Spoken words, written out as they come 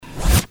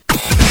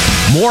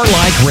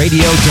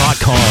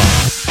morelikeradio.com.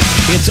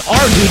 It's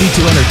our duty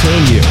to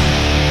entertain you.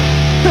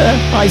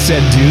 I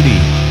said duty.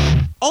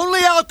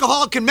 Only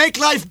alcohol can make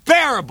life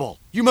bearable.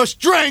 You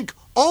must drink,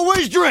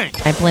 always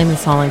drink. I blame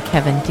this all on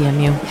Kevin, damn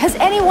you. Has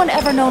anyone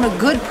ever known a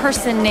good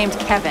person named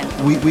Kevin?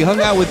 We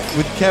hung out with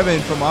Kevin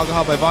from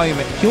Alcohol by Volume.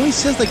 He only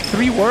says like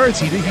 3 words.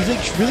 He's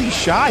like really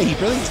shy. He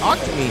barely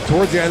talked to me.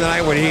 Towards the end of the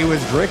night when he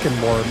was drinking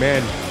more,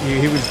 man,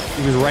 he was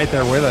right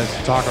there with us,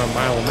 talking a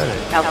mile a minute.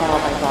 Alcohol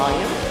by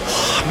volume?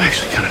 I'm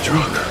actually kind of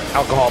drunk.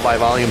 Alcohol by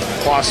Volume,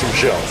 awesome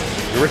show.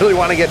 You really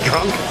want to get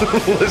drunk?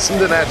 Listen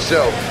to that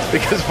show,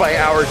 because by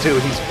hour 2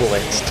 he's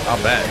blitzed. I'll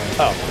bet.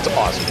 Oh, it's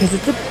awesome. Because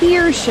it's a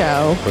beer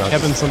show.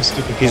 Kevin's some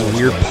stupid his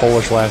weird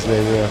Polish last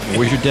name, yeah.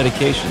 Where's your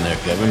dedication there,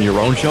 Kevin? Your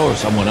own show or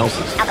someone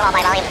else's? Alcohol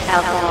by volume.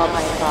 Alcohol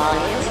by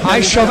volume.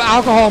 I shove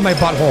alcohol in my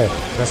butthole.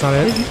 That's not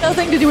it? It's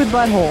nothing to do with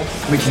butthole.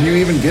 I mean, can you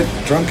even get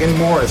drunk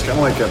anymore? It's kind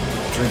of like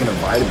drinking a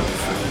vitamin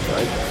food,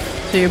 right?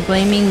 So you're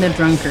blaming the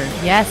drunkard.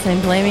 Yes,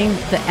 I'm blaming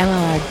the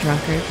MLR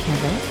drunkard,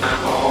 Kevin.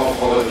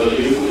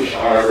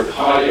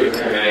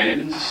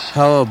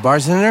 Hello,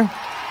 bartender.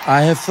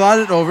 I have thought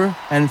it over,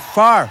 and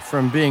far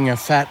from being a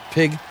fat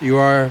pig, you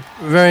are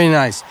very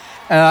nice.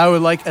 And I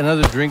would like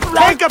another drink.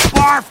 Take a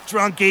barf,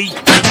 drunkie.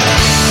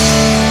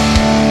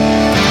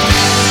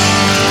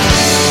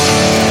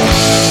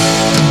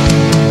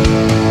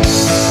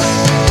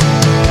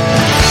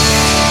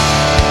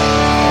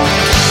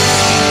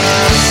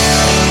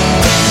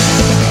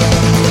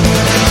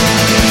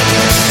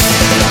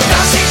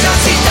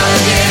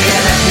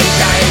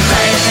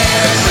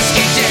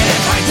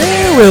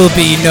 There will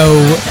be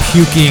no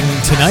puking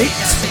tonight.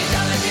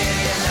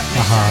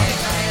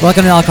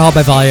 Welcome to Alcohol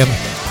by Volume.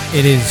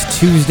 It is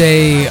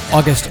Tuesday,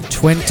 August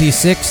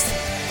 26th,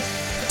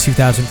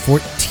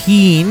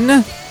 2014.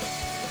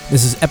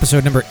 This is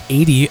episode number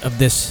 80 of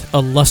this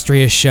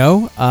illustrious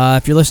show.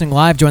 If you're listening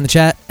live, join the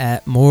chat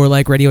at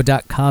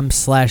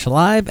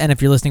morelikeradio.com/live. And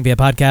if you're listening via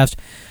podcast,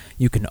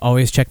 you can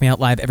always check me out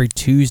live every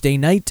Tuesday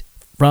night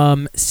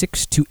from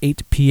 6 to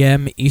 8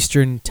 p.m.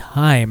 Eastern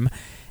Time.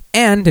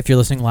 And if you're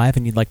listening live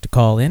and you'd like to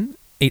call in,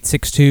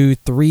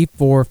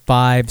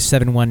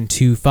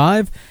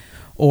 862-345-7125,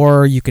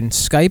 or you can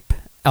Skype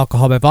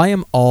Alcohol by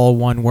Volume, all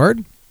one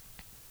word.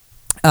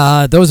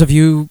 Those of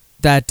you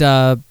that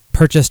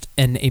purchased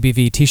an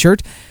ABV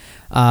t-shirt,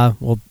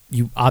 well,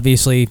 you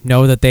obviously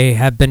know that they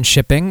have been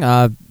shipping.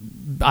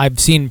 I've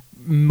seen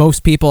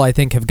most people, I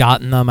think, have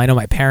gotten them. I know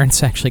my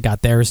parents actually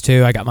got theirs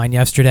too. I got mine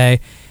yesterday.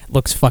 It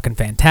looks fucking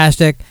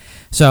fantastic.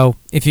 So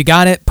if you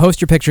got it,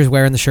 post your pictures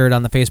wearing the shirt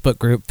on the Facebook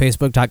group,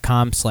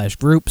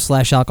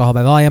 facebook.com/group/alcohol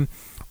by volume,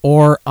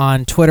 or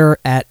on Twitter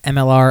at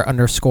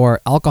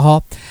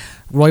MLR_alcohol.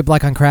 Roy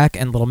Black on Crack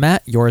and Little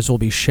Matt, yours will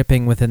be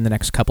shipping within the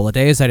next couple of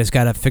days. I just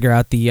got to figure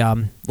out the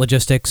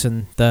logistics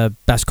and the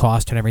best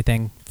cost and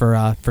everything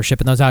for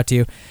shipping those out to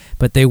you.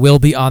 But they will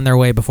be on their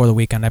way before the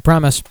weekend, I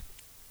promise.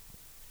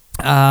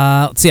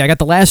 Let's see, I got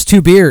the last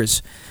 2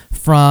 beers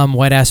from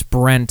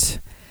WhiteAssBrent.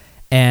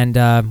 And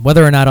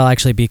whether or not I'll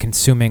actually be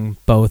consuming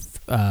both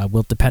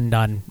will depend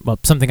on, well,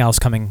 something else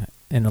coming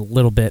in a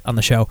little bit on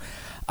the show.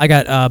 I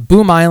got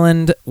Boom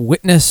Island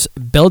Witness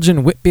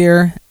Belgian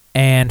Witbier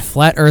and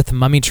Flat Earth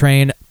Mummy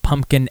Train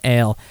Pumpkin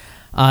Ale.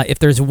 If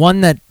there's one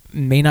that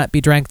may not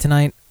be drank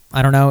tonight,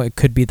 I don't know, it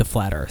could be the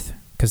Flat Earth,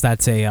 because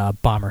that's a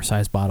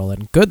bomber-sized bottle.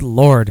 And good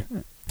Lord.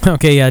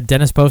 Okay,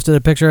 Dennis posted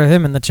a picture of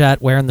him in the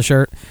chat wearing the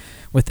shirt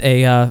with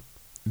a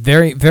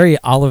very, very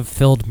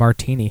olive-filled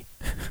martini.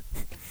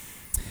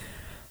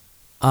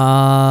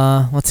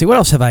 Let's see, what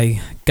else have I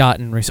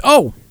gotten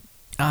recently?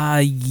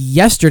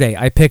 Yesterday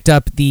I picked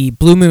up the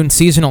Blue Moon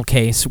seasonal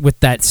case with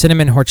that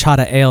cinnamon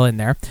horchata ale in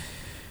there,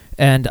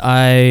 and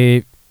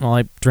I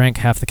drank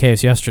half the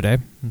case yesterday,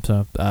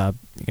 so you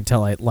can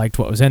tell I liked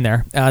what was in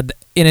there.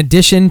 In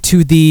addition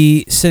to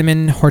the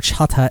cinnamon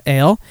horchata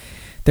ale,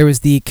 there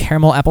was the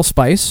caramel apple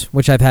spice,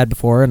 which I've had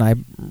before and I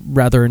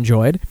rather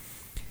enjoyed.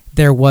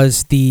 There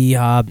was the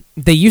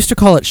they used to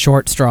call it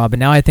short straw, but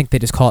now I think they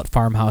just call it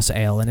farmhouse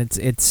ale, and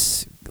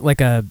it's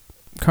like a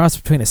cross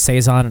between a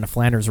Saison and a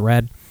Flanders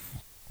Red.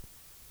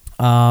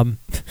 What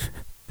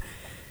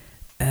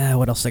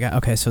else I got?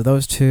 Okay, so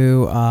those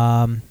 2.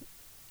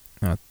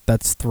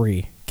 That's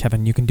 3.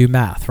 Kevin, you can do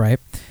math, right?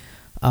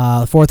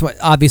 The 4th one,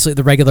 obviously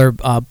the regular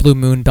Blue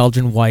Moon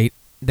Belgian White.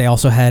 They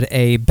also had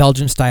a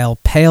Belgian style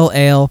pale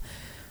ale.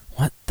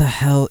 What the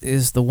hell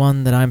is the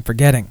one that I'm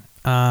forgetting?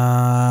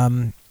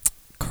 Obviously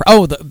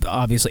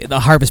the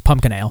Harvest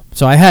Pumpkin Ale.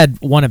 So I had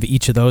one of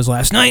each of those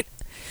last night,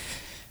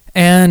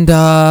 and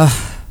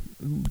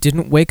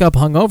didn't wake up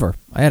hungover.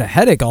 I had a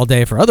headache all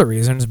day for other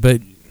reasons,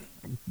 but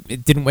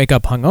it didn't wake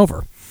up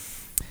hungover.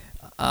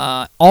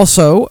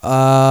 Also,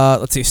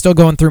 let's see, still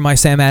going through my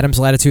Sam Adams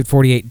Latitude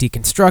 48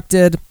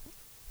 Deconstructed.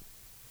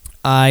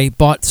 I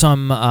bought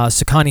some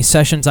Sakani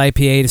Sessions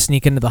IPA to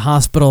sneak into the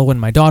hospital when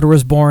my daughter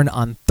was born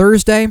on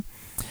Thursday.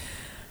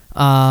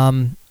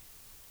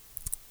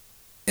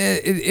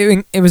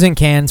 It was in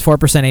cans, 4%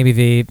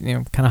 ABV,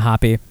 kind of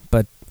hoppy,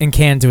 but in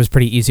cans it was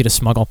pretty easy to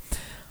smuggle.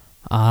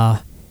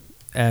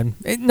 And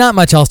not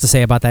much else to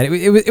say about that.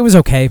 It was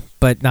okay,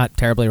 but not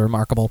terribly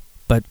remarkable.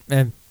 But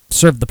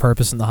served the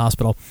purpose in the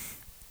hospital.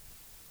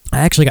 I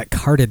actually got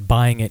carded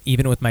buying it,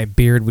 even with my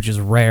beard, which is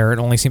rare. It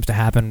only seems to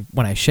happen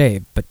when I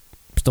shave, but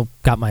still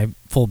got my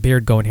full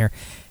beard going here.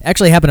 It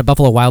actually happened at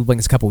Buffalo Wild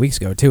Wings a couple weeks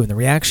ago, too, and the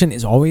reaction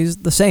is always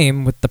the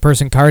same with the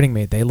person carding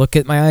me. They look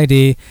at my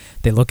ID,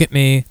 they look at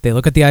me, they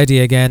look at the ID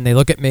again, they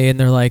look at me, and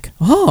they're like,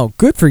 oh,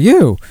 good for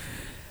you.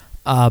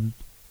 When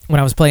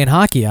I was playing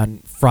hockey on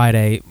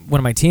Friday, one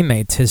of my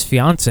teammates, his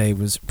fiance,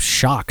 was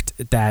shocked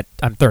that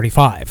I'm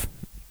 35.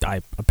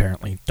 I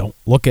apparently don't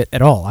look it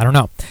at all. I don't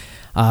know.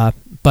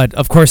 But,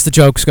 of course, the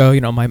jokes go,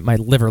 my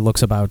liver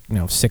looks about,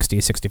 60,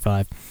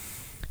 65.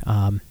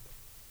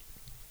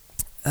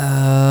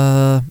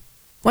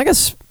 I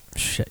guess,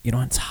 shit,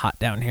 it's hot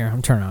down here.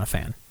 I'm turning on a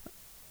fan.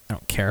 I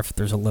don't care if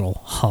there's a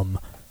little hum.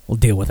 We'll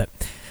deal with it.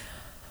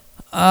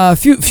 A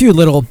few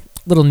little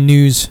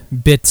news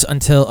bits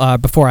until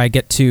before I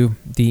get to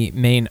the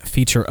main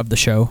feature of the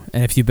show.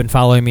 And if you've been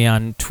following me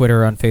on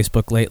Twitter, on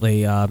Facebook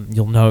lately,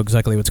 you'll know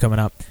exactly what's coming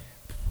up.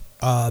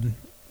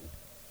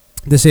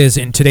 This is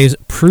in today's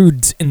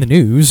Prudes in the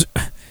News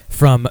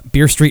from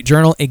Beer Street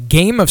Journal. A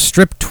game of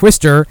strip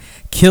twister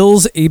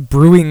kills a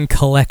brewing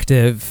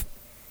collective.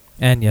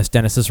 And yes,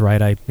 Dennis is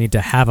right. I need to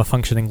have a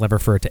functioning liver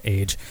for it to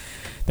age.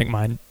 I think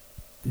mine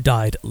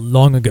died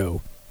long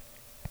ago.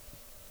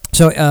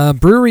 So, a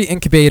brewery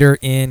incubator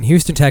in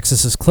Houston,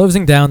 Texas is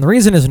closing down. The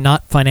reason is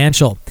not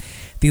financial.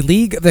 The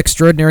League of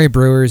Extraordinary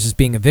Brewers is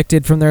being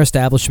evicted from their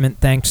establishment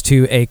thanks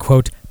to a,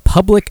 quote,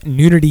 public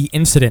nudity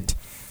incident,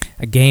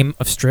 a game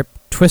of strip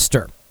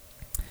twister.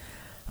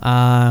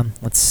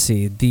 Let's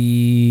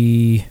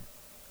see.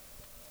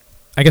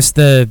 I guess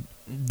the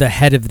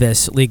head of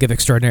this League of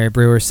Extraordinary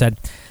Brewers said,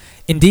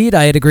 indeed,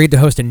 I had agreed to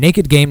host a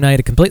naked game night,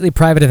 a completely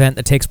private event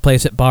that takes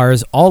place at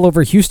bars all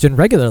over Houston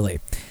regularly.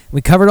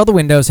 We covered all the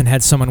windows and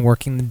had someone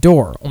working the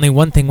door. Only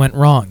one thing went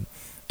wrong.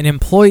 An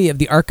employee of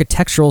the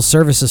architectural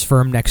services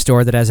firm next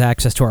door that has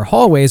access to our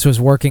hallways was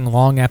working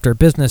long after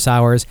business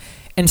hours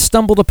and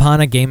stumbled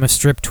upon a game of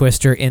strip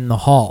twister in the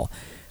hall.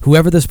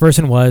 Whoever this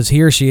person was,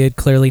 he or she had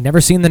clearly never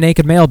seen the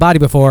naked male body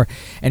before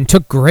and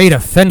took great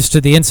offense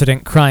to the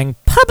incident, crying,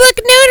 "Public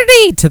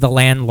nudity!" to the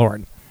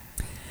landlord.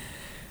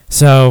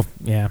 So,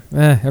 yeah,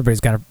 everybody's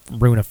got to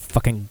ruin a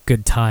fucking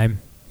good time.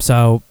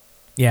 So,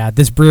 yeah,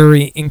 this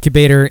brewery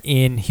incubator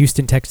in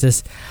Houston,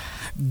 Texas,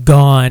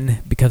 gone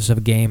because of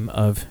a game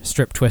of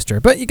strip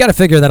twister. But you got to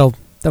figure that'll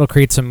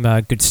create some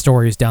good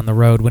stories down the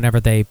road whenever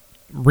they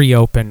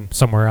reopen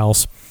somewhere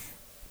else.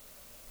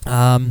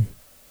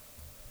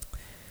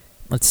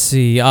 Let's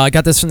see. I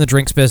got this from the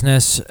drinks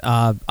business.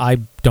 I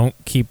don't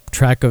keep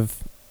track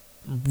of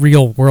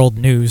real world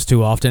news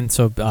too often,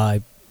 so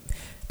I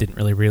didn't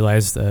really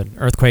realize the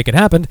earthquake had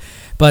happened.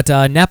 But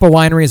Napa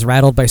Winery is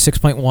rattled by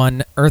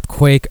 6.1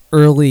 earthquake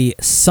early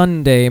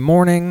Sunday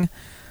morning.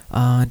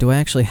 Do I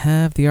actually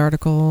have the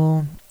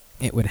article?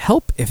 It would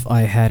help if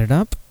I had it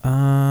up.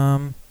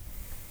 Well,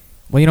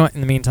 you know what?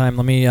 In the meantime,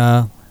 let me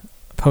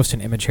post an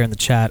image here in the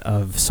chat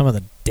of some of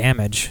the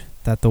damage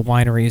that the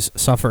wineries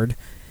suffered.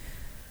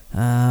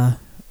 I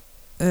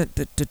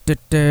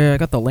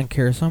got the link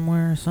here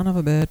somewhere. Son of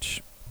a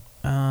bitch.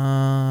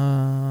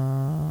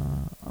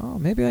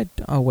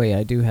 Wait,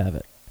 I do have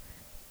it.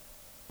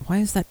 Why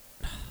is that?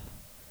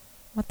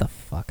 What the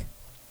fuck?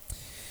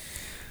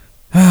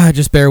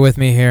 Just bear with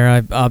me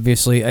here.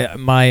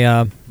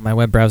 My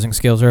web browsing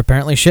skills are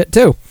apparently shit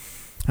too.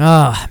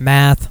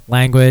 Math,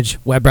 language,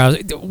 web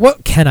browsing.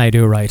 What can I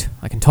do right?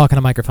 I can talk on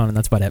a microphone and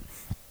that's about it.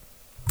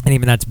 And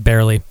even that's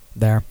barely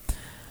there.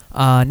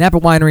 Napa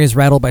Winery is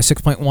rattled by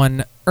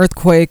 6.1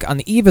 earthquake. On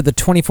the eve of the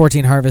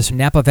 2014 harvest,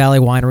 Napa Valley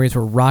wineries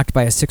were rocked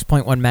by a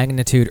 6.1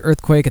 magnitude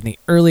earthquake in the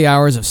early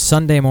hours of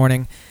Sunday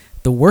morning.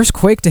 The worst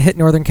quake to hit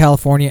Northern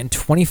California in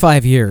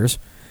 25 years.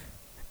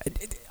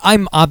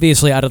 I'm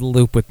obviously out of the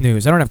loop with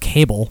news. I don't have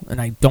cable,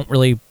 and I don't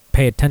really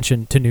pay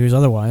attention to news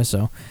otherwise.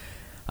 So,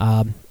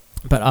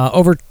 but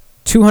over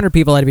 200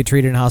 people had to be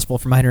treated in hospital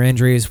for minor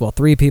injuries, while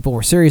 3 people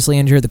were seriously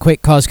injured. The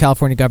quake caused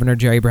California Governor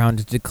Jerry Brown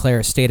to declare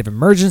a state of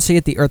emergency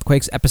at the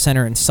earthquake's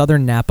epicenter in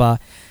southern Napa,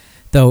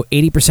 though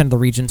 80% of the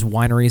region's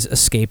wineries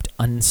escaped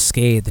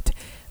unscathed,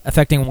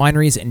 affecting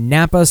wineries in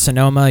Napa,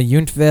 Sonoma,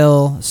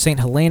 Yountville, St.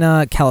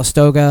 Helena,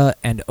 Calistoga,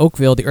 and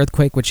Oakville. The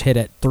earthquake, which hit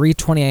at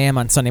 3:20 a.m.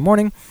 on Sunday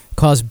morning,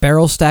 caused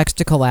barrel stacks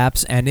to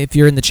collapse, and if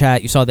you're in the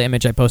chat, you saw the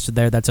image I posted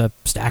there. That's a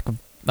stack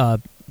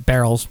of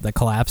barrels that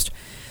collapsed.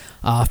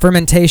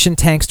 Fermentation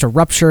tanks to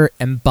rupture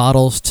and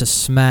bottles to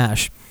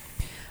smash.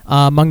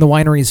 Among the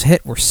wineries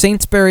hit were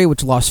Saintsbury,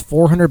 which lost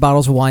 400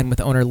 bottles of wine,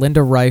 with owner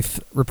Linda Rife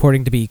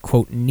reporting to be,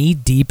 quote,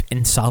 knee-deep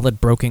in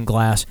solid broken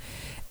glass,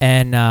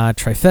 and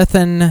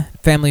Trifethan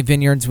Family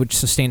Vineyards, which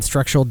sustained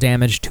structural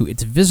damage to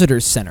its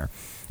visitors center.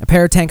 A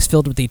pair of tanks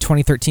filled with the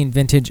 2013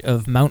 vintage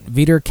of Mount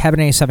Veeder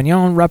Cabernet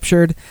Sauvignon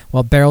ruptured,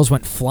 while barrels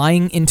went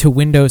flying into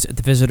windows at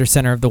the visitor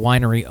center of the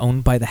winery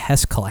owned by the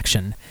Hess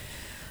Collection.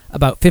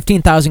 About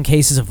 15,000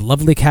 cases of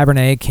lovely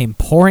Cabernet came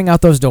pouring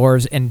out those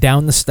doors and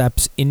down the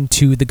steps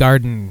into the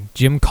garden.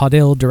 Jim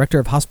Caudill, director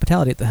of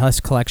hospitality at the Hess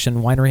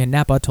Collection Winery in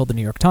Napa, told the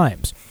New York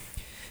Times.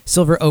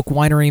 Silver Oak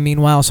Winery,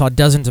 meanwhile, saw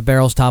dozens of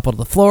barrels topple to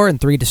the floor and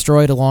 3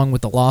 destroyed, along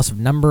with the loss of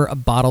number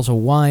of bottles of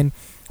wine.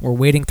 We're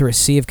wading through a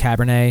sea of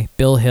Cabernet.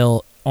 Bill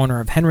Hill, owner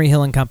of Henry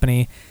Hill &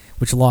 Company,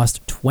 which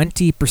lost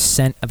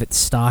 20% of its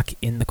stock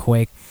in the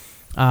quake.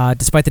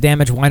 Despite the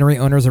damage, winery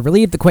owners are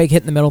relieved the quake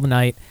hit in the middle of the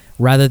night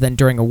rather than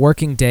during a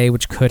working day,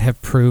 which could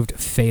have proved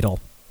fatal.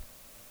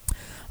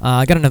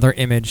 I got another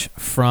image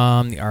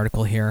from the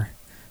article here.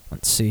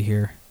 Let's see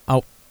here.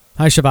 Oh,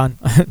 hi, Siobhan.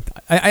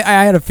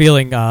 I had a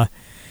feeling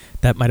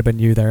that might have been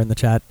you there in the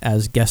chat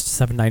as guest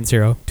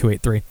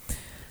 790283.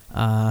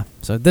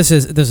 So this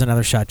is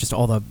another shot, just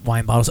all the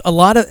wine bottles. A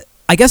lot of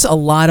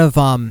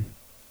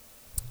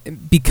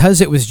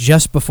because it was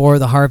just before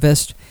the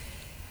harvest,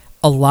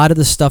 a lot of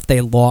the stuff they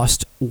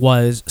lost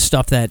was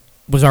stuff that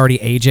was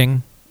already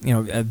aging,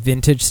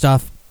 vintage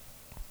stuff.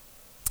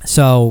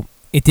 So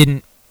it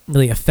didn't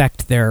really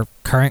affect their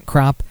current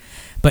crop,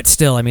 but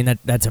still, I mean,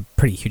 that's a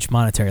pretty huge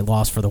monetary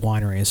loss for the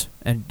wineries,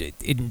 and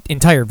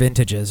entire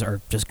vintages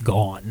are just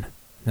gone.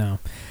 No,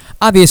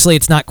 obviously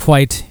it's not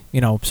quite,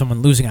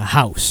 someone losing a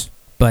house,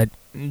 but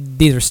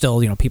these are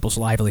still, people's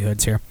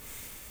livelihoods here.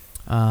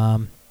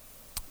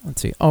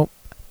 Let's see. Oh,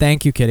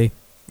 thank you, Kitty.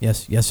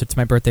 Yes, it's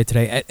my birthday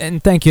today.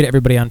 And thank you to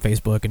everybody on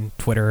Facebook and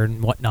Twitter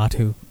and whatnot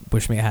who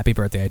wished me a happy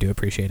birthday. I do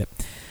appreciate it.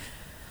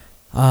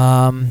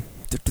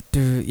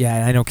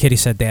 Yeah, I know Kitty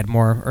said they had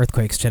more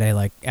earthquakes today,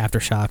 like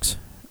aftershocks.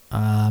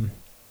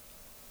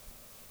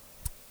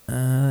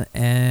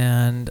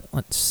 And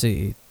let's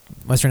see.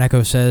 Western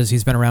Echo says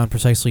he's been around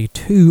precisely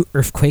 2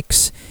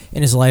 earthquakes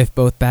in his life,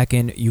 both back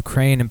in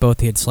Ukraine, and both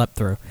he had slept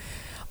through.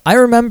 I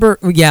remember,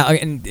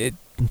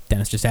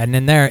 Dennis just adding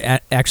in there,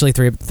 actually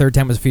third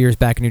time was a few years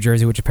back in New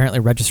Jersey, which apparently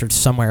registered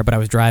somewhere, but I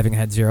was driving and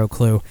had zero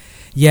clue.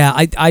 Yeah,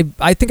 I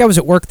think I was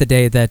at work the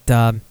day that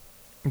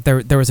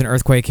there was an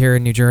earthquake here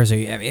in New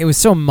Jersey. I mean, it was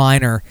so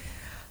minor.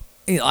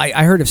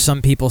 I heard of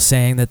some people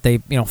saying that they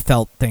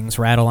felt things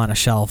rattle on a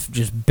shelf,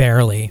 just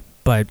barely,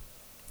 but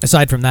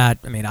aside from that,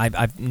 I mean,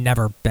 I've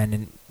never been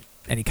in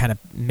any kind of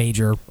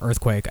major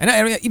earthquake. And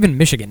I mean, even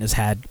Michigan has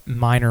had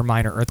minor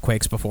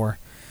earthquakes before.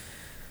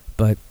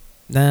 But,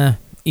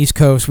 East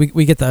Coast,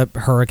 we get the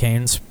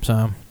hurricanes,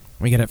 so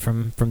we get it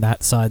from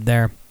that side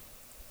there.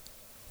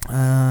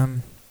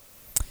 And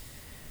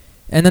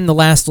then the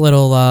last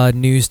little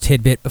news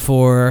tidbit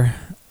before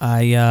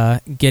I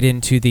get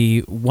into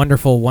the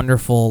wonderful,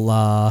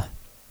 well,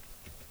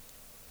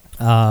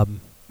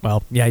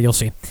 yeah, you'll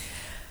see.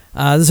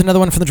 This is another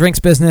one from the drinks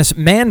business.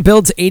 Man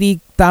builds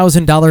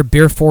 $80,000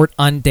 beer fort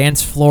on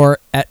dance floor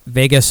at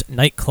Vegas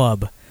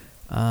nightclub.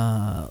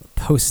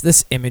 Post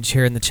this image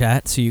here in the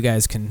chat so you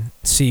guys can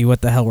see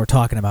what the hell we're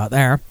talking about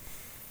there.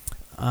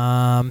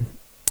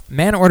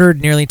 Man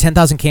ordered nearly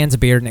 10,000 cans of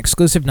beer at an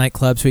exclusive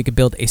nightclub so he could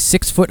build a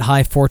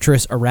 6-foot-high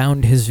fortress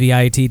around his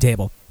VIP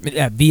table.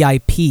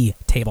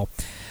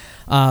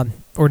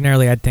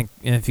 Ordinarily, I'd think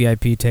a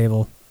VIP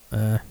table,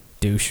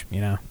 douche,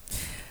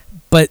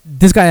 But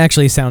this guy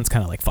actually sounds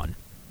kind of like fun.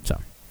 So,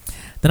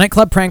 the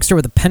nightclub prankster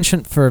with a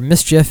penchant for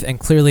mischief and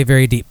clearly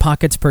very deep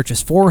pockets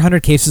purchased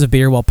 400 cases of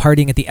beer while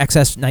partying at the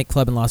XS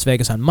nightclub in Las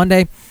Vegas on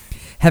Monday.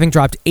 Having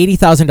dropped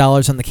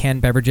 $80,000 on the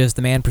canned beverages,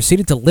 the man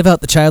proceeded to live out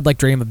the childlike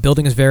dream of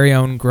building his very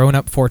own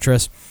grown-up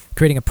fortress,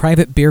 creating a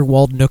private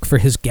beer-walled nook for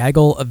his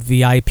gaggle of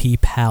VIP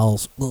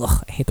pals.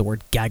 Ugh, I hate the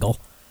word gaggle.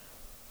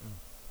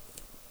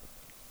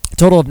 A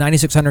total of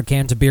 9,600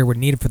 cans of beer were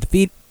needed for the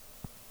feat,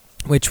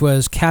 which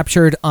was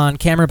captured on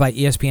camera by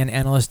ESPN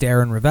analyst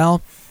Darren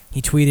Ravel.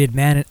 He tweeted,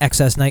 "Man at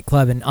XS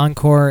nightclub in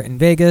Encore in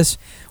Vegas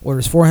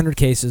orders 400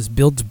 cases,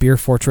 builds beer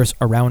fortress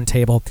around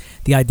table.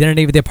 The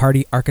identity of the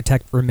party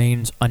architect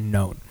remains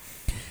unknown."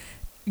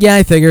 Yeah,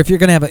 I figure if you're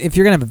gonna have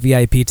a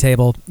VIP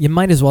table, you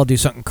might as well do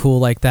something cool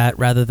like that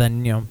rather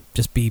than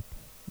just be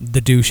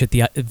the douche at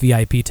the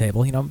VIP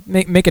table.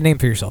 Make a name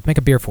for yourself. Make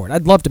a beer fort.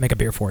 I'd love to make a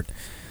beer fort.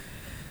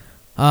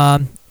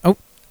 Oh,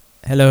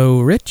 hello,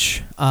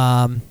 Rich.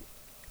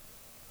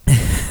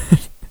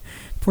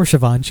 Poor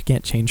Siobhan, she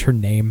can't change her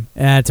name.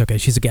 It's okay,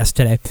 she's a guest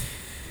today.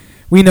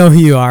 We know who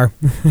you are.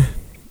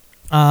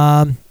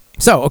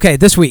 Okay,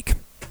 this week.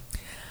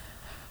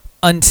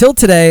 Until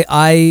today,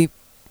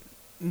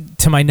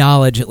 to my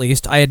knowledge at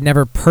least, I had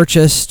never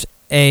purchased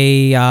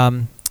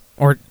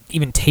or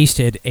even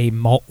tasted a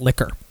malt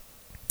liquor.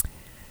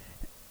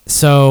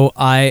 So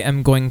I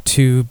am going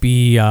to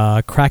be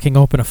cracking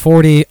open a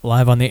 40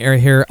 live on the air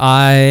here.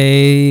 I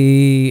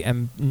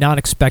am not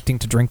expecting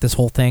to drink this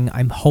whole thing.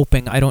 I'm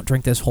hoping I don't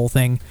drink this whole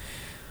thing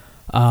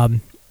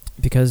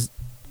because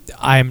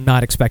I'm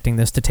not expecting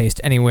this to taste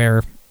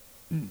anywhere,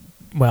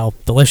 well,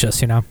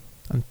 delicious, I'm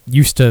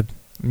used to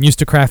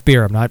craft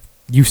beer. I'm not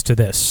used to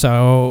this.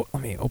 So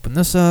let me open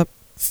this up.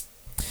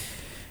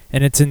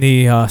 And it's in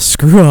the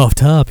screw-off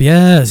top.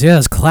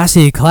 Yes,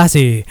 classy.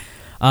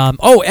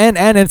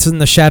 And it's in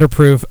the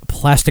shatterproof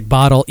plastic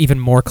bottle, even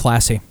more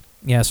classy.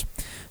 Yes.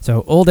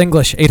 So Olde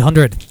English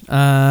 800.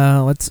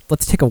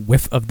 Let's take a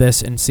whiff of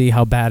this and see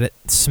how bad it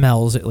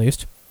smells, at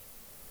least.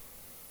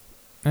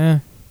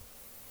 It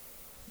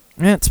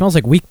smells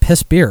like weak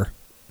piss beer.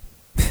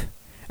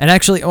 And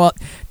actually, well,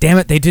 damn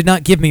it, they did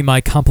not give me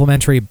my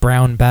complimentary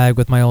brown bag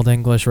with my Olde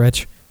English,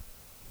 Rich.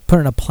 Put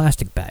it in a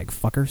plastic bag,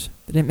 fuckers.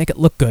 They didn't make it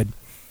look good.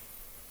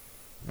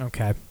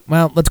 Okay.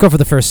 Well, let's go for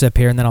the first sip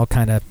here, and then I'll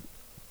kind of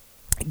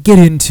get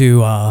into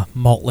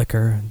malt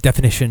liquor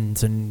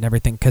definitions and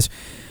everything, because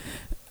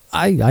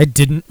I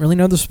didn't really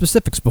know the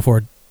specifics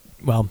before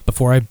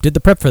I did the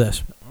prep for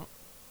this.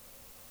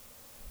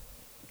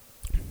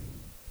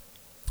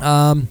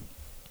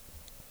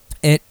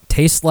 It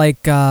tastes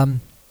like a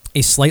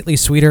slightly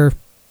sweeter,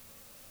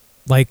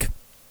 like,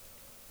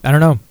 I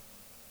don't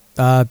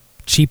know,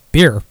 cheap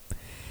beer.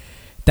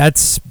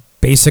 That's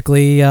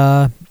basically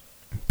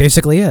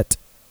it.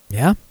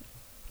 Yeah.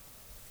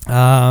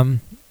 Well,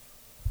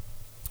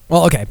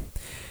 okay.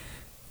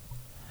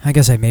 I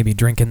guess I may be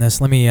drinking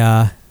this. Let me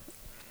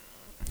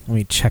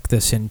check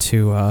this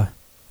into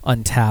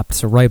Untapped,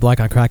 so Roy Black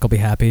on Crack will be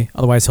happy.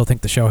 Otherwise, he'll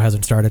think the show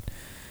hasn't started.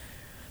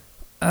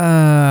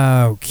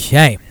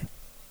 Okay.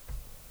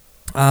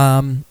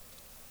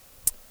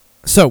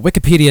 So,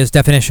 Wikipedia's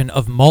definition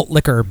of malt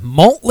liquor.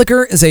 Malt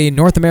liquor is a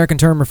North American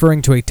term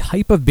referring to a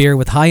type of beer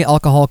with high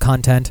alcohol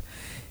content.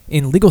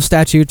 In legal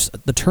statutes,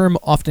 the term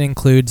often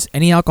includes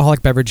any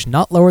alcoholic beverage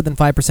not lower than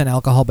 5%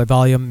 alcohol by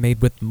volume made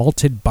with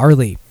malted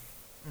barley.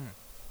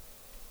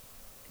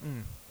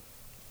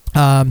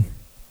 Yeah,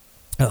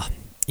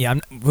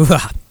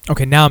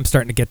 okay, now I'm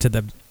starting to get to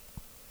the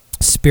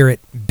spirit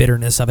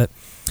bitterness of it.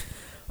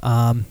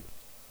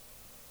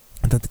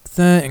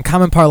 In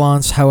common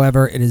parlance,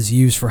 however, it is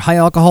used for high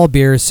alcohol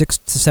beers, 6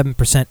 to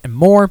 7% and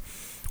more,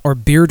 or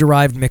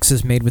beer-derived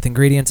mixes made with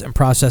ingredients and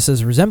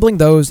processes resembling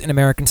those in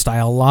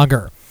American-style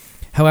lager.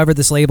 However,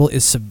 this label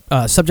is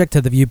subject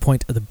to the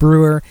viewpoint of the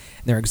brewer,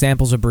 and there are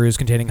examples of brews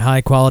containing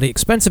high-quality,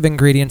 expensive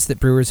ingredients that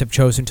brewers have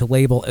chosen to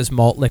label as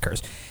malt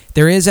liquors.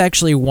 There is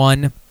actually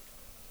one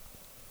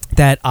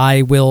that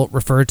I will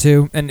refer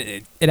to, and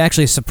it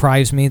actually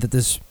surprised me that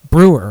this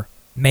brewer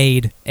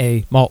made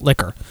a malt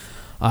liquor.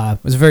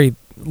 It was a very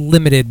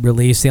limited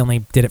release. They only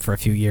did it for a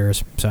few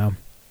years. So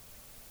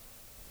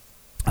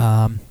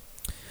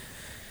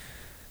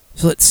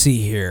let's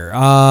see here.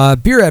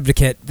 Beer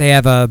Advocate, they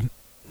have a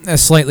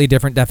slightly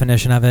different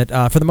definition of it.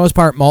 For the most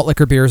part, malt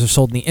liquor beers are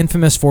sold in the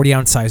infamous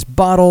 40-ounce size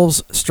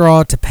bottles.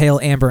 Straw to pale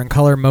amber in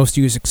color. Most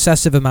use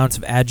excessive amounts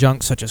of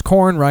adjuncts such as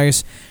corn,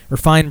 rice,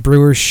 refined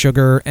brewer's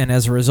sugar, and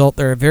as a result,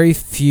 there are very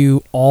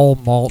few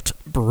all-malt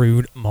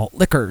brewed malt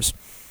liquors.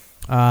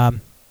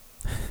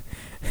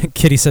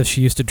 Kitty says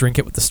she used to drink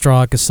it with the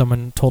straw because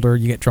someone told her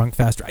you get drunk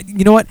faster.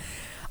 You know what?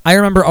 I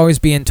remember always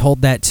being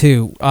told that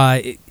too.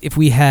 If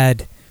we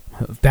had,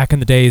 back in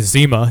the day,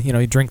 Zima,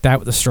 you drink that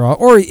with a straw,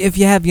 or if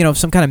you have,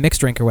 some kind of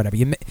mixed drink or whatever,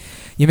 you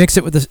mix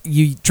it with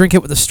you drink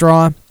it with a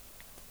straw,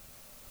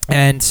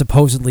 and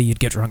supposedly you'd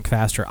get drunk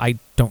faster. I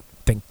don't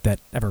think that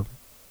ever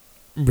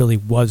really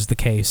was the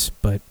case,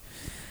 but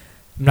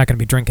I'm not going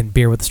to be drinking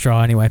beer with a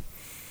straw anyway.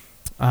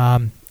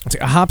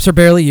 Hops are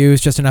barely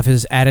used, just enough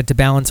is added to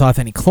balance off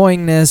any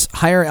cloyingness.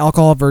 Higher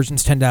alcohol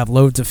versions tend to have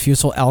loads of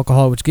fusel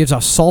alcohol, which gives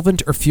off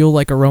solvent or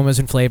fuel-like aromas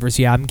and flavors.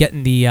 Yeah, I'm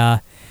getting the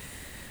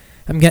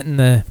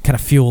kind of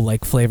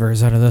fuel-like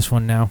flavors out of this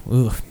one now.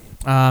 Ooh.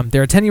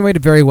 They're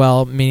attenuated very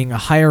well, meaning a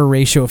higher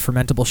ratio of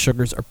fermentable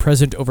sugars are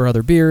present over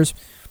other beers.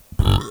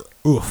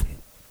 Oof.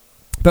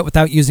 But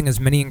without using as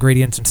many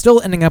ingredients and still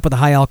ending up with a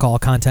high alcohol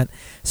content,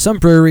 some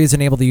breweries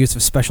enable the use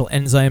of special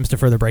enzymes to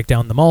further break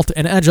down the malt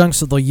and adjuncts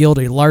so they'll yield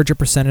a larger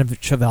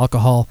percentage of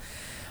alcohol.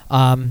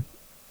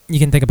 You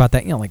can think about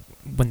that, like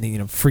when they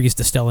freeze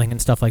distilling and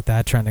stuff like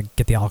that, trying to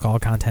get the alcohol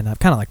content up,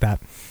 kind of like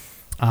that.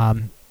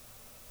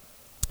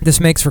 This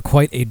makes for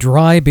quite a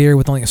dry beer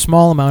with only a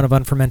small amount of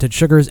unfermented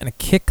sugars and a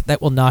kick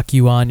that will knock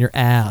you on your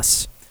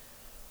ass.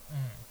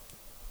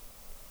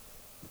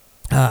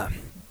 The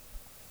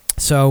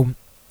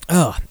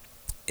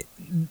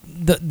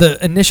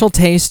initial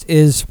taste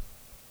is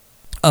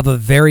of a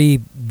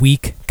very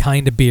weak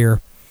kind of beer,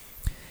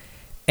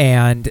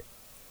 and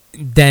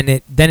then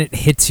it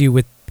hits you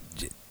with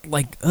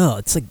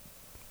it's like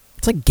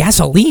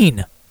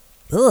gasoline.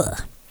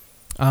 Ugh.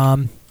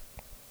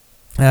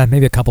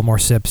 Maybe a couple more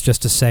sips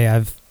just to say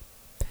I've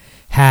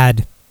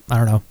had, I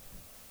don't know,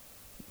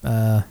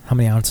 how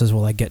many ounces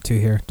will I get to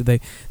here? They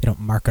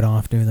don't mark it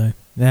off, do they?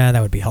 Nah,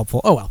 that would be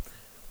helpful. Oh well.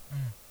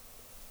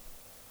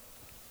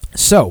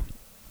 So,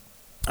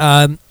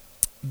 yeah,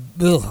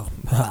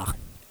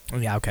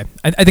 okay.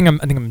 I think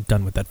I'm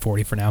done with that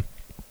 40 for now.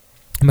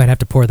 I might have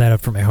to pour that up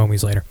for my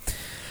homies later.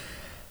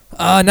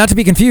 Not to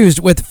be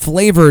confused with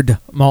flavored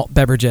malt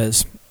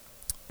beverages.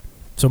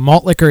 So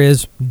malt liquor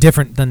is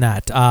different than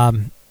that.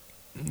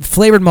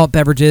 Flavored malt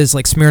beverages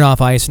like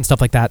Smirnoff Ice and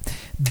stuff like that,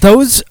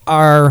 those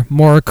are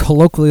more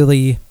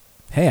colloquially,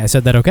 hey, I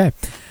said that okay,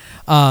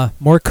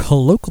 more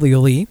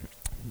colloquially,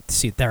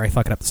 see, there I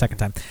fuck it up the second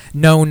time,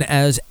 known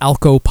as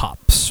Alco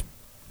Pops.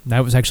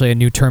 That was actually a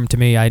new term to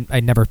me. I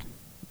never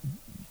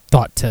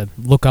thought to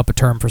look up a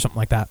term for something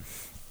like that.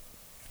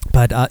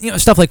 But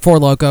stuff like Four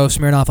Loko,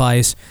 Smirnoff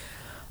Ice,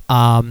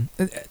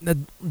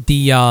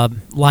 the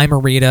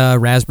Limerita,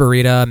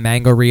 Raspberryta,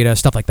 Mango-rita,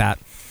 stuff like that.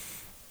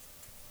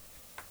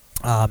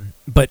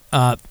 But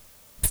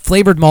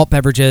flavored malt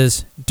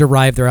beverages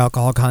derive their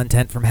alcohol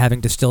content from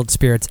having distilled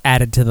spirits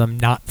added to them,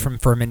 not from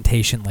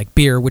fermentation like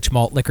beer, which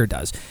malt liquor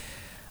does.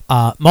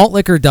 Malt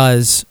liquor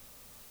does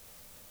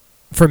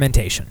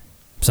fermentation,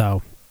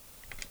 so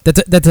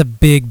that's a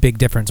big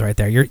difference right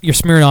there. Your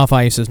Smirnoff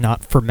Ice is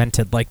not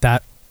fermented like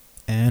that.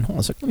 And hold on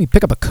a second, let me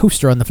pick up a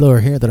coaster on the floor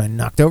here that I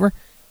knocked over.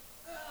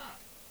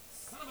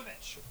 Son of a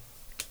bitch.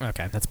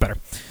 Okay, that's better.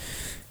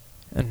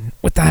 And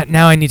with that,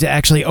 now I need to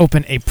actually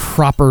open a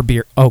proper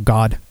beer. Oh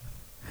God.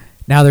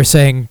 Now they're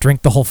saying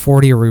drink the whole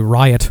 40 or we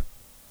riot.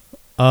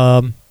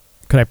 Could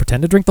I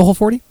pretend to drink the whole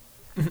 40?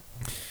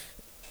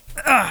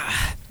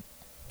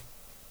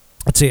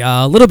 Let's see,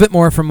 a little bit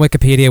more from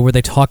Wikipedia where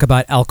they talk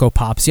about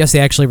Alco-Pops. Yes, they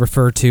actually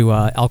refer to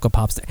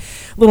Alco-Pops.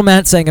 Little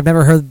Matt saying, I've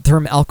never heard the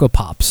term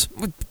Alco-Pops.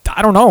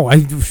 I don't know.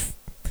 I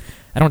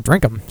don't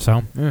drink them,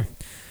 so.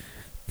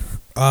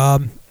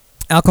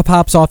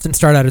 Alco-Pops often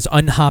start out as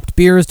unhopped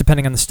beers,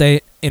 depending on the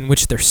state in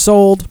which they're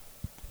sold.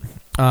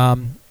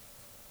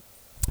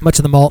 Much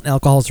of the malt and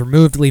alcohol is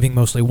removed, leaving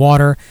mostly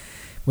water.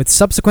 With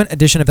subsequent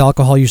addition of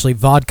alcohol, usually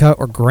vodka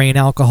or grain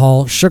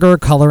alcohol, sugar,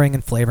 coloring,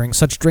 and flavoring,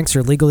 such drinks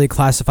are legally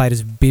classified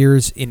as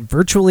beers in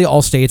virtually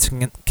all states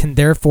and can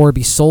therefore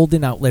be sold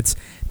in outlets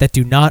that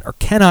do not or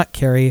cannot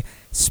carry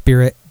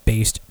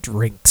spirit-based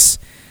drinks.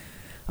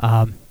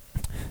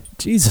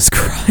 Jesus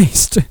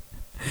Christ.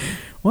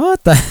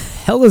 What the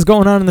hell is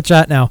going on in the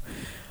chat now?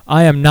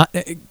 I am not...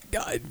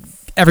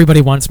 everybody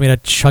wants me to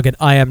chug it.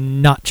 I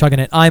am not chugging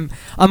it. I'm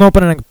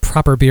opening a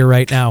proper beer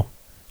right now.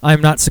 I'm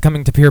not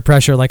succumbing to peer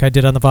pressure like I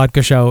did on the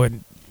vodka show,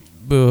 and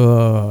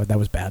that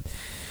was bad.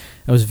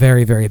 That was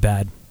very, very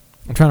bad.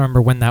 I'm trying to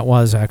remember when that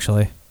was,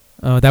 actually.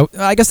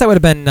 I guess that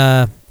would have been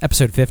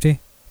episode 50,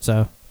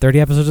 so 30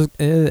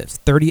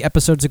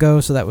 episodes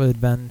ago, so that would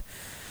have been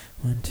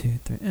 1, 2,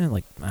 3, I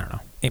don't know,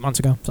 8 months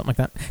ago, something like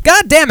that.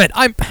 God damn it!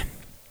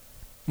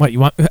 What,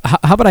 you want...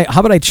 How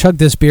about I chug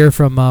this beer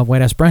from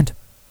WhiteAssBrent?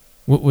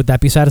 Would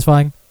that be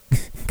satisfying?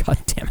 God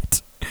damn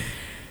it.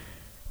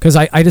 Because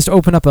I just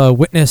opened up a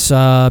Witness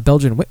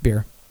Belgian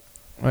Witbier.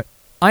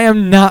 I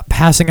am not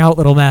passing out,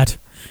 little Matt.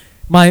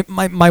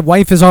 My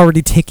wife is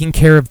already taking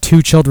care of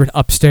 2 children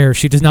upstairs.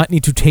 She does not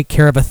need to take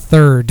care of a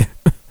third.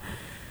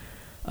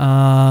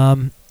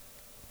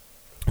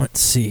 Let's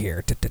see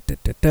here.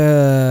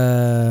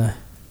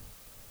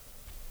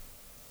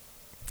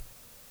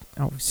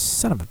 Oh,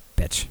 son of a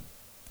bitch.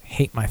 I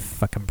hate my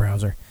fucking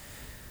browser.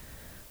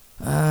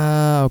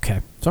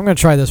 Okay. So I'm going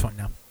to try this one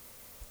now.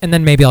 And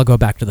then maybe I'll go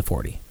back to the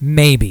 40.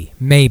 Maybe.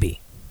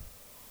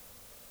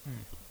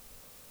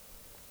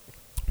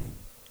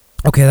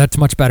 Okay, that's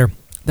much better.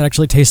 That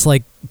actually tastes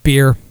like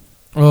beer.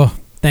 Oh,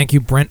 thank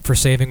you, Brent, for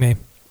saving me.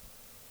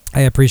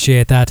 I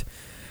appreciate that.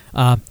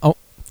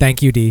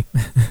 Thank you, D.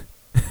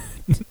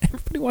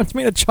 Everybody wants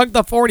me to chug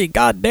the 40.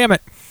 God damn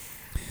it.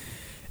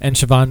 And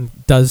Siobhan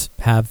does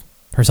have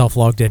herself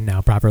logged in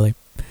now properly.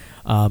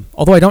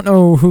 Although I don't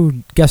know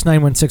who guest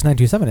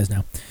 916927 is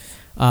now.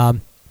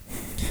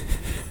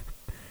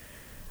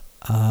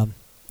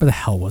 Where the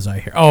hell was I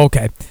here? Oh,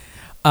 okay.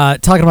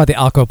 Talking about the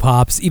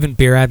Alco-Pops, even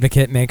Beer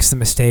Advocate makes the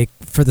mistake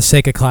for the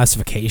sake of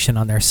classification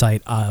on their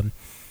site.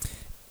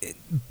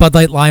 Bud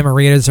Light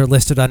Limeritas are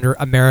listed under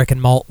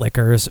American malt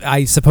liquors.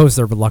 I suppose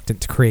they're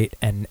reluctant to create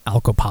an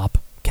Alco-Pop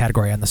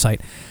category on the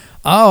site.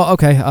 Oh,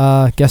 okay.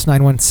 Guest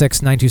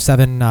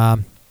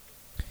 916927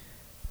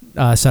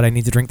 said I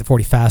need to drink the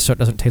 40 fast so it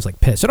doesn't taste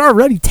like piss. It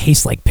already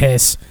tastes like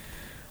piss.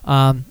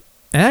 And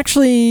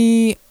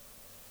actually,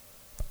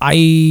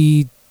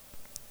 I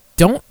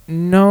don't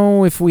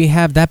know if we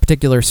have that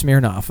particular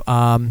Smirnoff.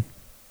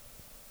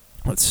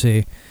 Let's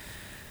see.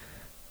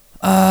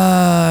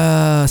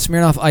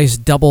 Smirnoff Ice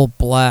Double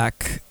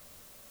Black.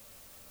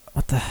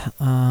 What the...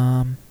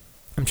 I'm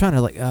trying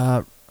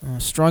to,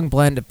 strong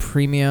blend of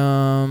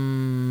premium...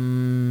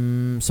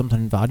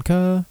 something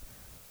vodka?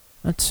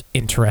 That's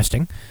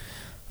interesting.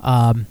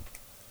 Oh,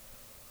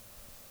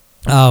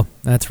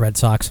 that's Red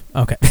Sox.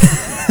 Okay.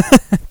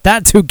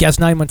 That's who guest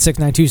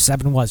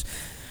 916927 was.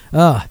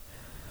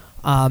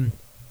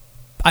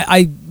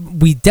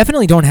 We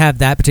definitely don't have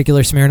that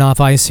particular Smirnoff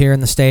Ice here in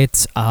the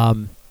States.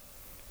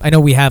 I know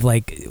we have,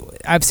 I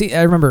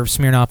remember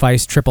Smirnoff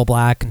Ice Triple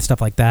Black and stuff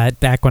like that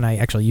back when I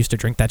actually used to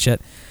drink that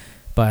shit.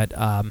 But,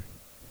 I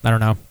don't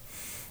know.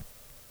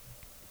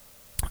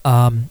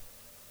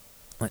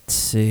 Let's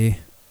see.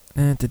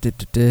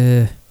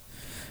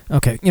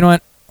 Okay, you know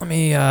what? Let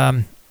me,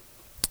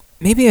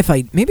 maybe if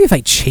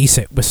I chase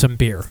it with some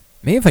beer.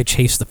 Maybe if I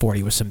chase the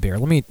 40 with some beer.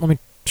 Let me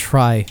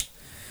try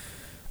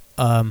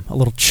a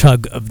little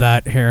chug of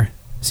that here.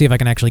 See if I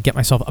can actually get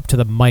myself up to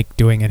the mic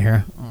doing it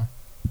here.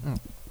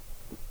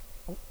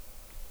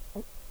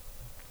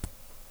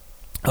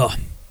 Oh,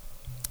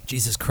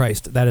 Jesus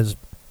Christ. That's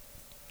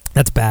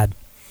bad.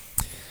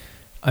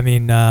 I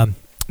mean,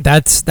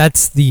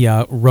 That's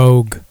the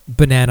Rogue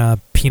banana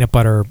peanut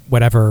butter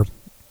whatever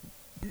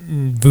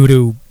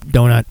voodoo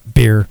donut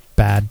beer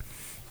bad.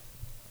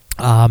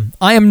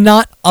 I am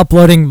not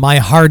uploading my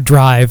hard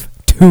drive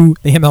to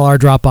the MLR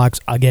Dropbox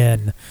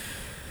again.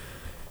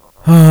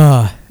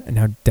 And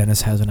now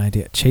Dennis has an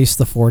idea. Chase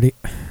the 40.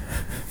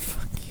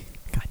 Fuck you.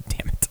 God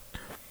damn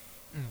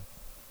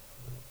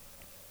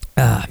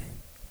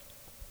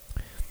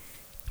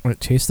it.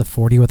 Chase the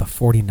 40 with a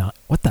 49.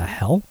 What the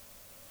hell?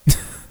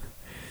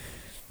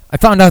 I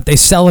found out they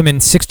sell them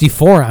in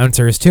 64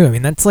 ounces too. I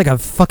mean, that's like a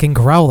fucking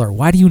growler.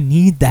 Why do you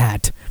need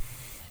that?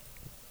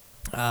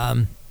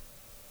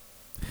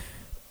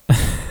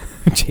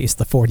 Chase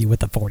the 40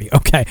 with the 40.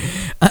 Okay.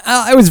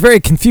 I was very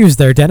confused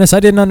there, Dennis. I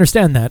didn't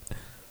understand that.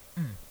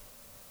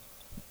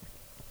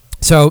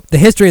 So, the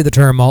history of the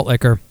term malt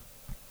liquor,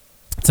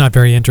 it's not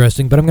very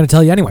interesting, but I'm going to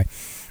tell you anyway.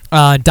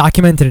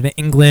 Documented in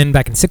England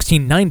back in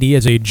 1690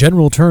 as a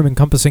general term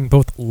encompassing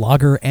both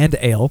lager and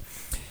ale.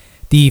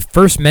 The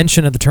first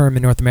mention of the term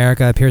in North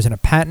America appears in a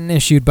patent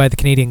issued by the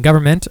Canadian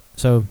government,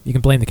 so you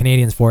can blame the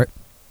Canadians for it,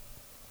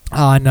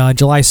 on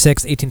July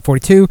 6,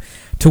 1842,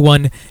 to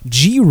one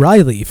G.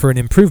 Riley for an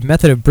improved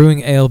method of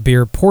brewing ale,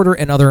 beer, porter,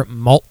 and other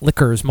malt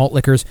liquors. Malt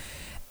liquors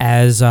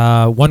as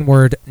one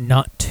word,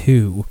 not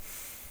two.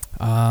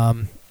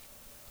 Let's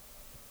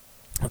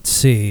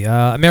see.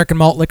 American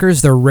malt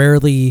liquors, they're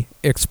rarely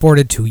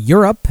exported to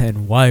Europe,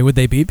 and why would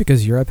they be?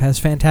 Because Europe has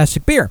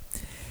fantastic beer.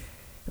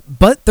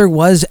 But there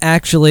was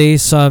actually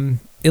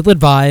some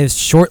ill-advised,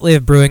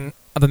 short-lived brewing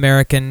of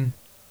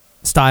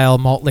American-style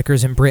malt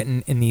liquors in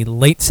Britain in the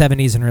late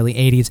 70s and early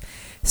 80s.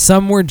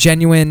 Some were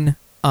genuine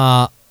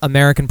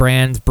American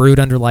brands brewed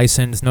under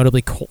license,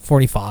 notably Colt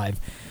 45.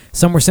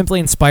 Some were simply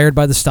inspired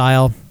by the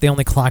style. They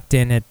only clocked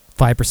in at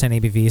 5%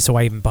 ABV, so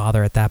why even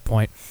bother at that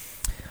point?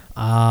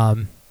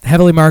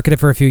 Heavily marketed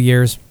for a few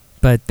years,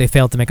 but they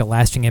failed to make a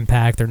lasting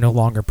impact. They're no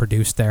longer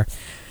produced there.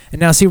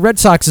 And now, see, Red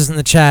Sox is in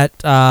the chat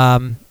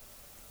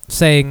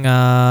saying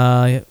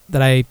that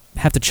I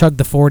have to chug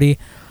the 40,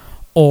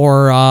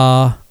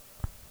 or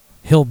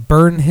he'll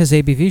burn his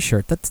ABV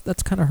shirt.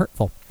 That's kind of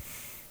hurtful.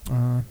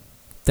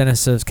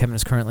 Dennis says, Kevin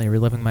is currently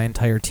reliving my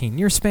entire teen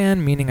year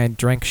span, meaning I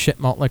drank shit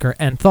malt liquor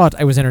and thought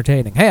I was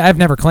entertaining. Hey, I've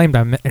never claimed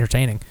I'm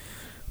entertaining.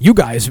 You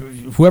guys,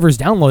 whoever's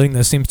downloading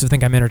this seems to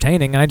think I'm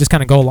entertaining, and I just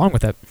kind of go along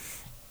with it.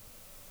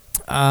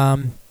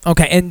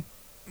 Okay, and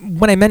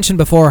when I mentioned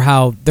before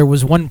how there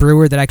was one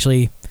brewer that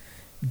actually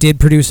did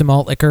produce a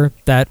malt liquor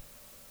that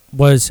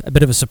was a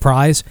bit of a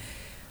surprise,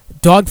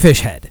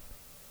 Dogfish Head.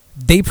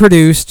 They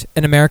produced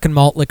an American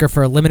malt liquor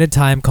for a limited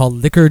time called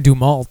Liquor de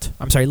Malt,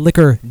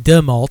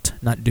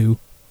 not du.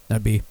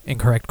 That'd be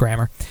incorrect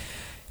grammar.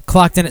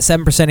 Clocked in at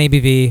 7%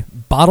 ABV,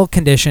 bottle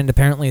conditioned,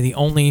 apparently the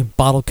only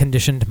bottle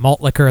conditioned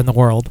malt liquor in the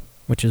world,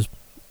 which is,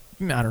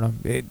 I don't know,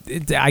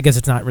 I guess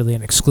it's not really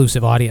an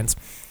exclusive audience.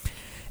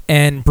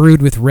 And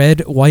brewed with red,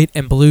 white,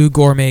 and blue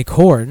gourmet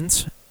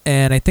corns.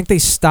 And I think they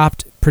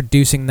stopped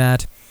producing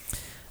that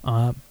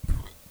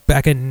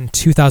back in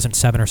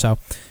 2007 or so.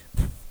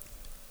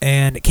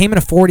 And it came in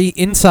a 40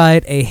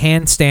 inside a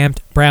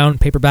hand-stamped brown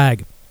paper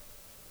bag,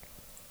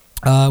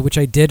 which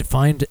I did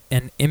find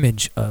an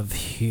image of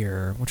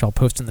here, which I'll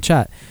post in the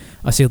chat.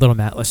 I see little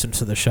Matt listens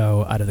to the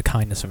show out of the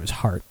kindness of his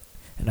heart,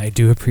 and I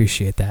do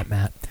appreciate that,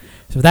 Matt.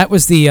 So that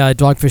was the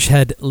Dogfish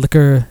Head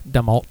Liquor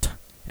de Malt,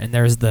 and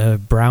there's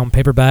the brown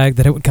paper bag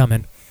that it would come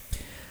in.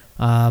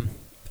 I'm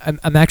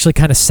actually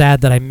kind of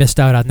sad that I missed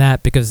out on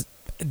that, because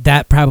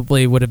that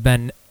probably would have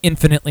been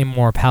infinitely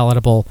more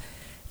palatable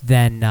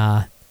than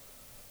the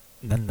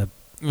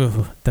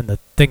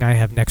thing I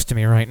have next to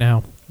me right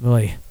now.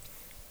 Really.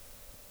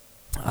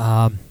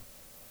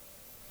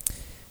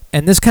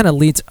 And this kind of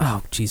leads...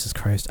 Oh, Jesus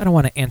Christ. I don't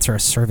want to answer a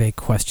survey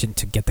question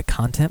to get the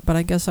content, but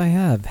I guess I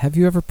have. Have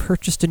you ever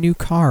purchased a new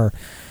car?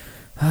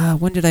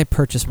 When did I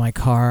purchase my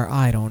car?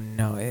 I don't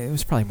know. It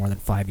was probably more than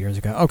 5 years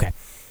ago. Okay.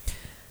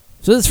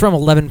 So this is from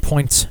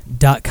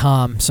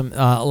 11points.com. Some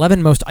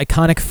 11 most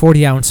iconic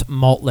 40-ounce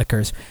malt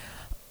liquors.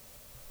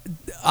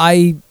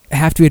 I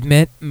have to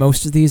admit,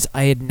 most of these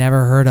I had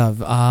never heard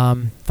of.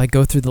 If I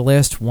go through the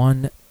list,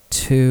 1,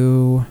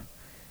 2,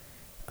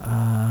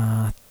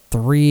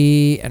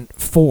 3, and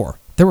 4.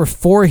 There were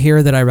 4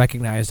 here that I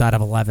recognized out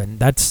of 11.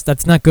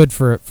 That's not good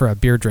for a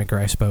beer drinker,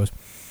 I suppose.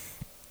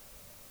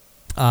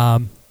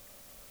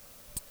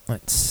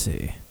 Let's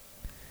see.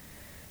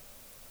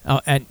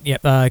 Oh, and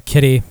yep,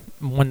 Kitty,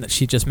 one that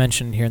she just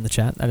mentioned here in the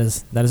chat. That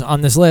is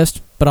on this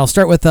list. But I'll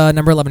start with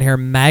number 11 here,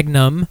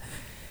 Magnum.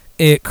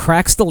 It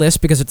cracks the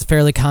list because it's a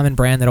fairly common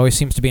brand that always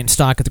seems to be in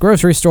stock at the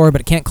grocery store,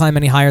 but it can't climb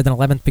any higher than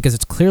 11th because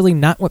it's clearly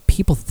not what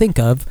people think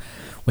of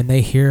when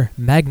they hear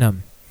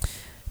Magnum.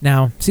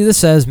 Now, see, this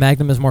says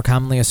Magnum is more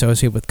commonly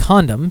associated with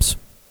condoms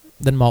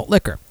than malt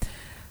liquor.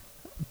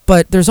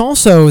 But there's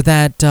also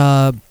that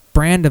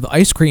brand of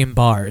ice cream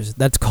bars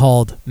that's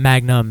called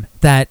Magnum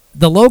that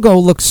the logo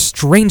looks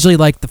strangely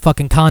like the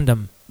fucking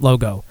condom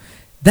logo.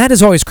 That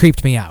has always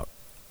creeped me out.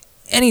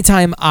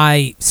 Anytime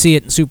I see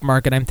it in the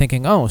supermarket, I'm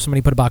thinking, oh,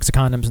 somebody put a box of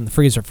condoms in the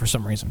freezer for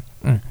some reason.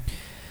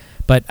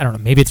 But But I don't know.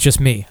 Maybe it's just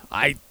me.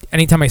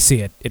 Anytime I see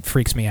it, it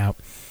freaks me out.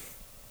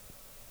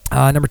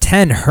 Number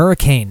 10,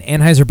 Hurricane.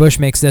 Anheuser-Busch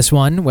makes this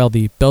one. Well,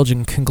 the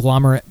Belgian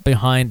conglomerate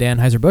behind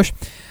Anheuser-Busch.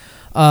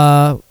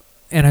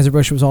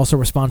 Anheuser-Busch was also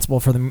responsible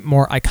for the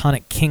more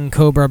iconic King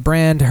Cobra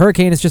brand.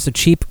 Hurricane is just a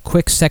cheap,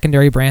 quick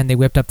secondary brand they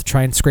whipped up to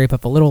try and scrape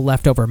up a little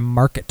leftover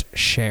market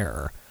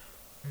share.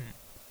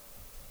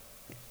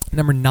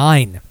 Number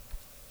 9,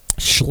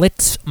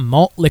 Schlitz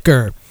Malt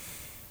Liquor.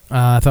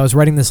 If I was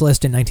writing this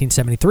list in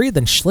 1973,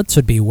 then Schlitz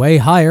would be way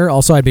higher.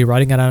 Also, I'd be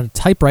writing it on a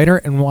typewriter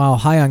and while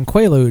high on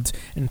Quaaludes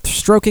and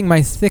stroking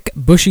my thick,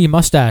 bushy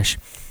mustache.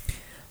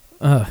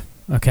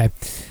 Okay.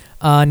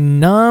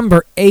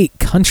 Number 8,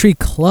 Country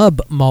Club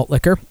Malt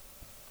Liquor.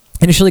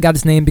 Initially got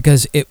its name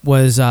because it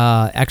was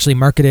actually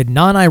marketed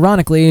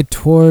non-ironically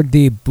toward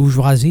the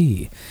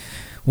bourgeoisie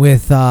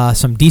with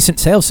some decent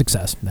sales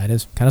success. That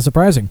is kind of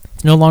surprising.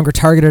 It's no longer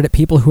targeted at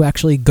people who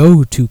actually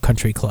go to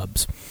country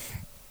clubs.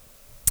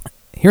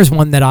 Here's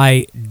one that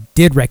I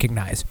did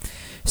recognize.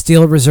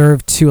 Steel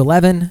Reserve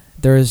 211.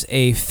 There's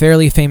a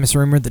fairly famous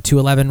rumor that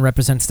 211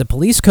 represents the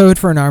police code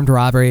for an armed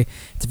robbery.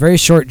 It's a very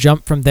short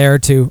jump from there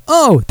to,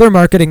 oh, they're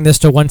marketing this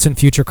to once and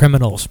future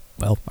criminals.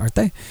 Well, aren't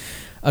they?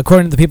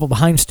 According to the people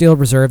behind Steel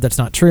Reserve, that's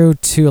not true.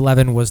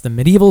 211 was the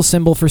medieval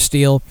symbol for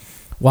steel.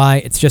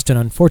 Why? It's just an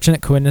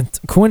unfortunate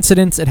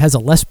coincidence. It has a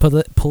less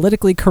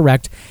politically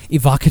correct,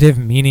 evocative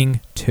meaning,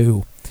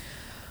 too.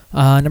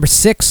 Number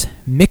 6,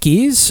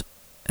 Mickey's.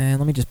 And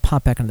let me just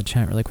pop back into the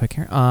chat really quick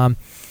here.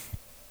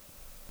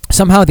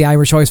 Somehow the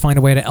Irish always find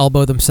a way to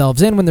elbow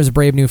themselves in when there's a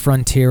brave new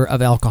frontier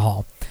of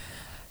alcohol.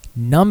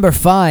 Number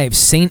 5,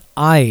 St.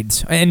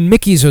 Ides. And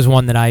Mickey's was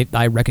one that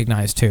I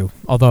recognized too,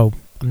 although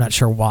I'm not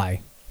sure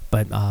why.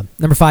 But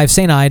number 5,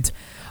 St. Ides.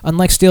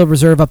 Unlike Steel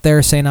Reserve up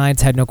there, St.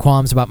 Ides had no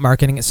qualms about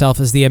marketing itself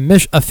as the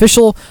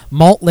official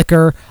malt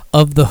liquor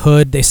of the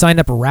hood. They signed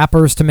up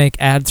rappers to make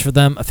ads for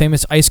them. A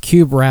famous Ice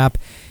Cube rap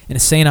in a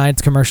St.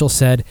 Ides commercial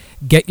said,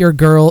 "Get your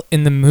girl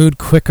in the mood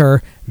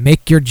quicker,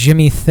 make your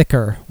Jimmy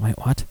thicker." Wait,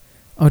 what?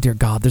 Oh, dear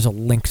God, there's a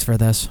link for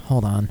this.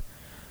 Hold on.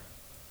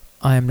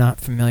 I am not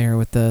familiar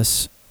with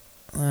this.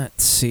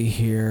 Let's see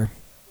here.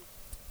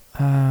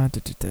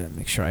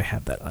 Make sure I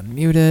have that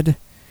unmuted.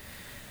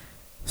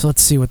 So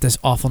let's see what this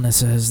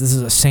awfulness is. This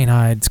is a St.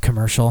 Ides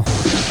commercial.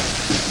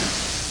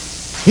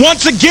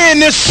 Once again,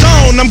 this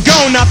zone, I'm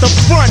going out the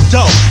front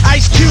door.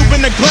 Ice Cube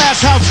in the glass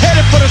house,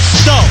 headed for the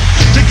stove.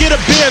 To get a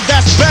beer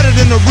that's better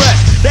than the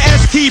rest. The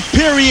ST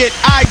period,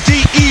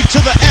 IDE to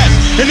the S.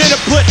 And then to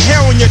put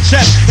hair on your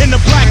chest in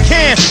the black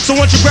can. So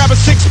once you grab a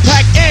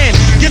 6-pack and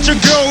get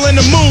your girl in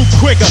the mood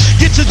quicker.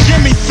 Get your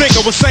Jimmy thicker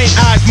with St.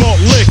 Ides malt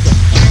liquor.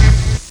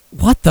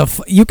 What the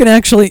you could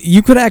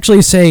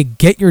actually say,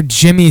 get your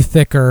Jimmy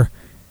thicker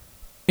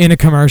in a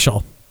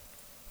commercial.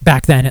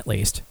 Back then, at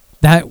least.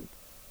 That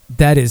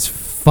is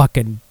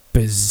fucking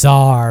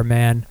bizarre,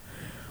 man.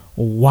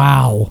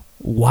 Wow.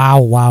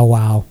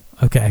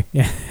 Okay,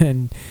 yeah.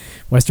 And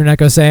Western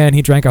Echo saying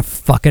he drank a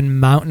fucking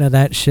mountain of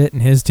that shit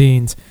in his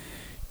teens.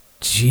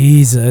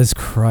 Jesus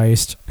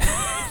Christ.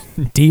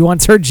 D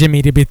wants her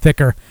Jimmy to be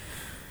thicker.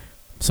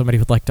 Somebody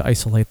would like to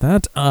isolate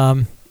that.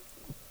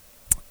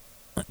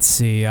 Let's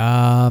see.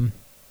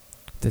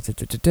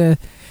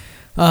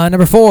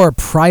 Number 4,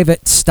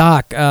 Private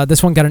Stock.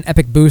 This one got an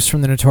epic boost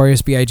from the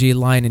Notorious B.I.G.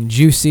 line in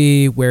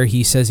Juicy, where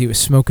he says he was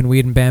smoking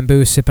weed and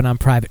bamboo, sipping on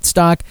Private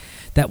Stock.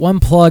 That one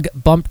plug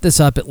bumped this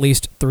up at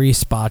least 3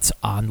 spots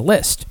on the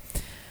list.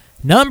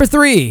 Number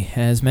 3,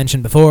 as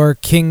mentioned before,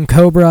 King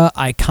Cobra,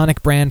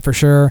 iconic brand for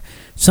sure.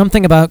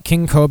 Something about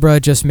King Cobra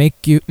just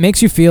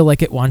makes you feel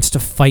like it wants to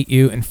fight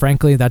you, and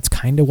frankly, that's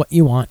kind of what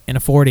you want in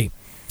a 40.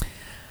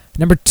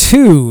 Number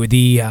 2,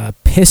 the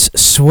piss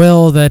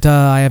swill that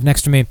I have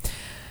next to me.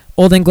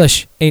 Olde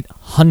English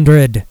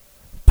 800.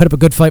 Put up a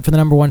good fight for the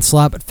number 1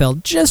 slot, but fell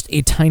just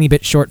a tiny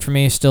bit short for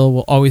me. Still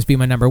will always be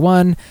my number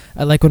 1.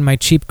 I like when my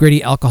cheap,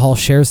 gritty alcohol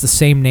shares the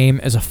same name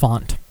as a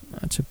font.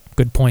 That's a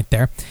good point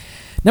there.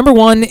 Number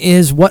 1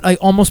 is what I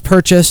almost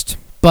purchased,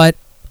 but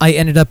I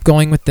ended up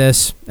going with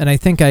this, and I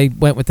think I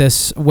went with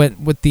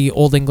the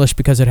Olde English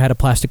because it had a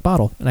plastic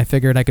bottle, and I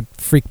figured I could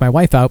freak my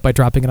wife out by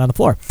dropping it on the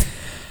floor.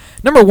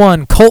 Number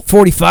 1, Colt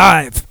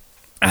 45.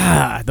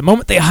 The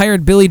moment they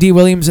hired Billy D.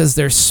 Williams as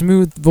their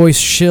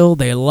smooth-voiced shill,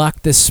 they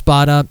locked this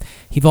spot up.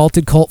 He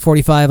vaulted Colt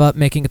 45 up,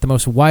 making it the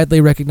most widely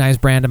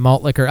recognized brand of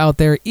malt liquor out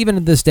there. Even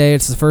to this day,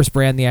 it's the first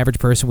brand the average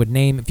person would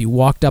name if you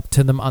walked up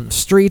to them on the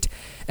street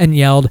and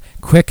yelled,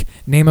 "Quick,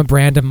 name a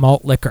brand of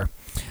malt liquor."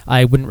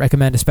 I wouldn't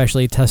recommend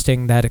especially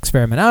testing that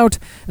experiment out,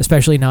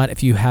 especially not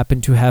if you happen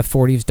to have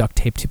 40s duct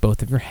taped to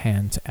both of your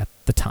hands at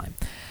the time.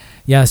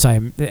 Yes,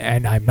 I'm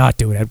not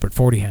doing Edward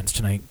 40 hands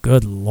tonight.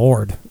 Good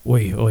Lord.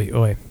 Oi, oi,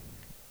 oi.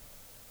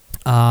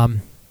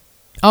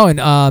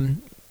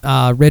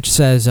 Rich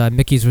says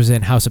Mickey's was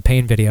in House of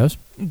Pain videos.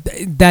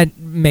 That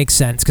makes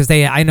sense, because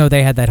I know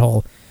they had that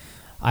whole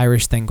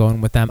Irish thing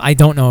going with them. I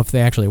don't know if they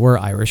actually were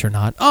Irish or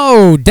not.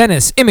 Oh,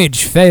 Dennis,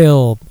 image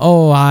fail.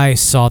 Oh, I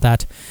saw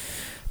that.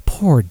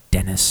 Poor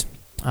Dennis.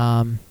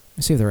 Let's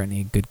see if there are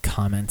any good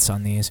comments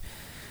on these.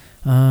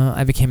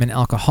 I became an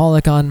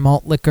alcoholic on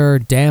malt liquor.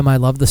 Damn, I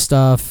love the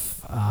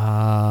stuff.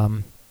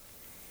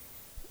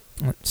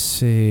 Let's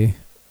see.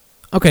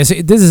 Okay, so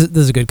this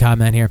is a good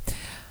comment here.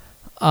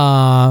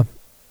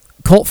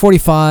 Colt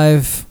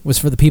 45 was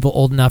for the people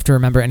old enough to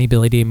remember any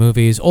Billy D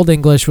movies. Olde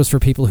English was for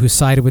people who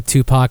sided with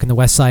Tupac and the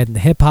West Side and the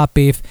hip-hop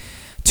beef.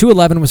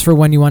 211 was for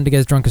when you wanted to get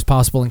as drunk as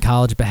possible in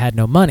college but had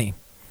no money.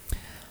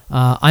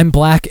 I'm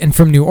black and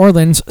from New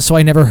Orleans, so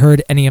I never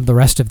heard any of the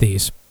rest of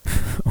these.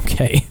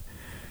 Okay.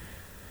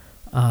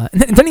 And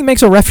then he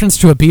makes a reference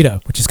to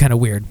Abita, which is kind of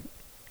weird.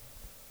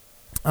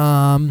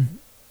 Let's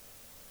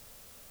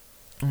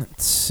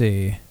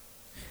see.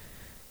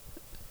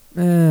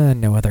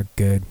 No other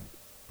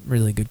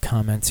really good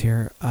comments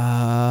here.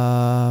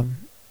 Knockoff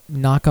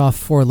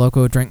 4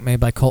 Loco drink made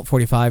by Colt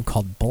 45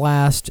 called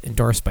Blast,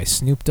 endorsed by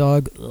Snoop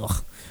Dogg.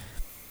 Ugh.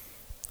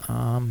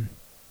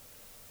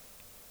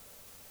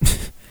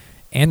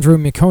 Andrew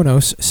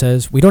Mykonos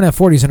says, we don't have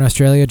 40s in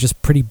Australia,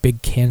 just pretty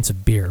big cans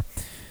of beer.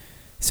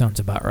 Sounds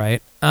about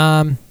right.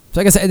 So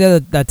I guess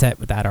that's it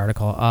with that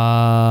article.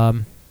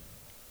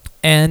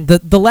 And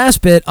the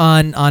last bit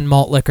on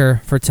malt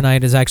liquor for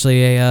tonight is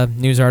actually a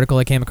news article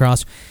I came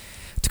across.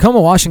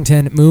 Tacoma,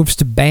 Washington moves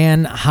to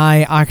ban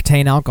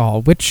high-octane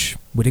alcohol, which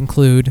would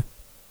include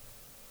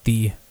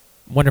the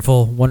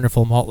wonderful,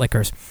 wonderful malt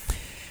liquors.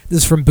 This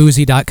is from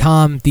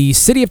boozy.com. The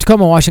city of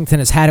Tacoma, Washington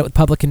has had it with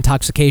public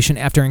intoxication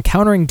after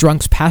encountering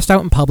drunks passed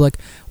out in public,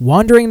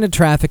 wandering into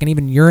traffic, and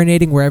even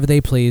urinating wherever they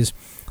please.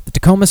 The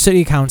Tacoma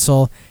City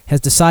Council has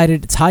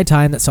decided it's high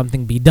time that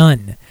something be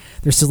done.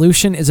 Their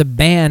solution is a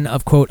ban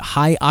of, quote,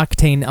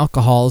 high-octane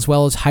alcohol as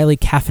well as highly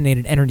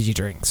caffeinated energy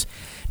drinks.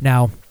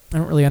 Now, I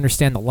don't really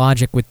understand the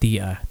logic with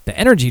the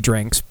energy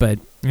drinks, but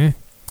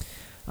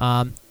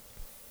the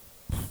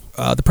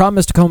problem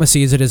is Tacoma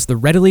sees it as the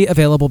readily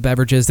available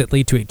beverages that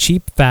lead to a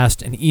cheap,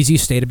 fast, and easy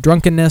state of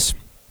drunkenness.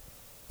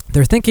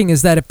 Their thinking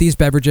is that if these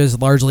beverages,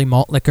 largely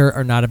malt liquor,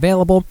 are not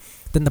available,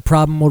 then the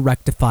problem will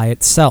rectify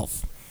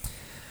itself.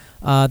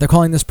 They're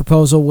calling this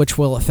proposal, which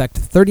will affect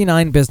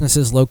 39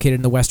 businesses located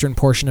in the western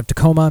portion of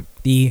Tacoma,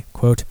 the,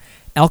 quote,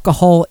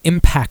 alcohol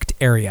impact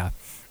area.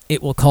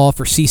 It will call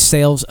for ceased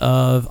sales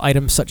of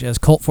items such as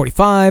Colt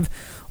 45,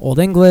 Olde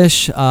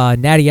English,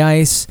 Natty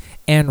Ice,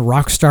 and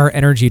Rockstar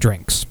energy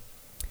drinks.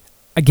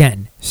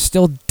 Again,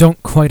 still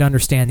don't quite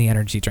understand the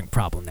energy drink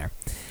problem there.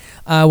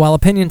 While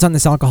opinions on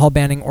this alcohol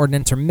banning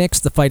ordinance are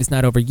mixed, the fight is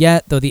not over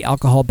yet. Though the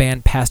alcohol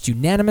ban passed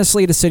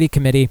unanimously to city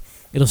committee,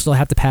 it'll still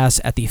have to pass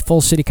at the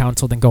full city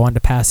council, then go on to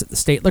pass at the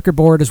state liquor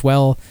board as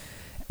well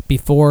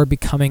before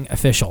becoming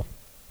official.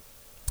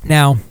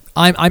 Now,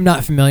 I'm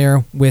not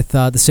familiar with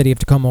the city of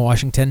Tacoma,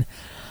 Washington.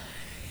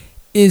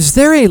 Is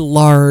there a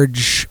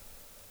large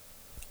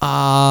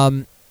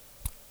urban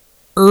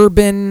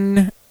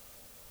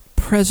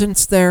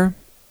presence there?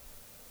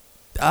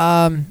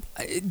 I'm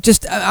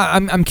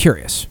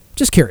curious.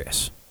 Just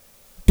curious.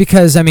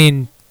 Because, I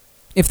mean,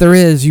 if there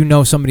is,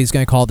 somebody's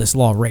going to call this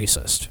law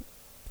racist.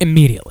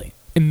 Immediately.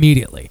 And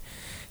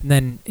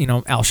then,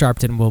 Al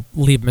Sharpton will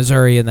leave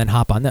Missouri and then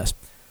hop on this.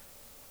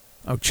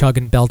 Oh, chug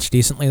and belch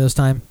decently this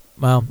time?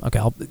 Well, okay,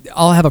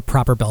 I'll have a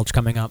proper belch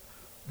coming up.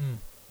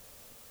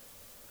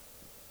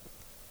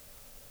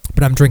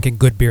 But I'm drinking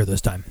good beer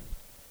this time.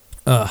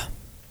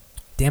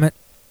 Damn it.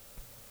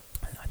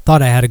 I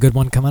thought I had a good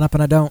one coming up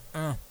and I don't.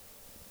 I'm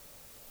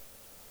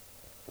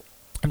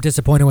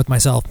disappointed with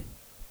myself.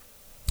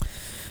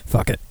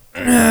 Fuck it.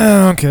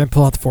 Okay,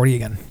 pull out the 40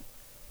 again.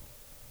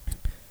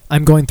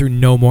 I'm going through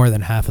no more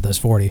than half of this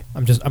 40.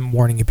 I'm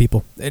warning you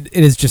people. It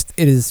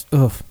is,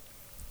 ugh.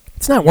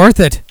 It's not worth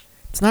it.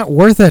 It's not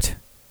worth it.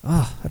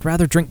 Oh, I'd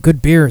rather drink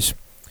good beers.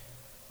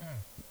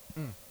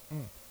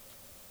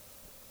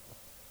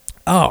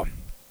 Oh,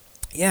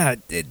 yeah,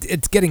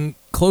 it's getting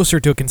closer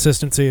to a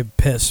consistency of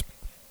piss.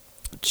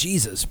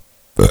 Jesus.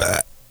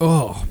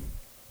 Oh.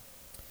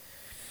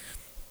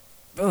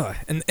 Ugh.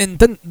 And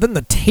then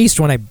the taste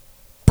when I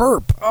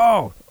burp.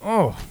 Oh,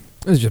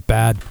 this is just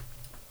bad.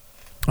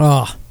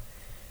 Oh.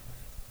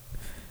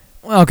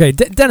 Well, okay,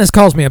 Dennis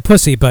calls me a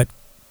pussy, but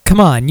come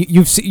on,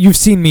 you've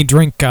seen me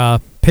drink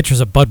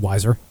pitchers of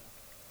Budweiser.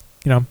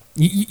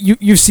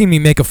 You've seen me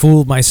make a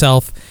fool of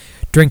myself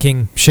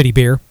drinking shitty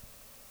beer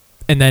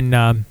and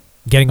then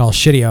getting all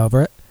shitty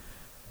over it.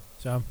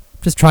 So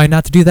just trying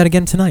not to do that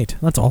again tonight.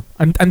 That's all.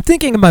 I'm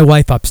thinking of my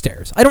wife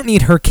upstairs. I don't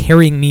need her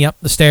carrying me up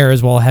the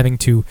stairs while having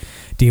to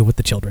deal with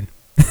the children.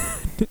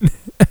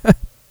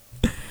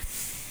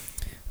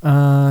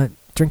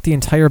 Drink the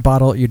entire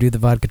bottle. You do the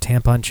vodka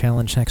tampon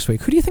challenge next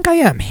week. Who do you think I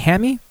am,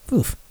 Hammy?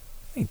 Oof.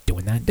 I ain't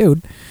doing that,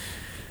 dude.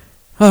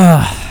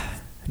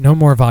 No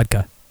more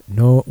vodka.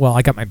 No. Well,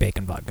 I got my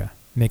bacon vodka.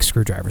 Make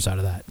screwdrivers out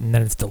of that, and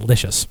then it's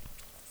delicious.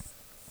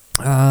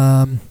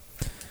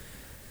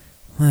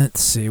 Let's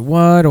see.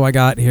 What do I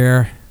got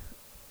here?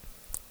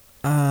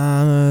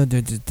 I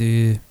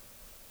think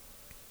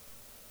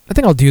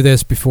I'll do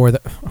this before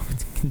the...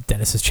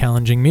 Dennis is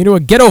challenging me to a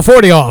ghetto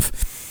 40 off.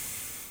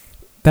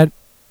 That...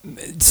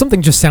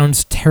 Something just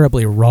sounds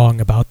terribly wrong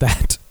about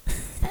that.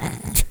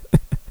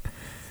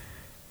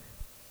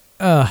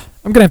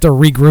 I'm I'm gonna have to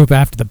regroup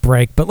after the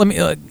break. But let me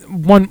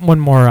one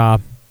more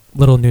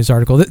little news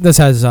article. This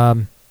has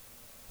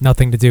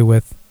nothing to do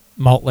with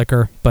malt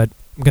liquor, but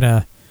I'm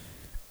gonna.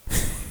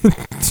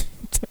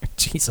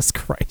 Jesus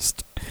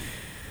Christ.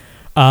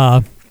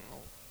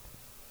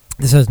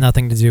 This has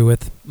nothing to do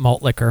with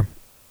malt liquor,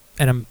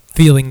 and I'm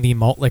feeling the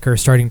malt liquor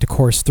starting to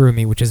course through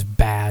me, which is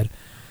bad.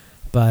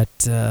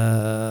 But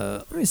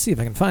let me see if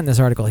I can find this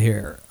article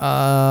here.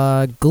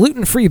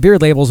 Gluten-free beer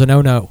labels a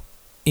no-no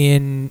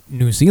in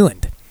New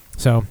Zealand.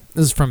 So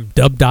this is from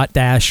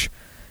dub.dash.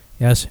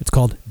 Yes, it's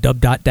called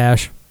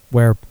dub.dash,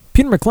 where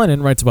Peter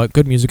McLennan writes about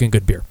good music and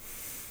good beer.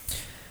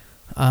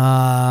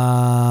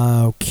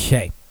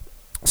 Okay.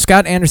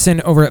 Scott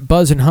Anderson over at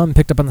Buzz and Hum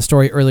picked up on the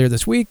story earlier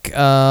this week.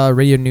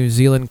 Radio New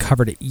Zealand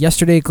covered it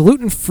yesterday.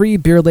 Gluten-free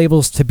beer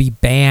labels to be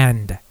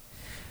banned.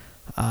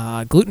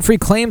 Gluten-free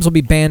claims will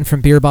be banned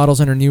from beer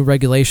bottles under new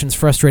regulations,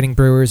 frustrating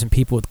brewers and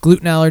people with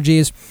gluten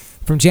allergies.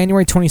 From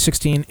January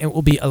 2016, it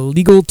will be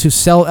illegal to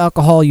sell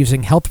alcohol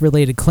using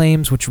health-related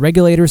claims, which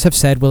regulators have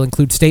said will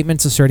include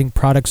statements asserting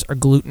products are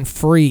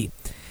gluten-free.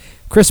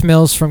 Chris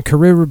Mills from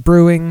Carrera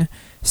Brewing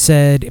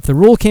said if the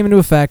rule came into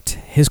effect,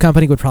 his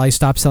company would probably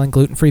stop selling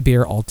gluten-free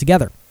beer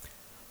altogether.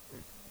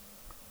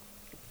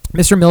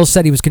 Mr. Mills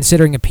said he was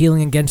considering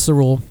appealing against the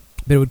rule,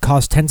 but it would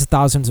cost tens of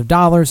thousands of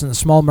dollars, and the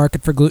small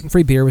market for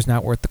gluten-free beer was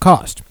not worth the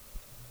cost.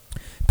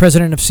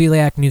 President of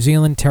Celiac New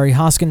Zealand, Terry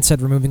Hoskin,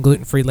 said removing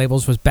gluten-free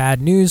labels was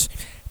bad news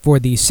for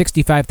the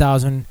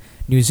 65,000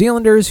 New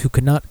Zealanders who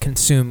could not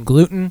consume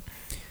gluten.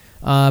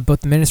 Both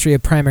the Ministry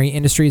of Primary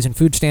Industries and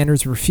Food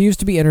Standards refused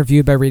to be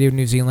interviewed by Radio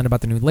New Zealand about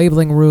the new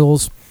labeling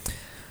rules.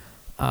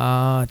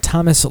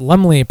 Thomas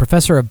Lumley, a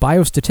professor of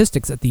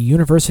biostatistics at the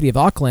University of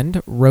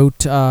Auckland,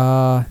 wrote,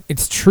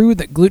 it's true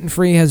that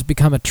gluten-free has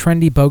become a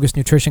trendy, bogus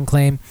nutrition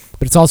claim,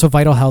 but it's also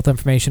vital health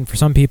information for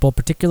some people,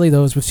 particularly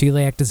those with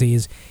celiac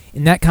disease.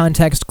 In that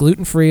context,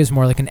 gluten-free is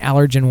more like an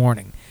allergen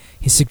warning.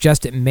 He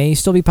suggests it may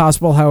still be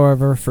possible,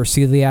 however, for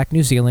Celiac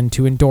New Zealand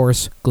to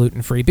endorse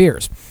gluten-free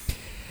beers.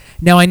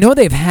 Now, I know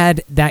they've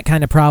had that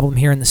kind of problem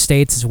here in the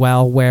States as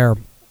well, where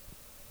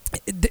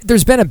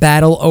there's been a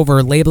battle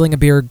over labeling a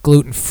beer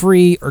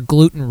gluten-free or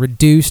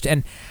gluten-reduced,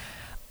 and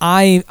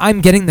I'm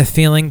getting the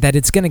feeling that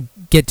it's going to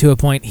get to a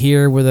point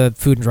here where the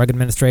Food and Drug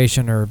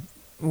Administration or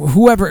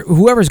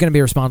whoever's going to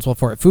be responsible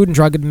for it, Food and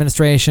Drug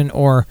Administration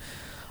or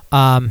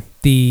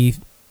the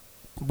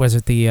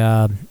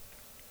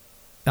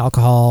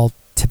Alcohol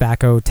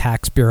Tobacco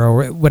Tax Bureau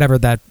or whatever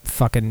that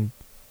fucking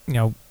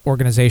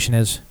organization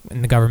is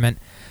in the government,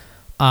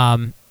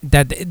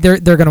 that they're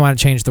going to want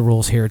to change the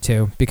rules here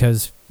too,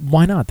 because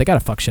why not? They got to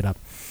fuck shit up.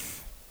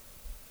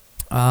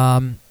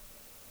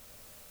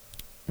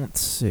 Let's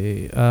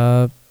see.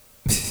 I'm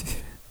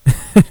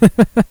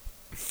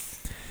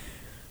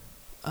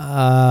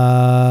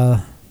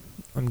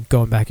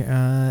going back.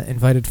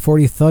 Invited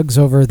 40 thugs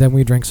over, then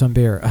we drink some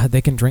beer.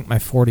 They can drink my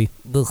 40.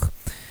 Ugh.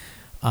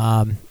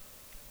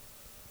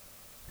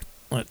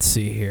 Let's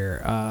see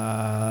here.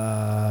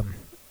 And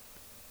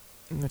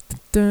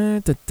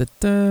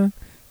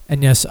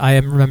yes, I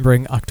am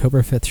remembering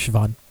October 5th,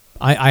 Siobhan.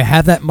 I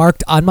have that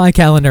marked on my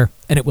calendar,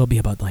 and it will be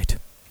a Bud Light.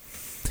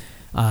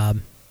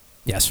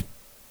 Yes.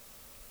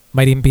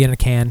 Might even be in a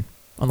can,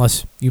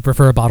 unless you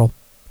prefer a bottle.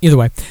 Either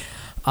way.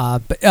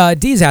 But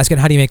Dee's asking,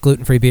 how do you make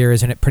gluten-free beer?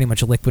 Isn't it pretty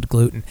much a liquid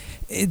gluten?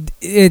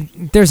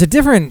 There's a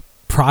different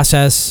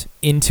process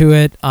into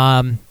it.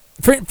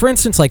 For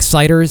instance, like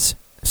ciders.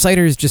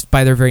 Ciders, just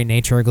by their very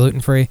nature, are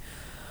gluten-free.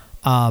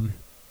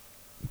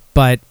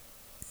 But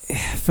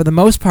for the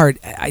most part,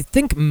 I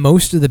think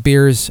most of the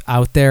beers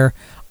out there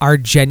are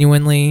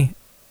genuinely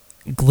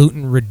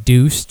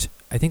gluten-reduced.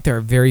 I think there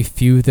are very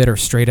few that are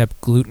straight-up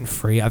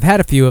gluten-free. I've had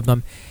a few of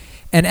them.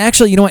 And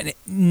actually, you know what?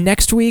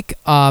 Next week,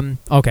 okay, I'm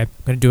going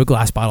to do a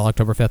glass bottle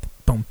October 5th.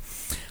 Boom.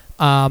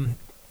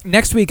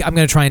 Next week, I'm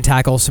going to try and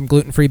tackle some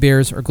gluten-free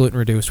beers or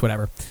gluten-reduced,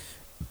 whatever.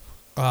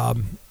 I'll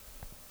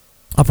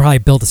probably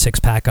build a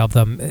 6-pack of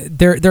them.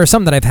 There are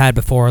some that I've had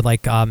before,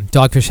 like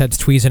Dogfish Head's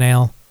Tweezin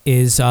Ale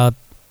is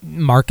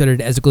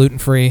marketed as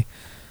gluten-free.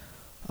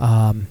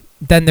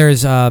 Then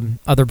there's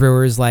other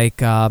brewers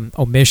like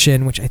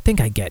Omission, which I think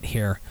I get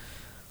here.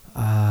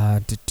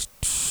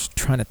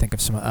 Trying to think of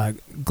some.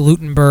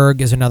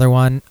 Glutenberg is another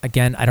one.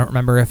 Again, I don't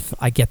remember if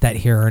I get that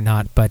here or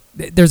not, but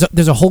there's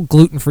a whole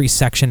gluten-free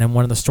section in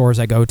one of the stores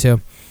I go to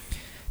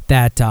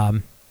that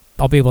I'll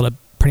be able to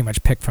pretty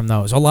much pick from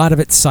those. A lot of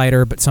it's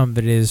cider, but some of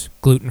it is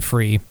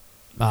gluten-free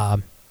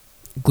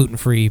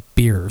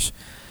beers.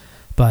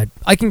 But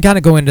I can kind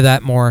of go into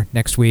that more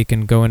next week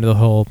and go into the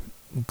whole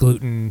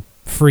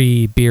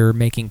gluten-free beer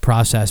making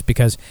process,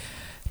 because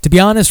to be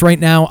honest, right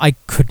now, I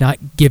could not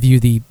give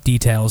you the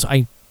details.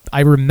 I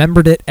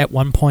remembered it at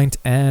one point,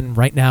 and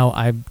right now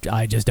I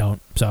just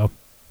don't. So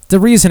it's a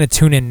reason to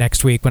tune in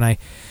next week when I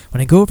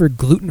go over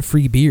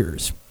gluten-free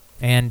beers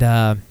and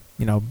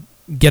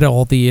get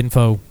all the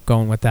info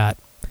going with that.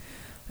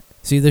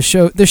 See, this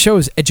show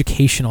is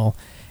educational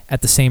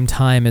at the same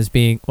time as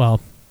being,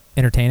 well,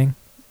 entertaining,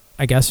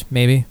 I guess,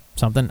 maybe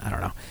something. I don't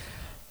know.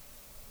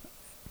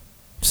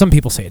 Some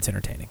people say it's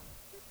entertaining.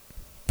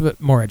 but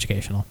more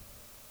educational.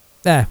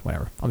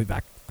 Whatever. I'll be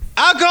back.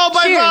 Alcohol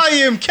by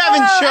Volume,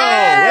 Kevin Show.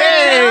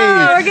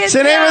 Oh, Hey, it's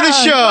the name of the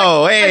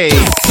show. Hey,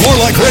 more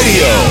like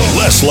radio,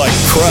 less like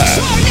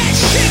crap.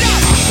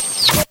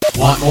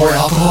 Want more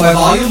alcohol by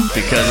volume?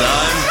 Because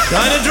I'm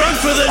kind of drunk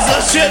for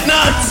this shit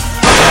nuts.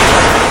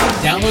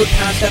 Download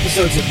past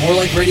episodes at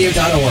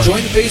morelikeradio.org.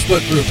 Join the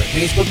Facebook group at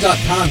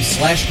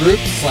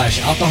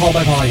facebook.com/group/alcohol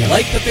by volume.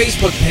 Like the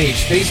Facebook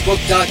page,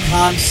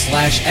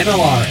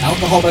 facebook.com/MLR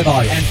alcohol by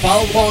volume. And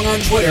follow along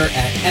on Twitter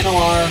at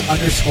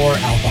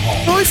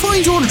MLR_alcohol. I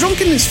find your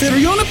drunkenness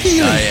very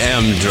unappealing. I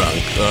am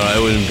drunk, or I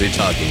wouldn't be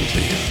talking to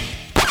you.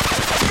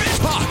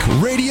 Fuck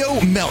Radio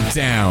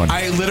Meltdown.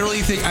 I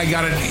literally think I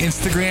got an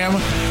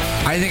Instagram.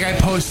 I think I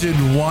posted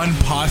 1,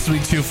 possibly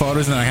 2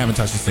 photos, and I haven't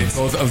touched the things.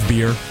 Both of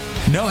beer.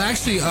 No,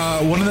 actually,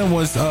 one of them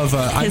was of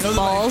his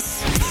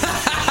balls.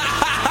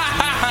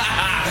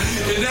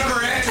 It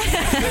never ends.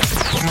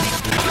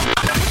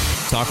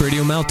 Talk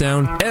Radio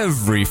Meltdown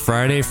every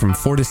Friday from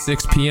 4 to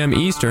 6 p.m.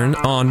 Eastern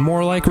on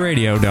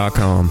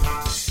morelikeradio.com.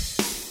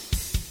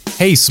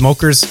 Hey,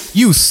 smokers,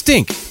 you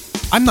stink.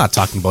 I'm not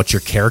talking about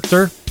your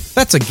character.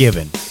 That's a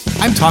given.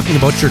 I'm talking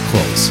about your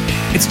clothes.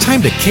 It's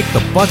time to kick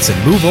the butts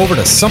and move over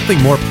to something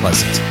more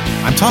pleasant.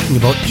 I'm talking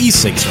about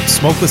e-cigs from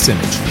Smokeless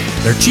Image.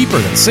 They're cheaper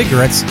than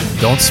cigarettes,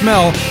 don't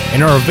smell,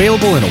 and are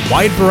available in a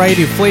wide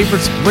variety of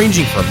flavors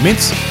ranging from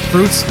mints,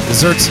 fruits,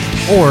 desserts,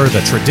 or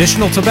the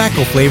traditional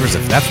tobacco flavors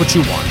if that's what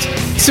you want.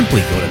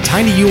 Simply go to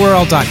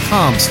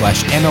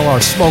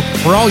tinyurl.com/MLRsmoke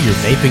for all your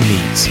vaping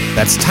needs.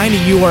 That's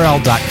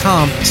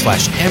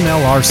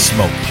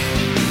tinyurl.com/MLRsmoke.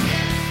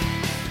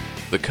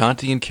 The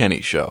Conti and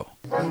Kenny Show.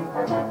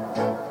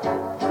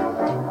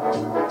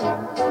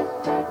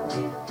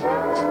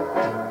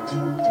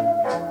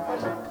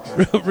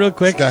 Real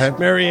quick, go ahead.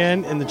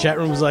 Marianne in the chat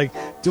room was like,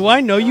 "Do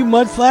I know you,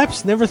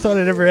 Mudflaps? Never thought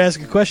I'd ever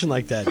ask a question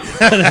like that."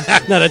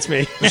 No, that's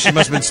me. She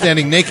must have been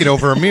standing naked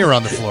over a mirror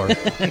on the floor.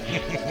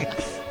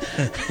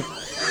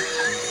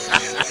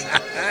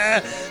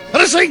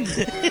 Let us sing!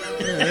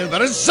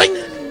 Let us sing!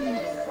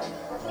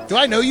 Do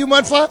I know you,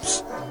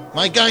 Mudflaps?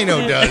 My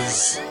gyno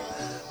does.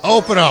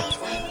 Open up.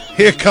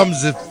 Here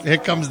comes the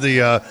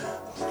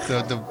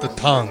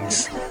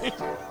tongues.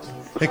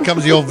 Here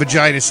comes the old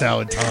vagina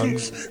salad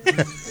tongues.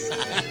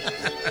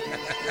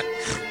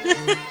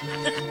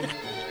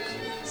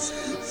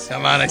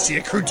 Come on, I see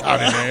a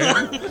crouton in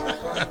there.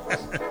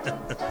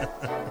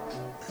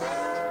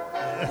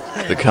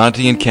 The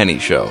Conti and Kenny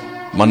Show.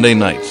 Monday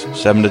nights,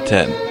 7 to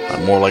 10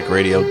 on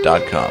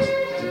morelikeradio.com.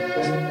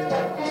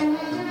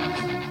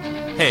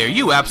 Hey, are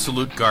you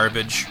absolute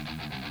garbage?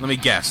 Let me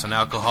guess, an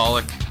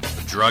alcoholic?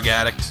 A drug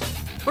addict?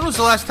 When was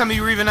the last time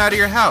you were even out of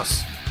your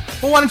house?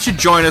 Well, why don't you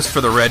join us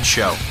for the Red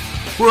Show?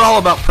 We're all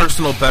about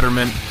personal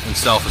betterment and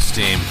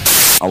self-esteem.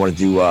 I want to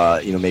do,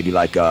 maybe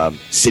like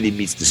City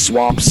Meets the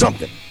Swamp,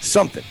 something.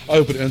 I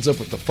hope it ends up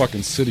with the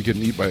fucking city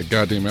getting eaten by a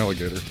goddamn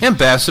alligator.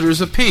 Ambassadors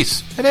of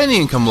peace, at any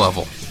income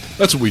level.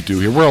 That's what we do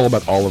here. We're all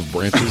about olive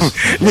branches.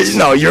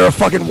 No, you're a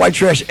fucking white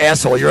trash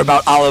asshole. You're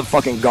about Olive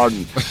fucking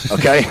Garden,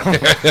 okay?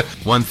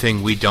 One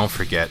thing we don't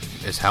forget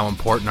is how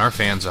important our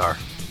fans are.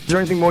 Is there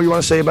anything more you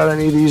want to say about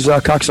any of these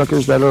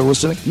cocksuckers that are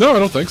listening? No, I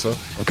don't think so.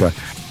 Okay.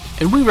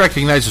 And we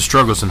recognize the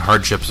struggles and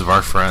hardships of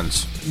our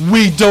friends.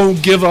 We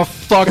don't give a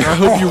fuck. I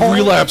hope you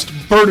relapsed.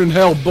 Burn in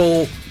hell,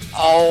 bull.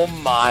 Oh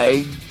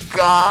my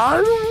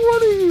God,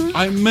 what are you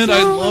I meant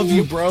I love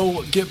you,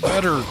 bro. Get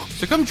better.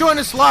 So come join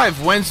us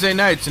live Wednesday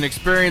nights and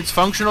experience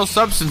functional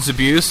substance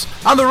abuse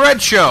on The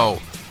Red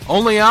Show.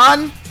 Only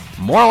on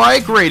More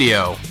Like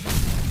Radio.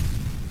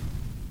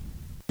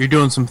 You're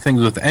doing some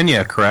things with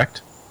Enya,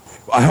 correct?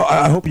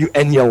 I hope you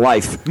end your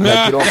life.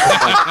 Now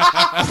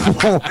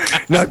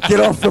get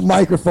off the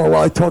microphone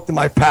while I talk to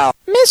my pal.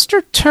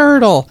 Mr.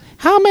 Turtle,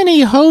 how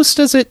many hosts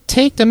does it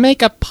take to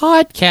make a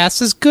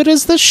podcast as good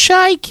as the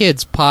Shy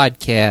Kids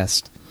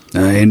podcast?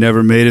 I ain't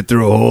never made it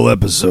through a whole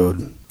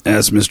episode.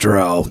 Ask Mr.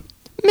 Owl.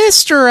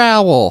 Mr.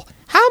 Owl,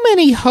 how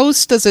many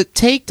hosts does it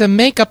take to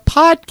make a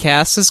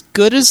podcast as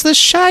good as the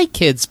Shy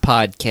Kids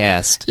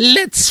podcast?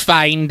 Let's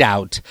find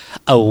out.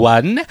 A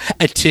 1,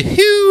 a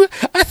 2,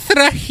 a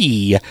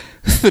 3.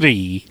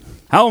 3.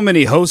 How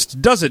many hosts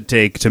does it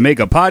take to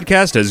make a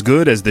podcast as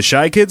good as the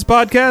Shy Kids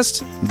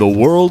podcast? The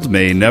world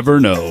may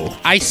never know.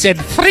 I said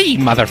 3,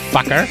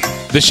 motherfucker.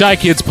 The Shy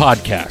Kids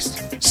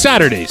podcast.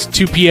 Saturdays,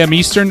 2 p.m.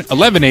 Eastern,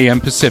 11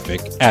 a.m.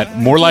 Pacific at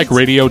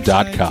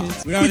morelikeradio.com.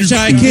 We are the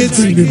Shy Kids.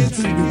 See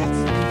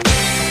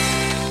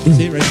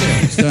it right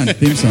there. It's done.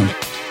 Theme song.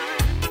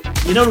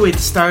 You know the way at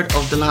the start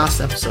of the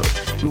last episode,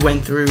 we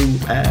went through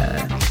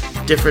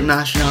different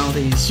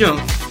nationalities,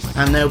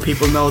 and now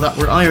people know that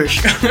we're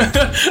Irish.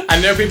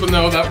 And now people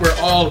know that we're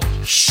all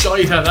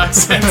shite at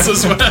accents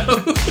as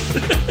well.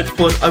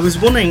 But I was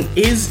wondering,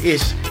 is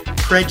it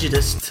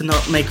prejudice to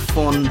not make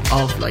fun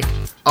of,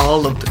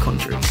 all of the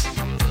countries?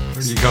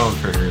 What are you going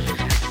for here?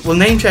 We'll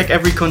name check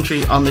every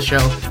country on the show,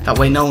 that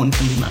way no one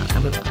can be mad. How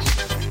about that?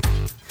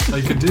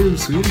 I could do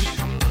Swedish.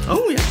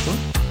 Oh, yeah, well.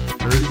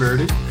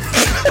 Birdie.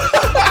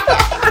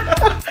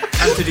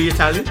 And to the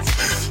Italians?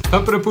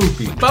 Papa the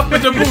poopy. Papa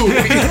the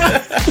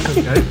poopy.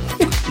 Okay.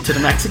 To the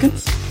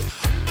Mexicans.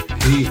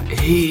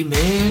 Hey,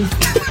 man.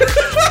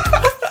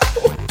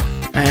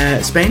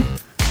 Spain.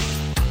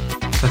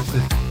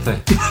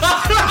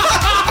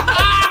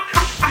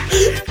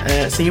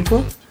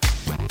 Singapore.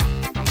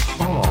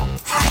 Oh.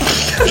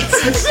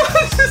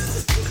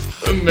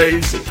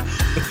 Amazing.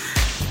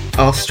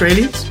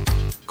 Australians.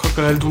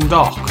 Crocodile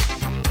Dundalk.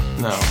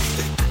 No.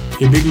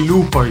 You big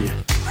loop, are you?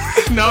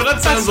 No,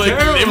 that sounds like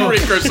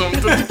Limerick or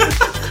something.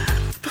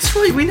 That's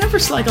right, we never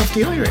slag off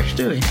the Irish,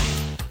 do we?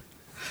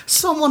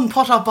 Someone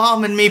put a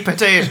bomb in me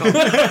potato.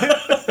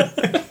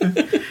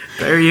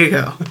 There you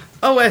go.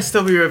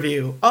 OSW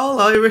Review. All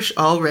Irish,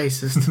 all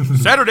racist.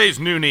 Saturdays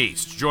noon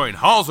East. Join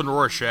Halls and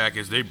Rorschach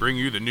as they bring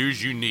you the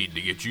news you need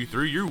to get you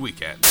through your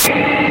weekend. Ollie,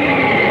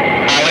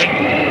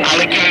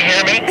 can you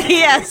hear me?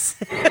 Yes.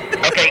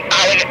 Okay,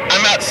 Ollie,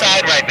 I'm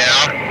outside right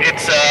now.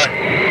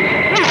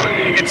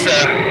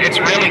 It's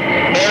really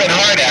boiling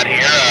hard out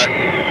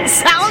here.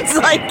 Sounds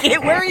like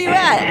it. Where are you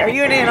at? Are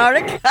you in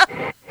Antarctica?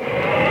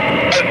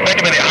 Wait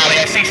a minute, Ollie.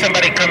 I see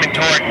somebody coming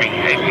toward me.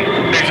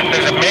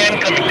 There's a man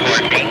coming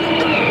toward me.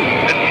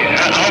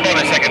 Hold on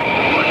a second.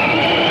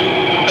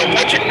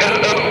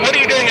 What are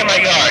you doing in my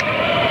yard?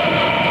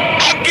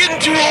 I'm getting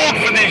too old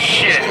for this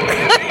shit.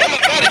 Oh my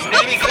God, it's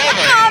Danny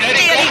Glover.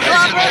 Danny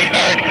Glover's in my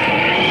yard.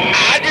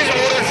 I just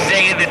want to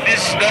say that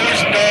this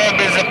snowstorm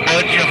is a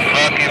bunch of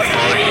fucking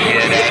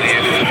bullshit out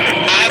here.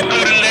 I'm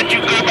going to let you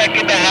go back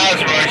in the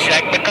house,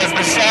 Rorschach, because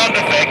the sound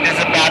effect is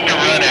about to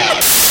run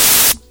out.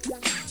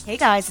 Hey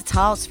guys, it's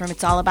Halls from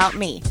It's All About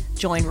Me.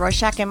 Join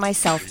Rorschach and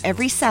myself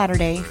every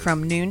Saturday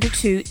from noon to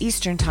 2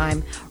 Eastern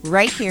Time,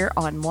 right here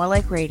on More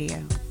Like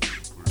Radio.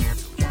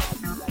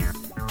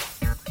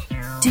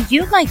 Do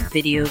you like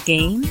video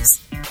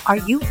games? Are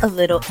you a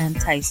little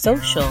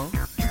antisocial?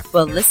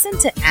 Well, listen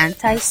to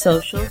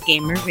Antisocial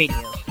Gamer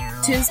Radio,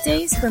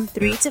 Tuesdays from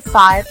 3 to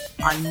 5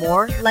 on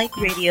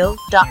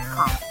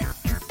morelikeradio.com.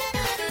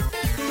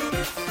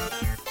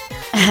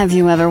 Have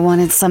you ever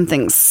wanted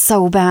something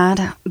so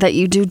bad that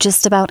you do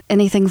just about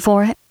anything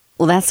for it?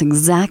 Well, that's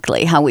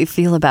exactly how we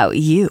feel about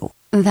you.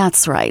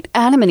 That's right.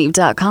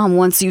 AdamandEve.com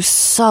wants you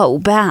so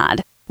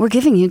bad. We're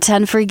giving you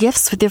 10 free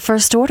gifts with your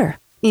first order.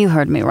 You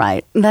heard me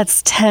right.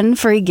 That's 10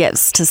 free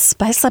gifts to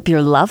spice up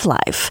your love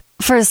life.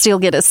 First, you'll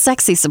get a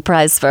sexy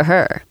surprise for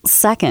her.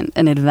 Second,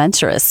 an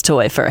adventurous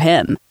toy for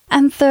him.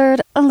 And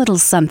third, a little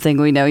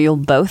something we know you'll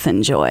both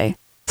enjoy.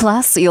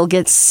 Plus, you'll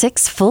get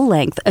 6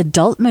 full-length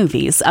adult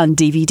movies on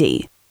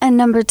DVD. And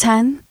number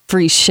 10,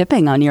 free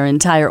shipping on your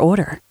entire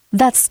order.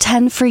 That's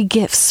 10 free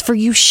gifts for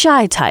you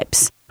shy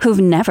types who've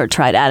never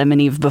tried Adam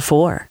and Eve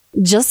before.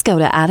 Just go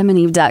to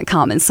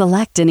adamandeve.com and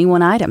select any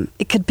one item.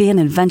 It could be an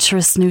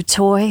adventurous new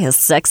toy, a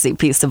sexy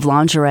piece of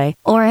lingerie,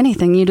 or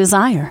anything you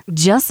desire.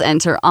 Just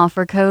enter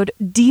offer code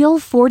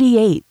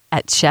DEAL48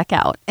 at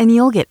checkout, and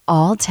you'll get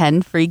all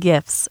 10 free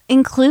gifts,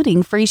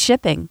 including free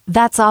shipping.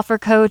 That's offer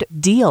code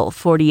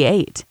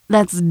DEAL48.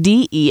 That's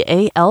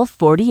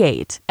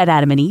DEAL48 at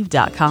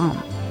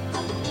adamandeve.com.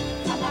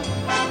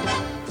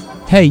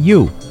 Hey,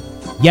 you.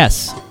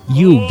 Yes,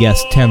 you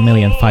guessed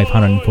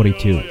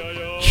 10,542,000.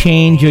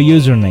 Change your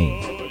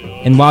username.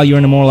 And while you're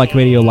in the More Like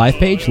Radio live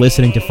page,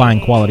 listening to fine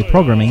quality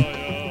programming,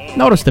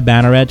 notice the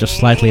banner ad just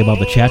slightly above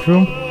the chat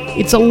room?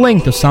 It's a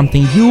link to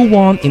something you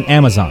want in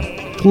Amazon.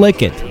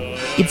 Click it.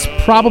 It's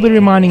probably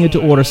reminding you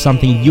to order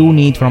something you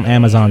need from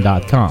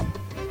Amazon.com.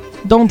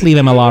 Don't leave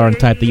MLR and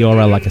type the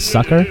URL like a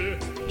sucker.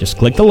 Just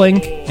click the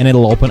link and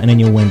it'll open in a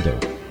new window.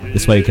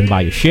 This way you can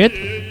buy your shit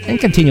and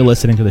continue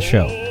listening to the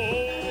show.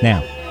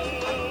 Now,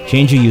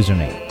 change your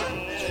username.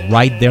 It's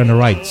right there on the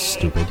right,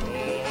 stupid.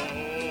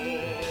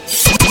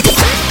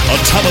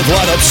 Atomic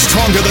lineup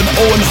stronger than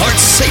Owen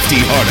Hart's safety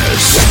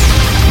harness.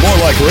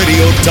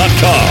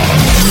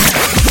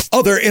 MoreLikeRadio.com.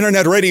 Other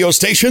internet radio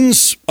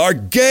stations are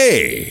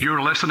gay.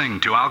 You're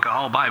listening to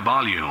Alcohol by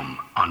Volume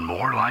on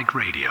More Like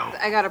Radio.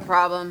 I got a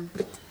problem.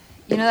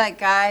 You know that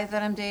guy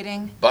that I'm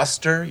dating?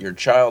 Buster, your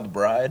child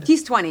bride?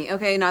 He's 20,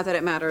 okay? Not that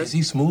it matters. Is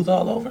he smooth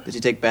all over? Did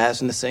you take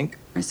baths in the sink?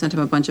 I sent him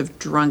a bunch of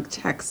drunk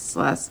texts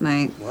last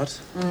night. What?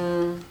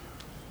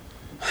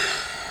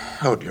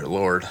 Oh, dear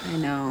Lord. I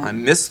know. I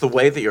miss the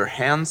way that your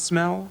hands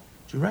smell.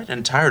 Did you write an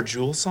entire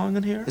Jewel song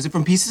in here? Is it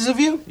from Pieces of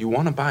You? You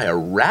want to buy a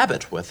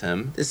rabbit with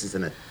him. This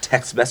isn't a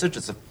text message,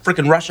 it's a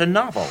freaking Russian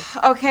novel.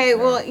 Okay,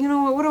 well, you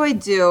know what do I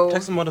do?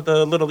 Text him one of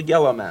the little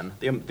yellow men,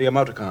 the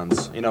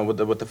emoticons, you know, with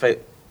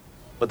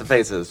the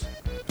faces.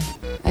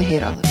 I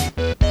hate all of it.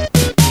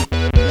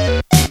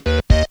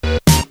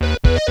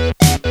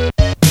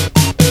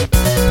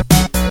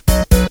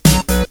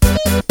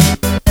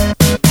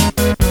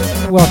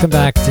 Welcome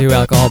back to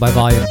Alcohol by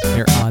Volume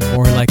here on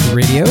More Like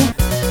Radio.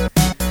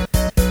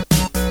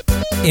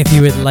 If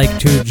you would like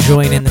to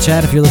join in the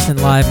chat, if you're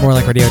listening live,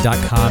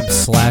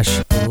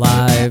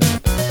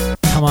 morelikeradio.com/live.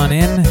 Come on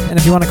in. And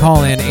if you want to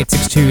call in,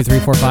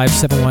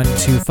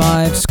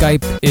 862-345-7125.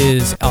 Skype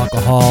is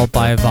Alcohol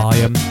by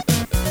Volume.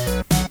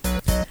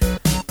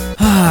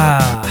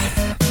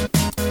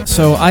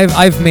 So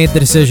I've made the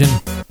decision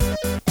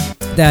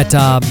that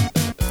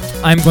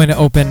I'm going to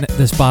open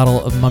this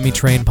bottle of Mummy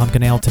Train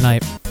Pumpkin Ale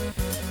tonight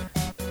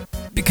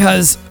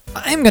because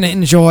I'm going to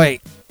enjoy...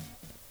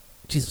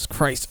 Jesus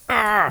Christ.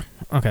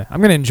 Okay, I'm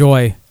going to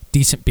enjoy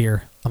decent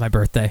beer on my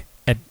birthday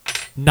and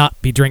not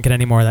be drinking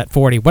any more of that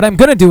 40. What I'm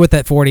going to do with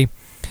that 40,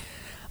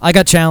 I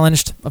got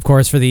challenged, of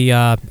course, for the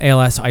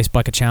ALS Ice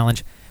Bucket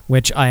Challenge,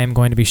 which I am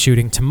going to be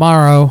shooting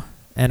tomorrow.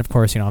 And, of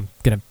course, I'm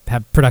going to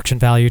have production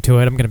value to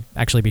it. I'm going to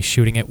actually be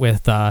shooting it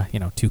with,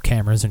 2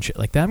 cameras and shit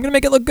like that. I'm going to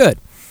make it look good.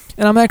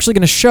 And I'm actually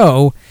going to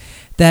show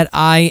that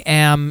I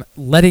am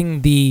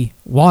letting the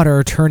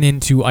water turn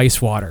into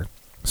ice water.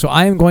 So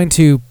I am going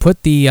to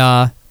put the...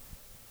 I'm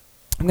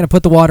going to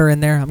put the water in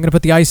there, I'm going to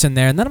put the ice in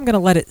there, and then I'm going to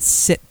let it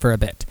sit for a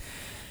bit.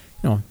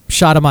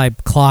 Shot of my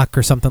clock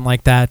or something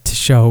like that to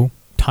show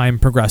time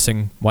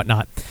progressing,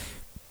 whatnot.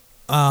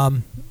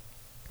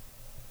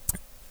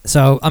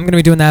 So I'm going to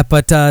be doing that,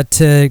 but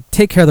to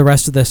take care of the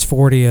rest of this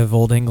 40 of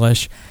Olde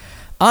English,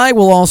 I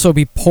will also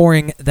be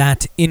pouring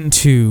that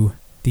into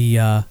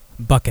the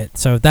bucket.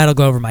 So that'll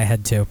go over my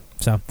head too.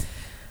 So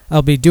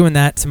I'll be doing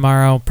that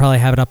tomorrow, probably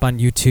have it up on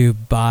YouTube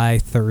by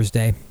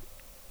Thursday.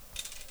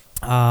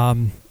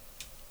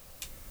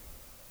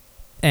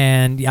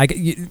 And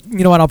you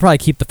know what? I'll probably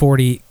keep the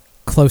 40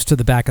 close to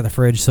the back of the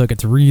fridge so it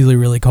gets really,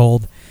 really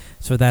cold.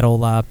 So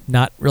that'll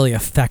not really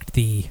affect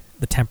the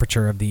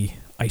temperature of the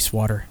ice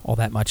water all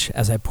that much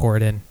as I pour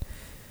it in.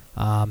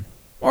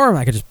 Or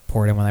I could just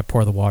pour it in when I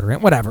pour the water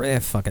in. Whatever.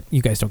 Fuck it.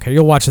 You guys don't care.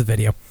 You'll watch the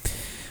video.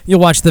 You'll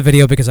watch the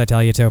video because I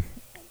tell you to.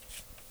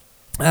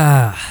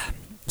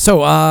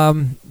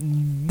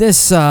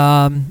 This,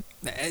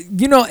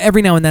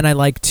 every now and then I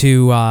like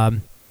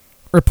to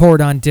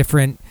report on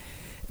different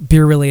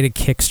beer-related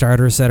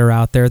Kickstarters that are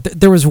out there.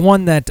 There was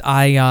one that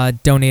I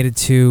donated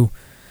to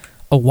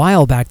a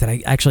while back that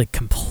I actually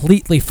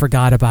completely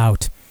forgot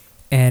about,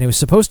 and it was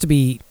supposed to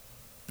be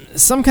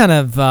some kind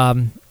of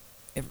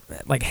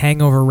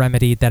hangover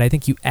remedy that I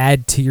think you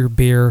add to your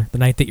beer the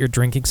night that you're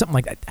drinking, something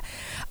like that.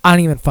 I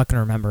don't even fucking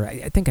remember.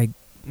 I think I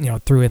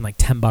threw in like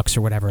 $10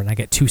 or whatever, and I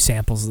get 2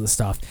 samples of the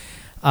stuff.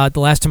 The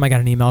last time I got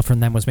an email from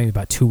them was maybe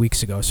about 2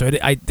 weeks ago, so the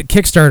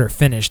Kickstarter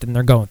finished, and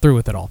they're going through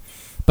with it all.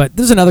 But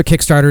this is another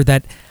Kickstarter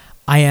that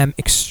I am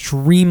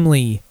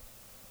extremely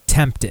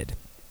tempted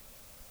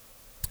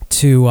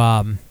to...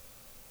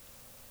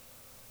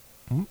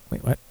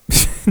 wait, what?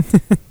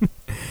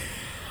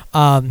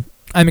 I'm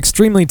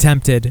extremely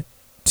tempted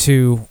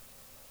to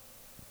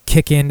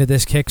kick into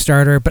this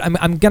Kickstarter, but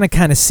I'm going to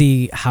kind of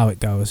see how it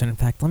goes. And in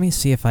fact, let me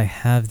see if I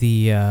have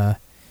the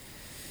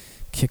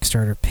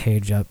Kickstarter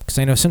page up. Because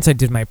I know since I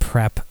did my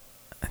prep,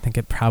 I think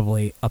it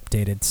probably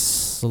updated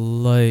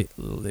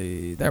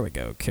slightly. There we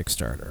go,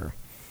 Kickstarter.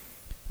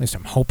 At least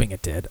I'm hoping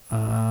it did.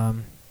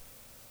 No,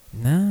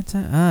 it's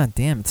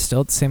damn, it's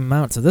still the same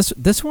amount. So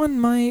this one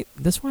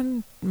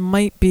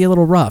might be a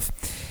little rough.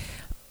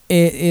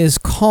 It is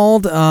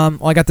called.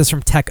 I got this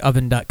from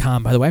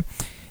techoven.com, by the way.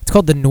 It's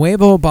called the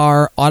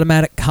Nuevobar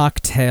Automatic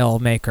Cocktail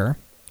Maker,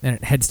 and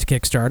it heads to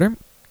Kickstarter.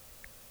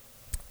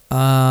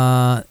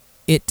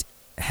 It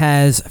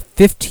has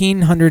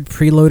 1,500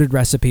 preloaded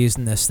recipes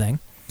in this thing.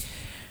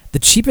 The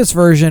cheapest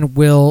version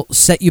will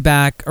set you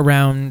back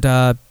around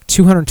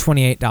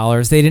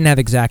 $228. They didn't have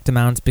exact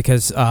amounts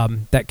because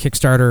that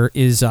Kickstarter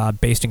is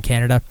based in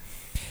Canada.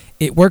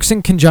 It works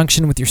in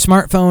conjunction with your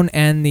smartphone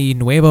and the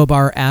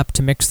Nuevobar app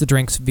to mix the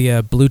drinks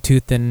via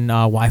Bluetooth and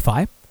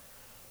Wi-Fi.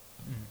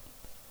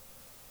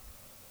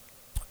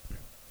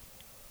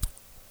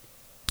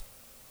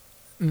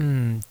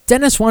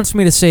 Dennis wants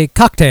me to say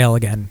cocktail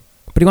again,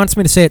 but he wants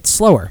me to say it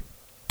slower.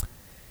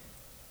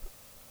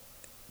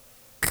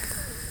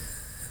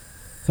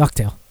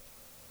 Cocktail.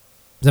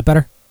 Is that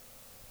better?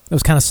 It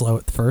was kind of slow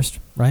at first,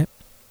 right?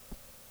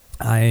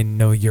 I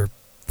know your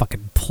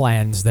fucking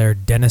plans there,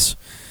 Dennis.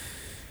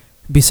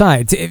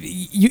 Besides,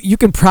 you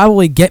can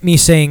probably get me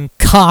saying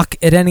cock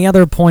at any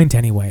other point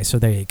anyway, so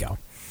there you go.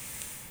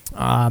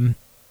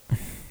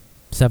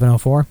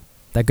 704?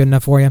 That good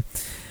enough for you?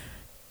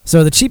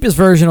 So the cheapest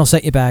version will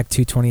set you back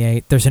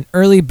 $228. There's an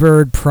early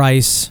bird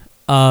price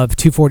of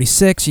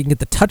 $246. You can get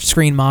the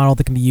touchscreen model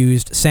that can be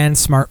used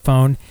sans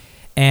smartphone,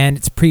 and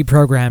it's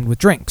pre-programmed with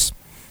drinks.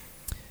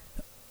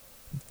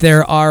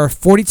 There are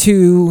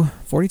 42?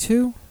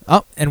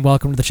 Oh, and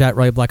welcome to the chat,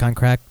 Roy Black on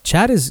Crack.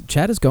 Chat is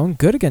going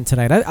good again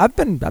tonight. I've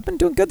been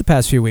doing good the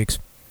past few weeks.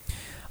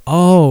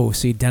 Oh,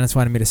 see, Dennis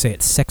wanted me to say it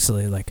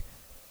sexily, like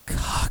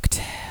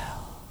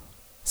cocktail,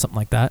 something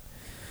like that,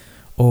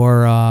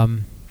 or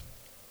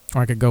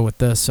I could go with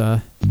this.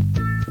 Oh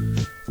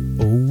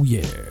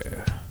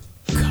yeah,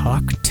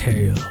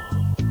 cocktail.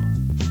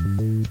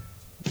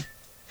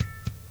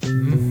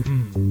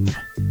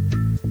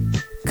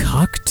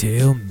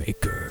 Cocktail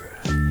maker,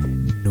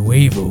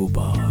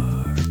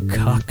 Nuevobar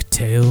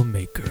Cocktail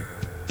Maker.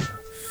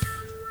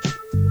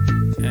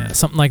 Yeah,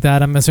 something like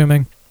that, I'm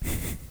assuming.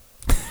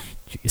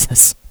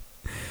 Jesus.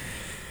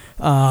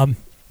 So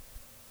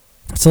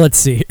let's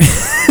see.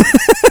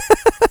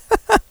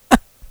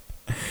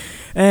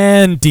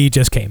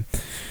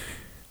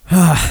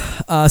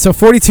 So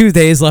 42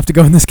 days left to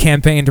go in this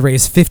campaign to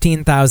raise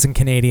 15,000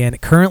 Canadian.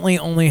 It currently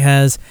only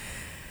has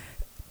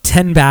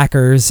 10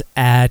 backers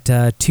at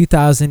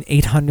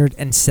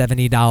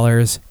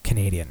 $2,870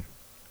 Canadian.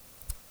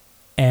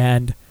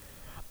 And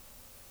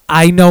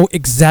I know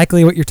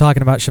exactly what you're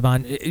talking about,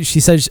 Siobhan. She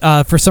says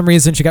for some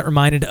reason she got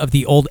reminded of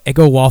the old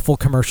Eggo waffle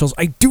commercials.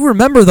 I do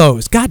remember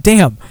those. God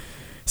damn.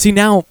 See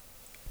now,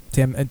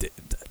 damn.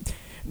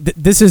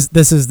 This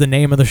is the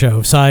name of the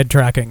show.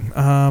 Sidetracking.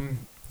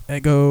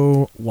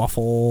 Eggo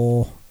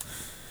waffle.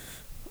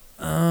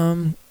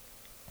 I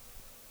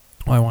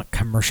want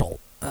commercial.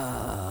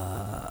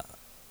 And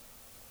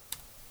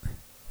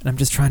I'm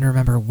just trying to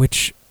remember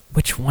which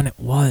one it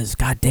was.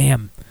 God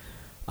damn.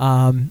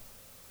 There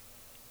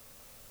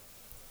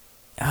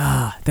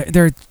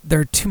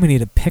are too many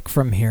to pick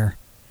from here.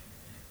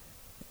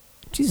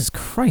 Jesus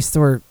Christ,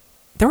 there were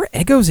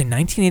Eggos in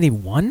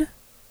 1981?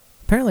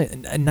 Apparently,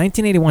 a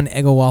 1981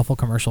 Eggo waffle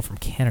commercial from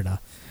Canada.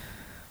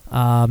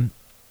 Damn,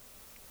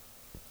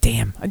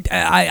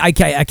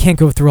 I can't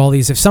go through all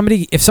these. If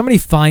somebody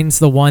finds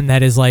the one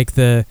that is like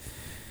the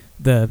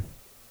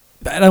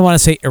I don't want to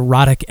say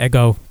erotic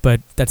Eggo,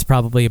 but that's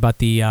probably about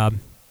the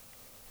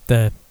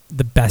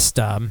best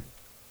best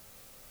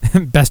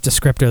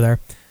descriptor there.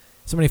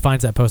 Somebody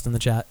finds that, post in the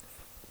chat.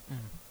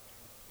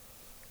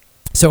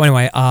 So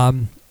anyway,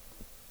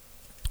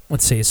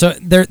 let's see. So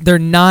they're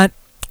not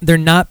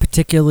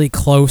particularly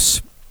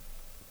close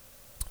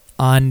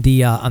on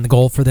the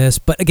goal for this,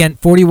 but again,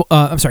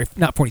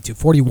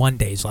 41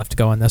 days left to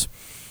go on this.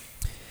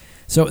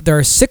 So there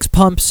are 6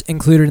 pumps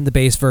included in the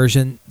base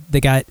version. They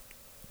got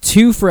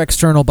 2 for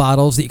external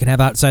bottles that you can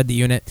have outside the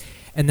unit,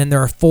 and then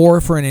there are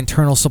 4 for an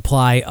internal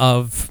supply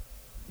of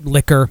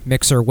liquor,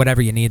 mixer,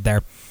 whatever you need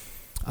there.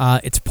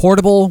 It's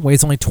portable,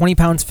 weighs only 20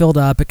 pounds filled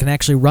up. It can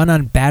actually run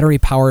on battery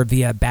power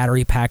via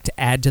battery pack to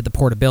add to the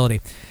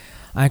portability.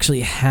 I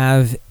actually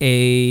have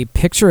a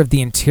picture of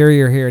the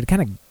interior here to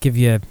kind of give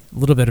you a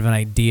little bit of an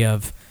idea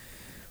of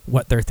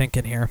what they're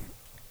thinking here.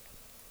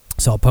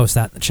 So I'll post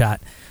that in the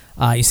chat.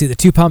 You see the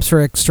 2 pumps for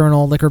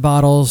external liquor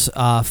bottles,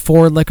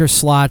 4 liquor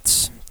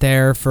slots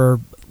there for,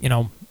 there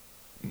are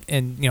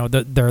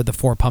the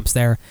 4 pumps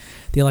there.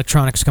 The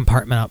electronics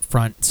compartment up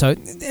front. So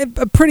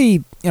a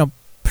pretty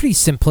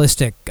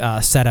simplistic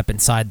setup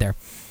inside there.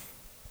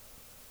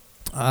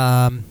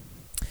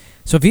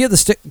 So via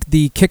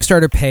the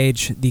Kickstarter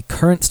page, the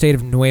current state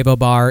of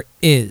Nuevobar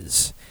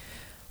is,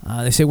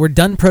 they say, we're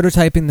done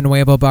prototyping the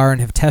Nuevobar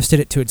and have tested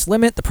it to its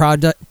limit.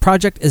 The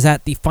project is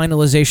at the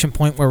finalization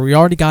point where we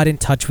already got in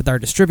touch with our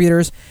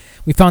distributors.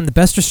 We found the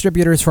best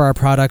distributors for our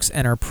products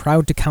and are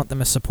proud to count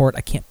them as support.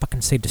 I can't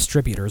fucking say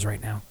distributors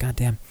right now.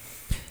 Goddamn.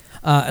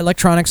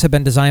 Electronics have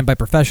been designed by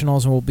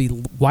professionals and will be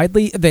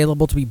widely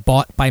available to be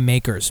bought by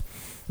makers.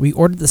 We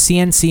ordered the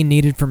CNC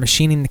needed for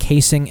machining the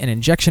casing and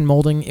injection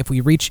molding. If we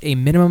reach a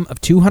minimum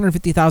of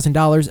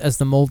 $250,000, as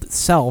the mold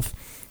itself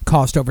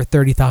cost over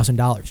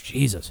 $30,000.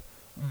 Jesus.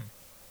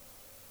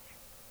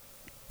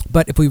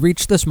 But if we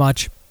reach this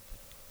much,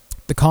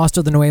 the cost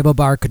of the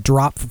Nuevobar could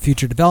drop for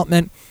future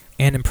development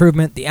and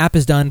improvement. The app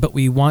is done, but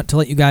we want to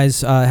let you guys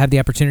have the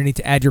opportunity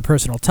to add your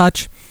personal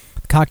touch.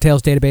 The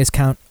cocktails database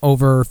count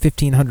over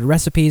 1,500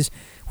 recipes,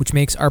 which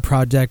makes our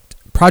project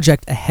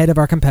ahead of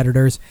our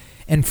competitors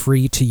and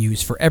free to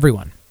use for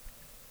everyone.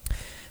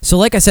 So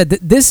like I said,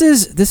 this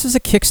is a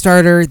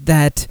Kickstarter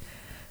that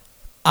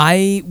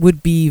I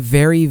would be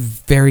very,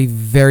 very,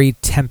 very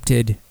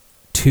tempted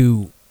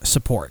to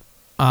support.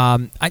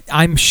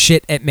 I'm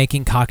shit at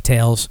making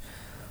cocktails.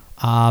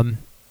 And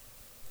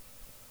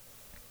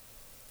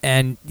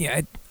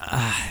yeah,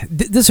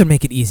 this would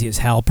make it easy as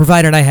hell,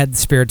 provided I had the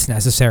spirits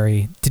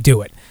necessary to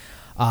do it.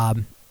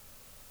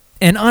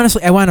 And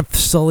honestly, I want to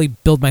slowly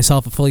build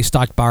myself a fully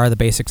stocked bar of the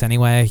basics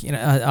anyway.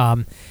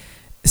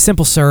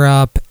 Simple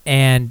syrup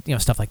and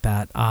stuff like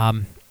that.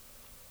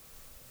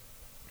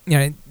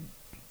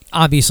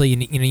 Obviously you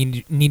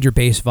need your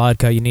base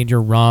vodka, you need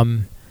your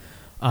rum.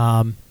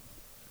 I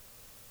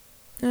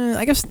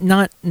guess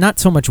not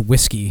so much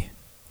whiskey.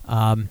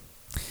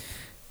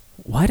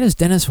 Why does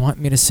Dennis want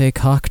me to say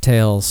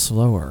cocktails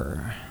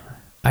slower?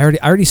 I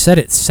already said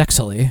it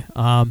sexily.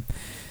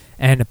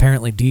 And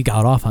apparently D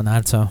got off on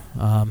that, so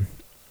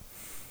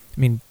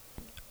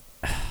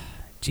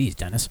geez,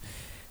 Dennis.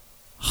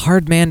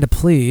 Hard man to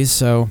please,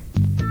 so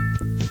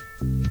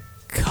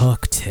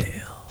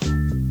cocktail.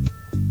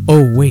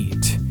 Oh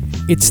wait,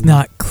 it's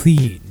not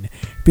clean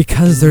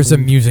because there's a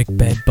music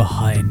bed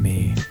behind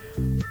me.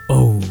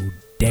 Oh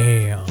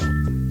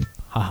damn.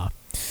 Haha.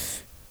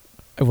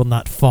 I will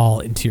not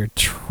fall into your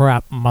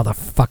trap,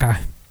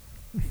 motherfucker.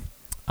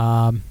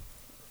 Where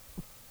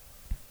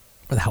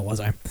the hell was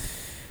I?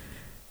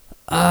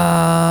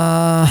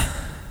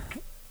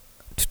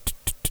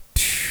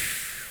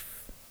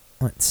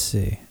 Let's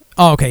see.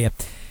 Oh, okay, yeah.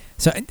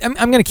 So I'm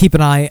going to keep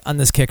an eye on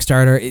this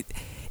Kickstarter.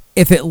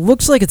 If it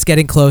looks like it's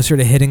getting closer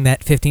to hitting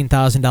that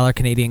 $15,000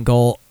 Canadian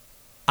goal,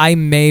 I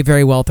may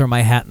very well throw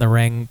my hat in the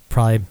ring,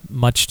 probably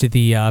much to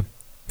the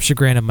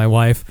chagrin of my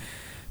wife.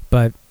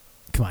 But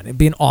come on, it'd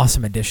be an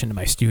awesome addition to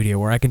my studio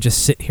where I can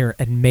just sit here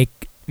and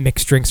make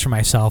mixed drinks for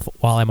myself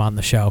while I'm on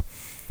the show.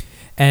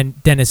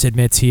 And Dennis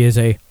admits he is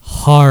a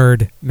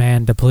hard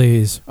man to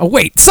please. Oh,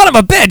 wait, son of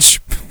a bitch!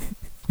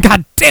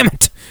 God damn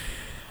it!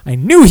 I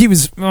knew he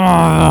was...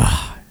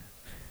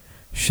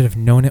 should have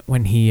known it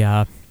when he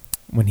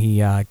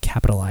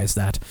capitalized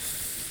that.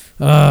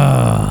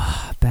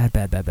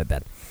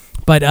 Bad.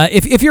 But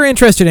if you're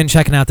interested in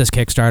checking out this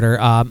Kickstarter,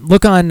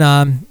 look on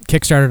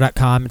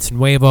Kickstarter.com. It's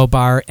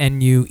Nuevobar,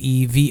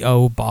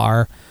 Nuevo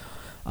bar.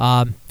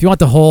 If you want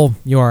the whole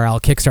URL,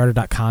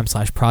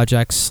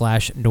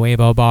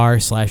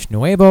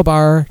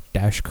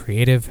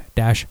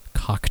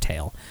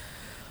 kickstarter.com/Nuevobar/Nuevobar-creative-cocktail.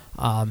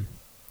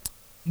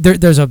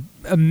 There's a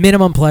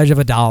minimum pledge of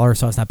 $1,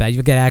 so it's not bad.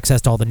 You get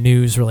access to all the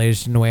news related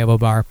to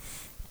Nuevobar.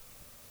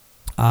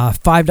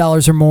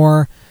 $5 or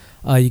more,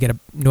 you get a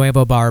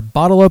Nuevobar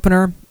bottle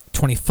opener.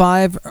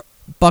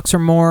 $25 or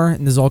more,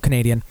 and this is all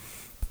Canadian.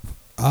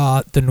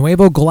 The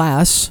Nuevo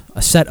glass,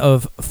 a set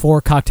of 4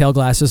 cocktail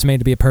glasses made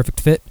to be a perfect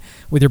fit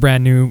with your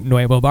brand new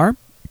Nuevobar.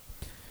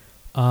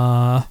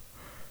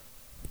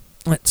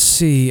 Let's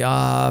see,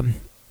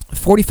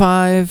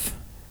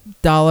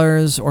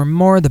 $45 or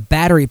more. The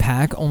battery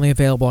pack, only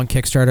available on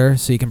Kickstarter,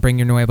 so you can bring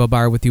your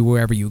Nuevobar with you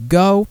wherever you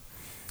go.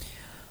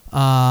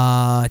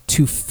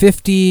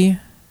 $250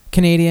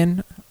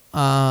 Canadian.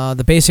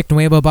 The basic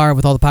Nuevobar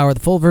with all the power of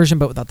the full version,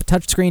 but without the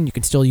touchscreen. You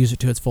can still use it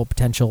to its full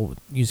potential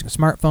using a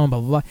smartphone, blah, blah,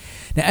 blah.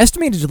 Now,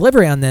 estimated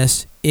delivery on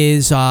this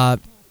is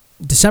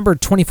December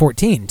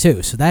 2014,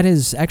 too, so that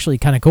is actually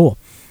kind of cool.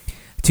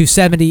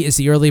 $270 is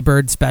the early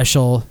bird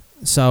special,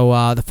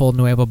 so the full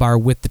Nuevobar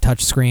with the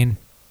touchscreen.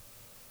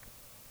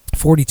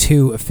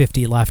 $42 of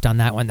 $50 left on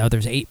that one, though.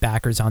 There's 8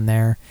 backers on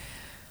there.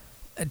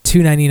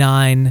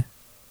 $299,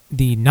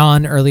 the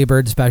non-early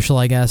bird special,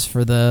 I guess,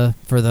 for the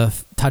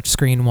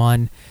touchscreen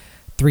one.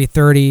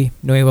 $330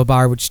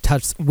 Nuevobar, which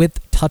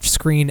with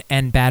touchscreen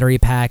and battery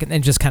pack, and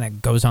then just kind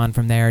of goes on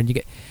from there. And you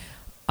get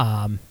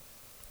a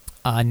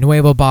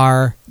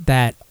Nuevobar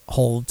that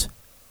holds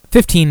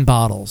 15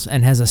 bottles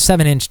and has a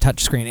 7-inch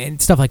touchscreen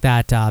and stuff like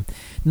that. Then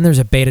there's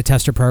a beta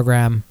tester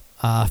program,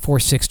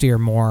 $460 or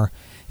more.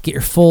 Get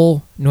your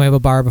full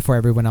Nuevobar before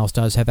everyone else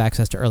does. Have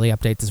access to early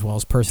updates as well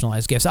as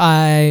personalized gifts.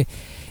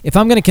 If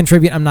I'm going to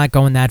contribute, I'm not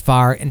going that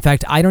far. In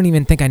fact, I don't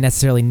even think I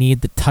necessarily need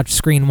the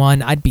touchscreen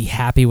one. I'd be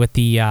happy with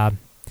the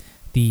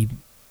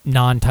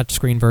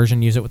non-touchscreen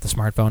version. Use it with the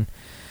smartphone.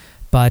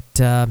 But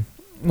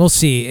we'll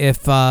see.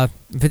 If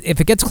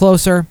it gets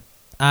closer,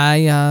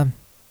 I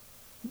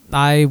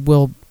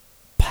will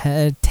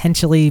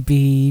potentially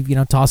be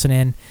tossing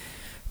in a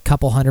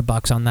couple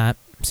 $100 on that.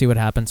 See what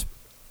happens.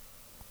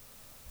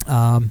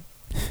 God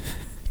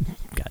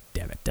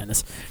damn it,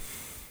 Dennis.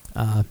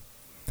 Let's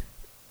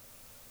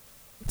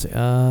see,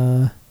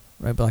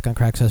 Right Black on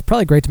Crack says,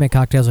 probably great to make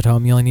cocktails at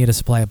home. You only need a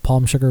supply of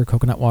palm sugar,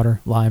 coconut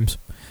water, limes.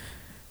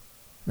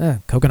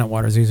 Coconut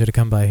water is easy to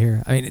come by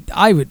here. I mean,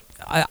 I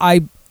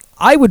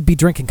would be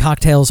drinking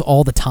cocktails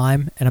all the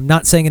time, and I'm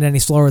not saying it any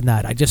slower than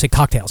that. I just say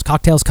cocktails.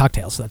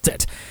 That's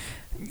it.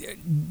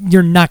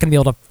 You're not going to be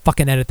able to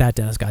fucking edit that,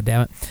 Dennis. God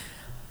damn it.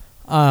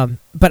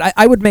 But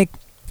I would make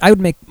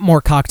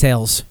more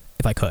cocktails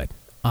if I could.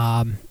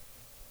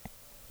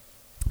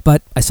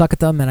 But I suck at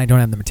them, and I don't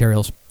have the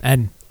materials.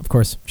 And, of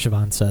course,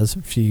 Siobhan says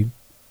she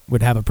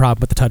would have a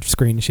problem with the touch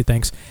screen. She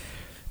thinks,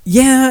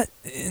 yeah,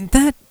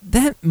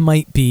 that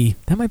might be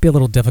a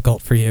little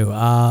difficult for you.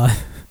 I'm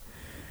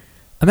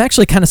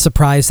actually kind of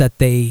surprised that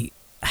they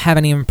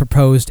haven't even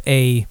proposed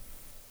a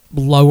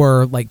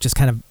lower, like, just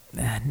kind of,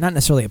 not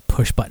necessarily a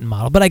push button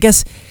model, but I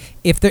guess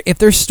if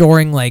they're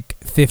storing like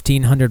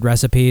 1,500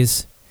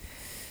 recipes,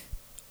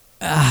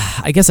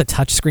 I guess a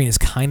touchscreen is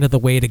kind of the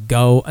way to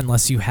go,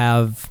 unless you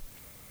have.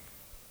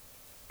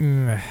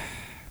 I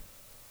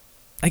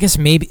guess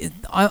maybe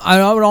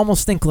I would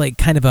almost think like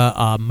kind of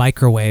a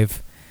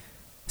microwave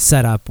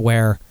setup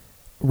where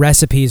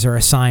recipes are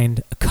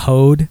assigned a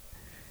code,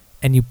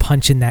 and you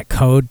punch in that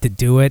code to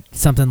do it,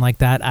 something like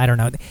that. I don't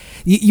know.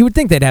 You would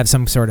think they'd have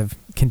some sort of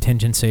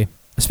contingency,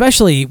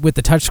 especially with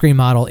the touchscreen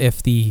model.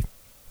 If the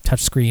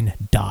touchscreen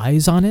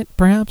dies on it,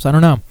 perhaps, I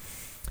don't know.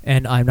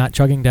 And I'm not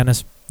chugging,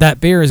 Dennis. That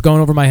beer is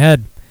going over my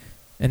head,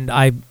 and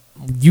I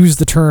use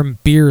the term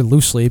beer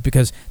loosely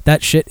because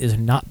that shit is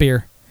not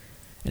beer,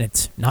 and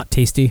it's not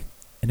tasty,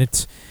 and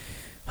it's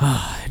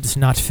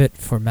not fit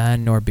for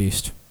man nor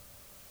beast,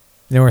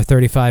 nor a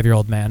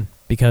 35-year-old man,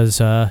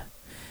 because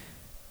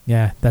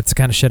yeah, that's the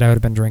kind of shit I would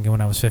have been drinking when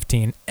I was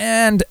 15,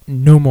 and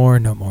no more.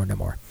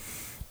 Let's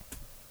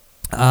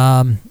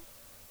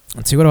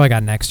see, what do I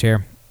got next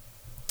here?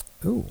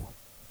 Ooh,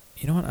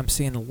 you know what? I'm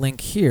seeing a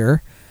link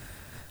here.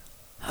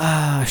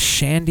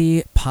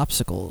 Shandy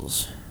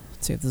popsicles.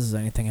 Let's see if this is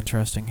anything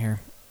interesting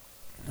here.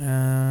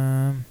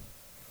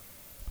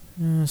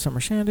 Summer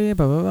Shandy,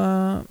 blah,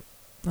 blah,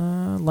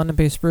 blah.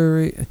 London-based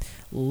brewery.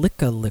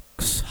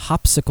 Lickalix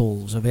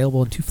Hopsicles,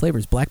 available in 2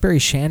 flavors. Blackberry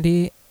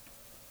Shandy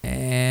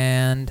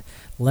and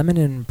lemon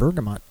and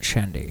bergamot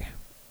Shandy.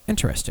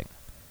 Interesting.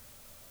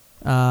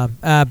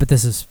 But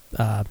this is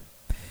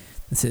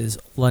This is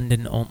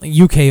London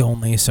only, UK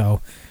only,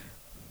 so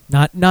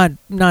not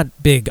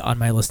big on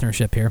my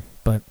listenership here.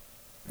 But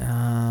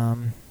what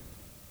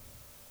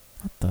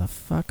the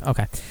fuck?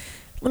 Okay,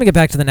 let me get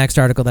back to the next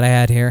article that I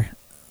had here.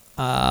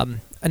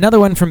 Another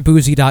one from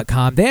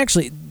Boozy.com.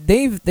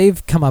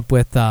 They've come up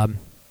with.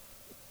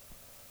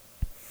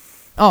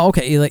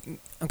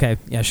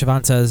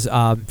 Siobhan says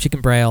she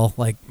can braille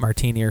like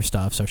martini or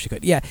stuff, so she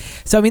could. Yeah,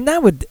 so I mean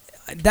that would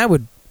they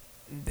would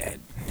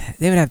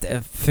have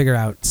to figure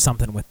out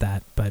something with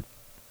that, but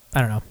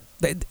I don't know.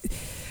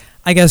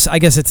 I guess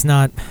it's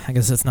not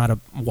a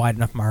wide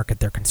enough market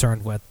they're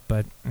concerned with,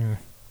 but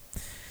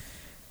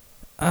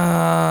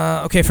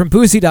okay, from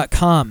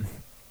Boozy.com.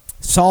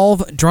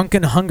 Solve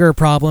drunken hunger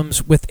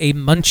problems with a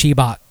Munchy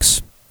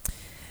Box.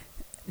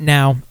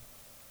 Now,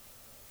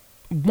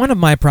 one of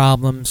my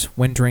problems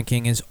when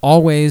drinking is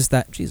always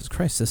that... Jesus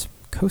Christ, this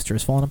coaster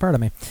is falling apart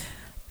on me.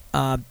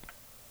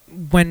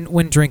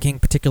 When drinking,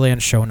 particularly on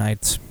show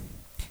nights,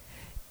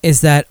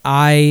 is that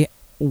I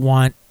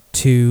want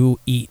to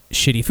eat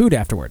shitty food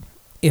afterward.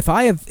 If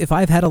I've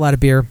had a lot of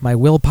beer, my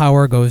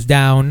willpower goes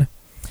down,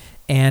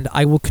 and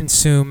I will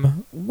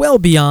consume well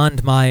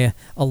beyond my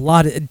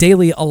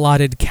daily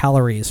allotted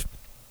calories.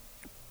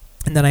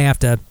 And then I have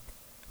to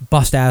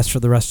bust ass for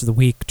the rest of the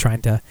week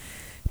trying to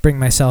bring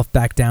myself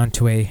back down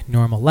to a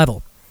normal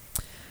level.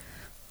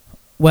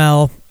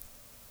 Well,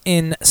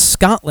 in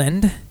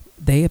Scotland,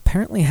 they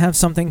apparently have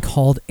something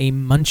called a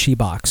Munchy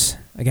Box.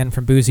 Again,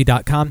 from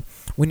Boozy.com.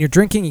 When you're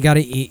drinking, you gotta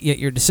eat, yet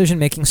your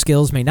decision-making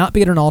skills may not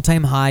be at an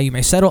all-time high. You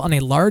may settle on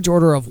a large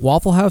order of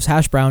Waffle House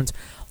hash browns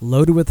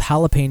loaded with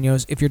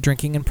jalapenos if you're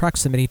drinking in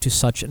proximity to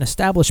such an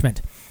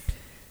establishment.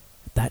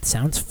 That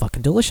sounds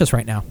fucking delicious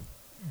right now.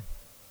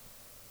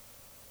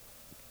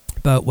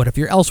 But what if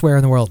you're elsewhere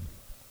in the world?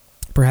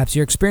 Perhaps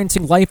you're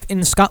experiencing life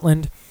in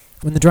Scotland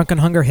when the drunken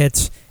hunger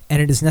hits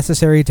and it is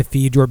necessary to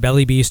feed your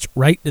belly beast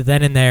right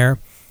then and there.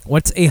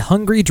 What's a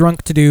hungry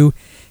drunk to do?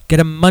 Get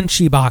a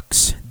Munchy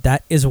Box.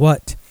 That is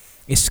what.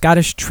 A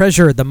Scottish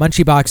treasure, the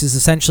Munchy Box is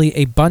essentially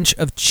a bunch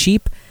of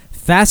cheap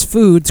fast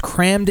foods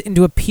crammed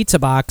into a pizza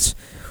box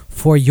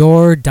for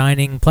your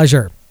dining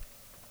pleasure.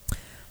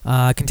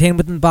 Contained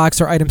within the box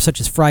are items such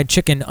as fried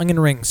chicken, onion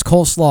rings,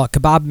 coleslaw,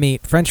 kebab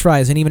meat, french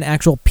fries, and even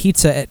actual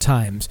pizza at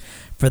times.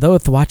 For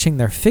those watching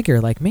their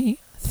figure like me,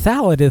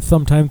 salad is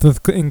sometimes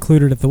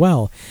included as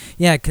well.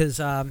 Yeah,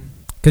 because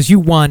you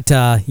want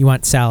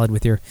salad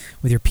with your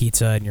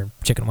pizza and your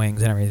chicken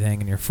wings and everything,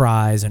 and your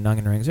fries and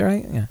onion rings,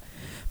 right? Yeah,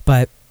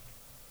 but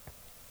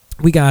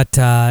we got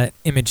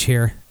image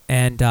here,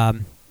 and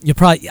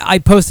I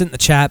posted it in the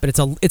chat, but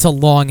it's a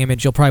long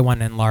image. You'll probably want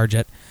to enlarge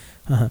it.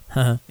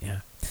 Yeah.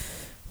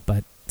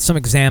 But some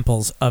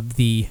examples of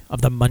the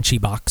Munchy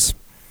Box.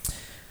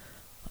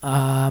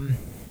 And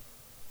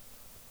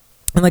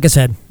like I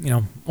said,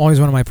 always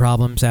one of my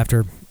problems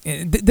after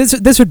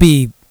this would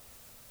be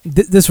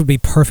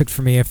perfect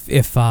for me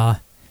if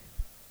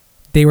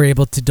they were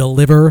able to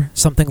deliver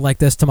something like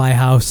this to my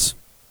house.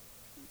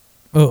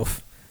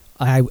 Oof.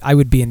 I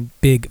would be in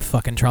big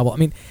fucking trouble. I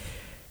mean,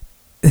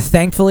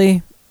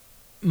 thankfully,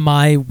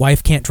 my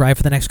wife can't drive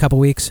for the next couple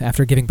weeks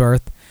after giving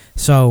birth,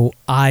 so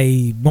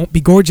I won't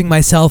be gorging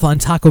myself on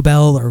Taco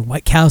Bell or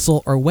White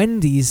Castle or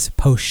Wendy's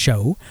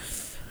post-show.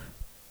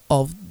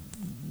 Although,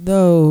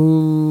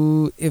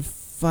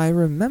 if I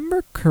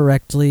remember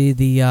correctly,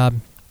 the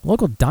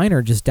local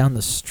diner just down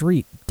the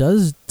street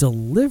does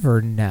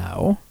deliver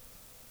now.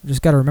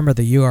 Just got to remember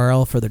the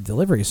URL for the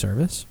delivery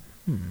service.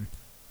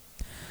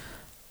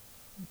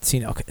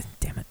 See, okay,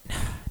 damn it.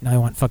 Now I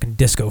want fucking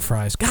disco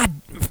fries.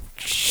 God,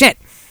 shit.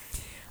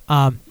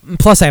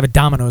 Plus, I have a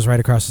Domino's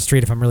right across the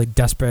street if I'm really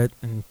desperate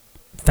and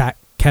Fat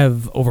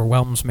Kev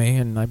overwhelms me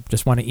and I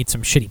just want to eat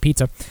some shitty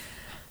pizza.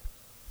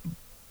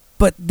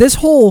 But this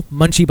whole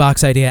Munchy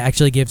Box idea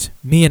actually gives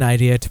me an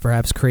idea to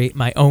perhaps create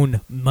my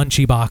own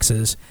Munchy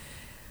Boxes,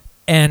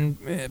 and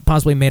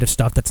possibly made of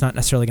stuff that's not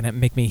necessarily going to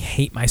make me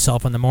hate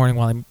myself in the morning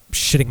while I'm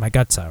shitting my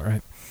guts out,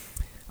 right?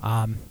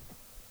 I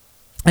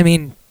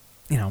mean,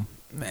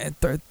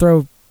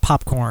 throw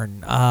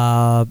popcorn,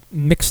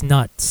 mixed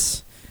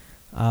nuts,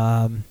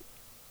 I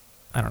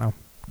don't know,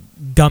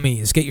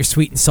 gummies, get your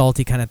sweet and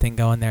salty kind of thing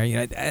going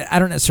there. I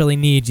don't necessarily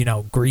need,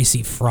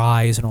 greasy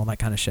fries and all that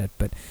kind of shit,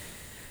 but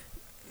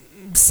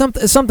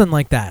something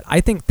like that.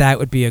 I think that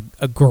would be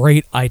a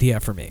great idea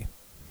for me.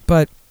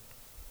 But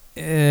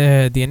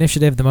the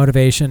initiative, the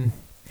motivation,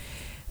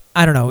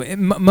 I don't know.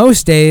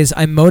 Most days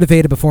I'm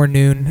motivated before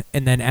noon,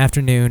 and then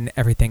afternoon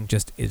everything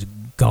just is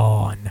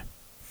gone.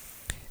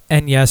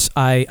 And yes,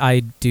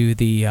 I do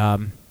the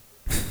well,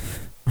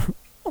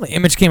 the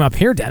image came up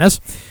here,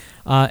 Dennis.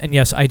 And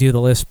yes, I do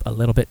the lisp a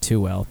little bit too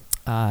well.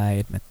 I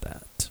admit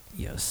that.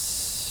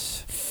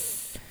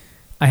 Yes,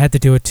 I had to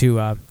do it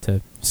to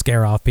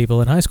scare off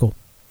people in high school.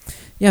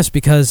 Yes,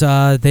 because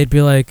they'd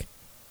be like,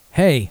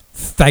 "Hey,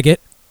 faggot,"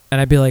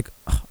 and I'd be like,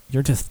 oh,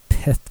 "You're just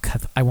pissed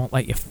because I won't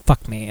let you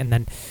fuck me," and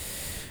then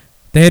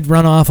they'd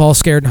run off all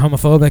scared and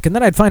homophobic, and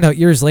then I'd find out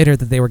years later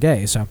that they were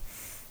gay. So,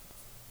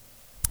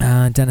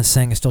 Dennis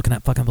saying, I still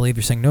cannot fucking believe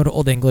you're saying no to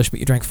Olde English, but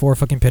you drank 4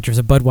 fucking pitchers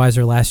of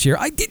Budweiser last year.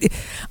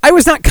 I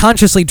was not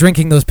consciously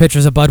drinking those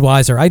pitchers of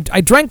Budweiser.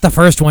 I drank the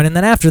first one, and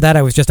then after that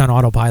I was just on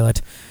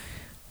autopilot.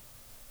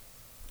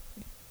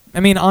 I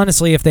mean,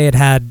 honestly, if they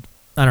had,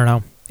 I don't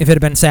know, if it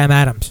had been Sam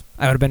Adams,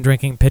 I would have been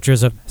drinking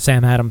pitchers of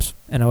Sam Adams,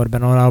 and I would have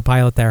been on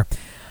autopilot there.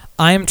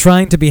 I am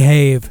trying to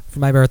behave for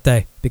my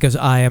birthday, because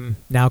I am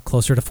now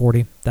closer to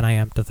 40 than I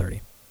am to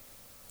 30.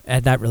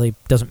 And that really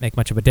doesn't make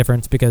much of a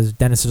difference because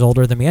Dennis is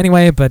older than me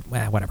anyway, but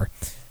whatever.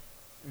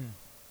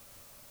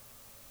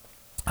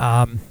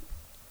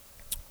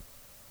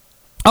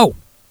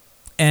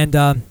 And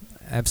I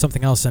have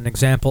something else, an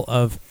example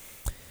of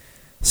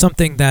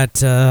something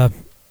that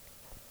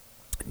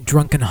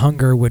drunken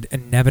hunger would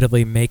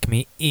inevitably make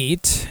me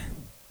eat.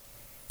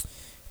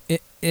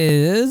 It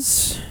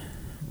is...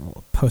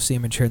 I'll post the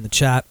image here in the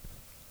chat.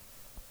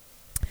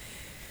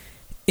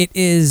 It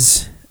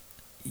is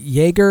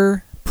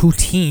Jaeger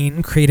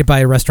poutine, created by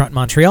a restaurant in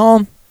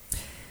Montreal.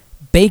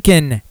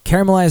 Bacon,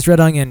 caramelized red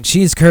onion,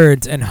 cheese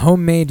curds, and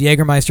homemade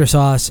Jägermeister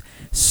sauce,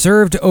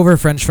 served over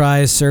French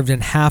fries, served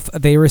in half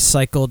of a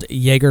recycled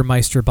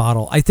Jägermeister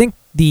bottle. I think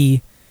the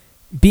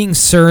being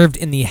served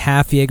in the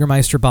half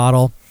Jägermeister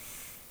bottle,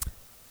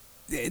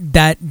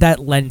 that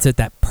lends it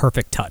that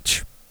perfect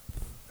touch.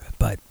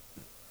 But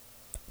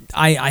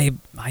I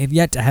have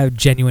yet to have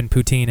genuine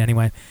poutine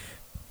anyway.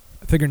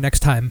 I figure next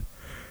time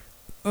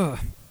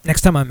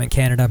I'm in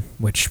Canada,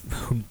 which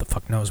who the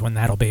fuck knows when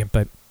that'll be,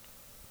 but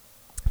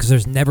because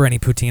there's never any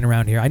poutine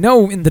around here. I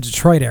know in the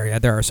Detroit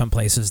area there are some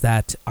places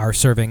that are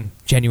serving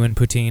genuine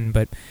poutine,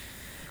 but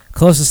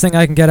closest thing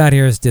I can get out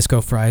here is disco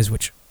fries,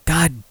 which,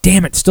 god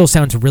damn it, still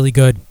sounds really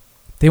good.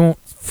 They won't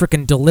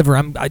frickin' deliver.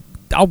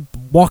 I'll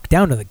walk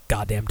down to the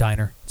goddamn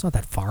diner. It's not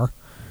that far.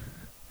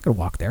 I could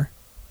walk there.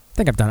 I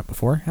think I've done it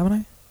before, haven't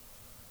I?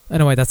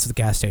 Anyway, that's the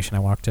gas station I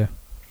walk to.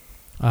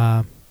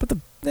 But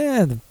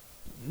the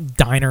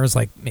diner is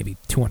like maybe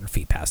 200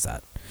 feet past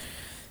that.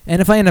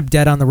 And if I end up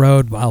dead on the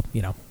road, well,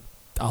 you know,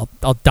 I'll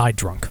die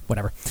drunk,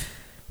 whatever.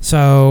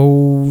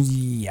 So,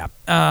 yeah.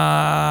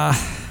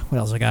 What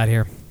else I got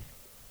here?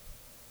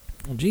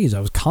 Well, geez, I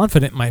was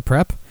confident in my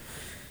prep,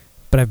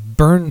 but I've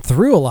burned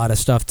through a lot of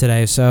stuff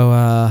today, so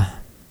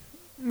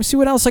let me see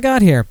what else I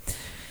got here.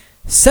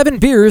 7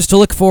 beers to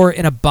look for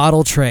in a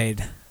bottle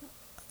trade.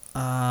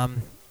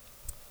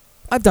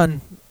 I've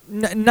done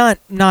not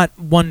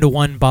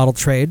 1-to-1 bottle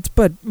trades,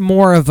 but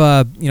more of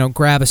a,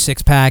 grab a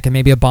 6-pack and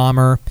maybe a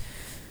bomber.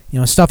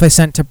 Stuff I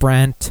sent to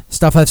Brent,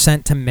 stuff I've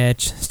sent to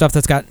Mitch, stuff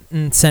that's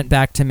gotten sent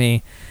back to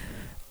me.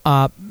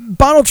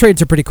 Bottle trades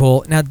are pretty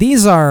cool. Now,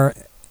 these are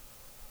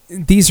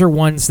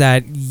ones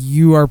that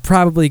you are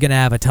probably going to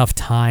have a tough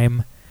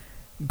time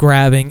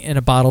grabbing in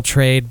a bottle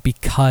trade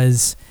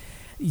because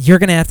you're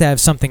going to have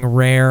something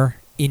rare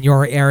in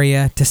your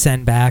area to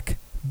send back.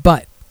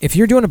 But if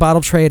you're doing a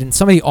bottle trade and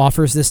somebody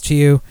offers this to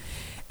you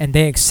and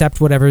they accept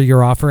whatever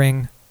you're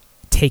offering,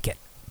 take it.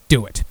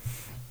 Do it.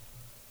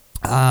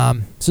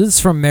 So this is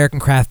from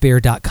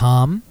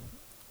AmericanCraftBeer.com.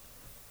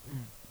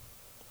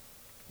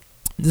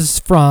 This is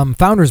from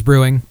Founders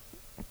Brewing,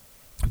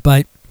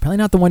 but probably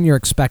not the one you're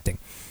expecting.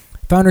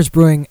 Founders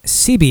Brewing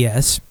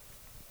CBS.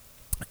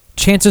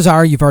 Chances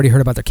are you've already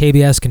heard about their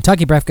KBS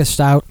Kentucky Breakfast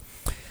Stout,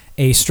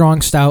 a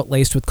strong stout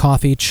laced with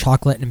coffee,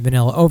 chocolate, and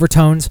vanilla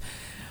overtones.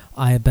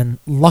 I have been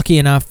lucky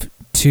enough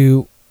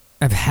to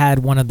have had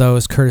one of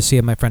those courtesy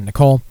of my friend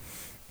Nicole.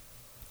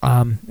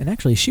 And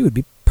actually, she would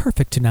be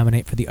perfect to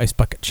nominate for the Ice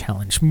Bucket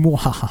Challenge.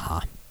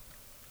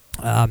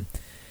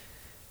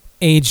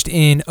 Aged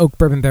in oak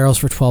bourbon barrels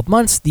for 12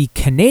 months, the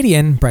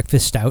Canadian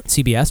Breakfast Stout,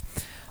 CBS,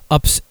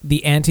 ups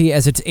the ante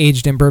as it's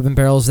aged in bourbon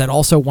barrels that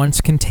also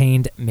once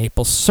contained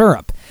maple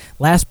syrup.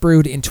 Last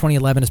brewed in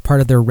 2011 as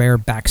part of their rare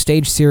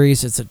Backstage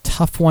series, it's a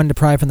tough one to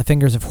pry from the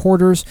fingers of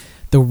hoarders,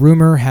 though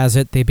rumor has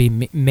it they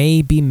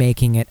may be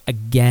making it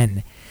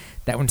again.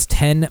 That one's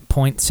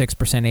 10.6%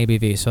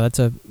 ABV, so that's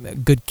a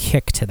good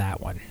kick to that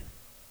one.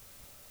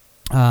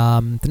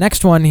 The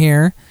next one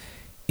here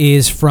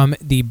is from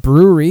the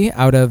brewery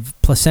out of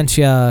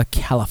Placentia,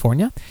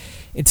 California.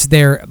 It's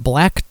their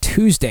Black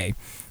Tuesday.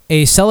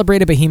 A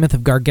celebrated behemoth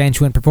of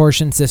gargantuan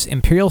proportions, this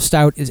Imperial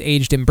Stout is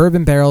aged in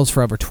bourbon barrels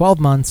for over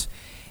 12 months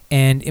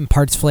and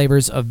imparts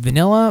flavors of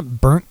vanilla,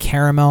 burnt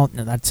caramel,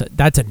 now that's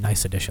a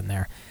nice addition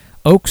there,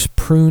 oaks,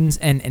 prunes,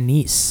 and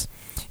anise.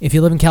 If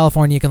you live in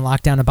California, you can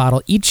lock down a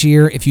bottle each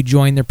year if you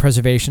join their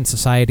Preservation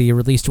Society,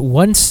 released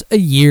once a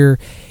year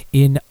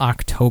in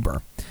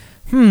October.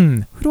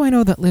 Who do I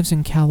know that lives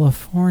in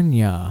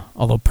California?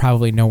 Although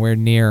probably nowhere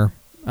near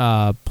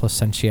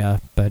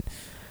Placentia, but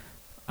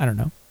I don't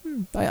know.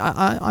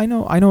 I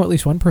know at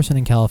least one person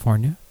in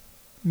California.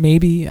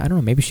 Maybe, I don't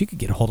know, maybe she could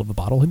get a hold of a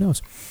bottle, who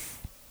knows.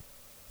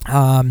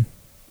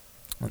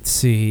 Let's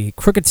see.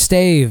 Crooked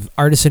Stave,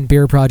 Artisan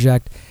Beer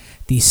Project,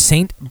 the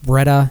St.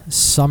 Bretta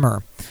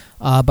Summer.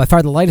 By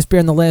far the lightest beer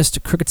on the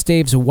list, Crooked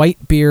Stave's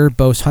white beer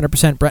boasts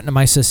 100%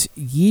 Brettanomyces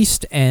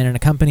yeast and an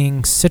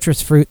accompanying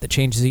citrus fruit that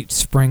changes each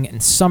spring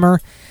and summer.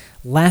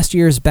 Last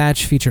year's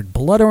batch featured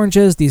blood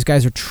oranges. These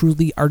guys are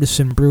truly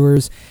artisan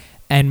brewers,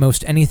 and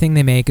most anything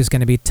they make is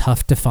going to be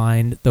tough to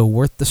find, though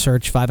worth the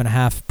search.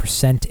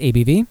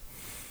 5.5%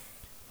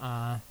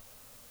 ABV.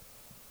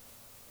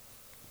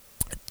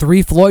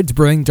 Three Floyds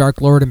Brewing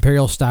Dark Lord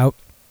Imperial Stout.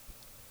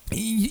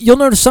 You'll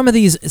notice some of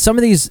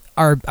these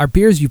are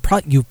beers you've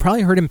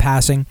probably heard in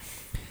passing,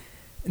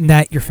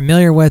 that you're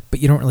familiar with, but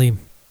you've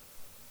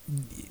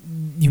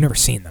never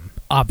seen them,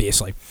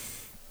 obviously.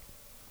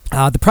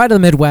 The Pride of the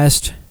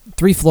Midwest,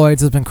 Three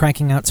Floyds, has been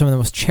cranking out some of the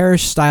most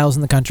cherished styles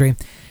in the country.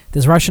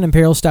 This Russian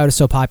Imperial Stout is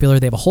so popular,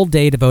 they have a whole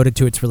day devoted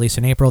to its release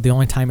in April, the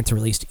only time it's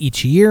released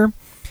each year.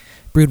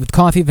 Brewed with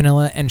coffee,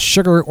 vanilla, and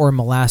sugar or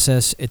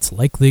molasses, it's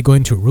likely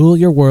going to rule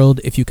your world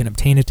if you can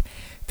obtain it.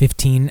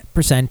 15%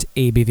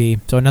 ABV.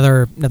 So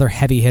another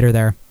heavy hitter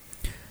there.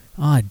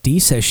 Dee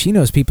says she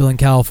knows people in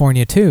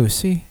California too.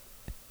 See,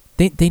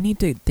 they need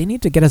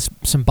to get us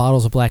some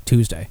bottles of Black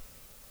Tuesday,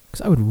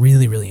 because I would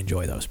really, really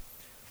enjoy those.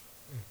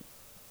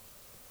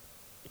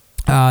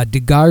 De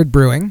Garde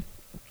Brewing,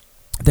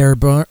 their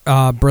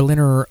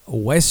Berliner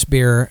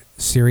Witbier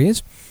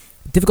series.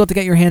 Difficult to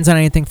get your hands on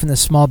anything from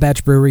this small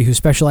batch brewery who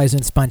specialize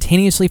in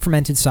spontaneously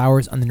fermented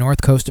sours on the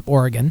north coast of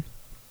Oregon.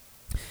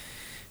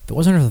 If it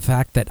wasn't for the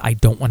fact that I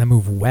don't want to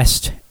move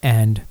west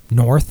and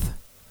north,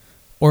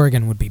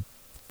 Oregon would be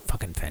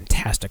fucking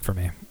fantastic for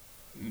me,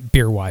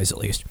 beer-wise at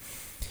least.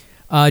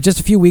 Just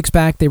a few weeks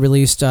back, they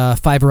released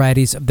 5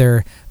 varieties of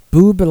their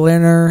Boo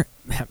Berliner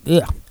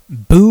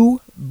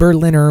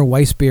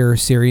Weissbier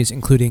series,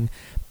 including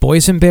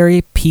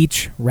boysenberry,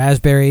 peach,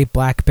 raspberry,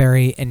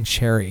 blackberry, and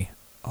cherry.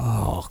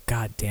 Oh,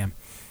 goddamn.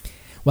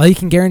 While you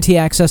can guarantee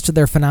access to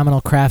their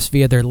phenomenal crafts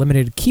via their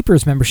limited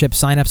Keepers membership,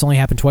 signups only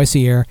happen twice a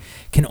year,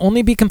 can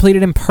only be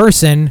completed in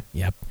person,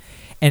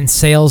 and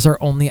sales are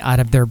only out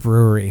of their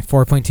brewery,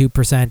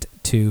 4.2%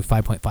 to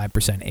 5.5%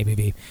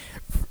 ABV.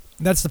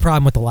 That's the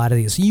problem with a lot of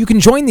these. You can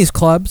join these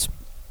clubs,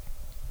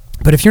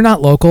 but if you're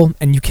not local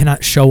and you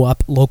cannot show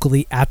up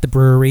locally at the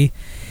brewery,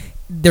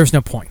 there's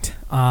no point.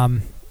 I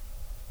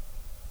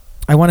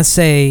want to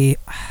say,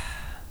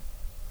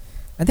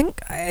 I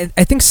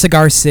think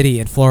Cigar City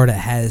in Florida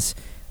has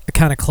a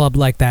kind of club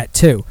like that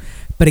too.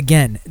 But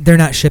again, they're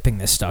not shipping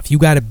this stuff. You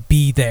got to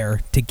be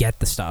there to get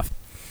the stuff.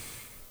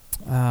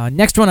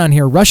 Next one on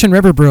here, Russian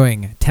River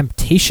Brewing,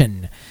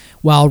 Temptation.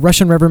 While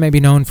Russian River may be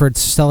known for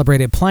its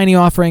celebrated Pliny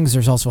offerings,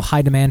 there's also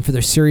high demand for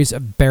their series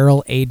of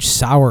barrel-aged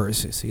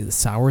sours. You see, the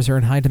sours are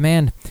in high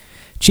demand.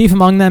 Chief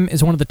among them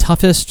is one of the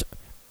toughest...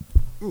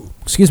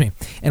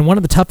 and one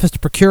of the toughest to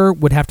procure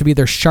would have to be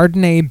their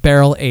Chardonnay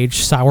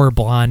barrel-aged sour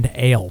blonde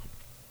ale.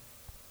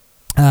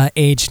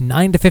 Aged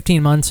 9 to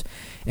 15 months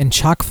and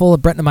chock full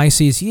of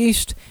Brettanomyces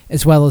yeast,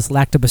 as well as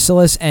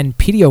lactobacillus and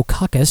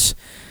pediococcus.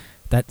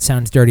 That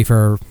sounds dirty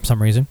for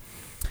some reason.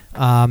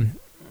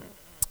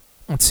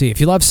 Let's see. If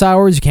you love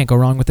sours, you can't go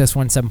wrong with this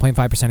one. 7.5%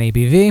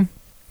 ABV.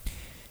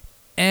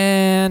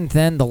 And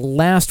then the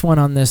last one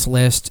on this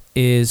list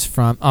is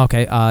from...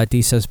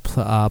 Dee says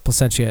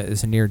Placentia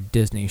is near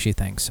Disney, she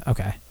thinks.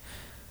 Okay.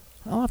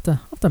 I'll have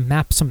to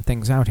map some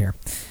things out here.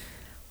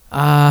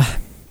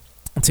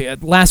 Let's see.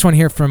 Last one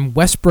here from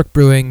Westbrook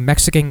Brewing,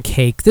 Mexican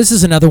Cake. This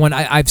is another one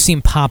I've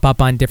seen pop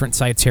up on different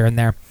sites here and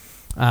there,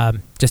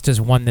 just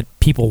as one that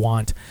people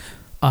want.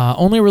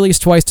 Only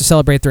released twice to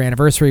celebrate their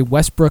anniversary,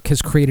 Westbrook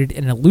has created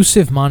an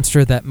elusive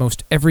monster that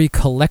most every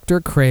collector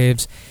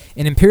craves.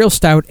 An imperial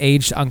stout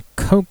aged on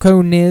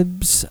cocoa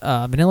nibs,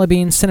 vanilla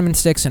beans, cinnamon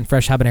sticks, and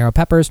fresh habanero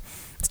peppers.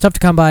 It's tough to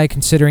come by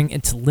considering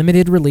its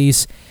limited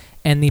release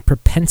and the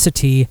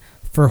propensity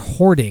for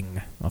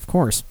hoarding, of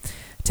course.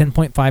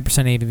 10.5%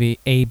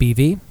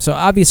 ABV. So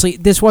obviously,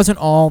 this wasn't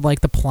all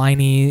like the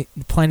Pliny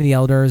the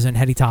Elders and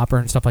Hetty Topper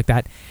and stuff like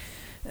that.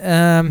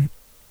 I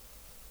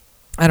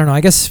don't know.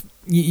 I guess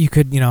you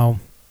could,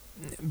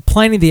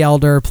 Pliny the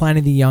Elder,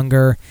 Pliny the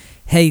Younger,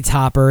 Hetty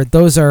Topper.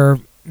 Those are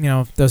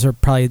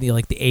probably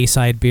the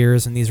A-side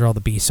beers, and these are all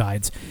the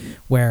B-sides,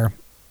 where,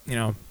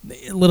 a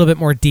little bit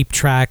more deep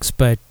tracks,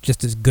 but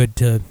just as good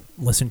to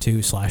listen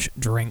to /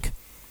 drink.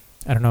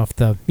 I don't know if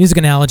the music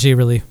analogy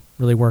really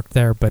worked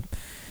there, but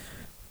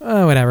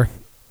whatever.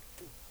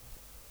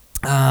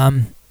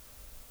 And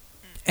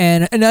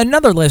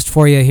another list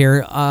for you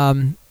here.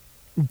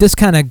 This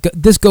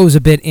goes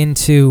a bit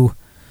into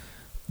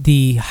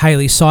the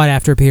highly sought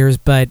after beers,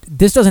 but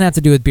this doesn't have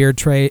to do with beer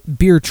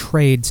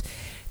trades.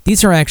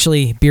 These are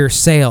actually beer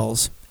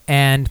sales,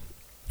 and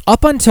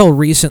up until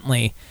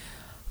recently,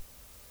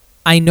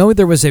 I know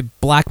there was a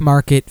black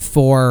market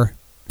for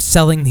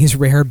selling these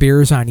rare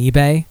beers on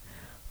eBay.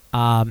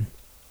 I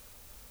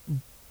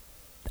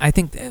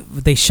think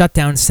they shut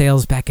down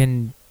sales back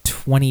in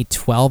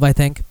 2012, I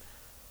think.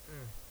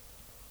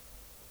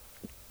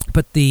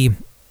 But the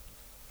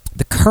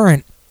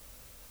current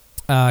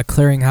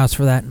clearinghouse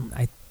for that,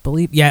 I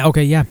believe,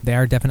 they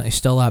are definitely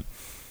still up,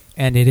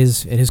 and it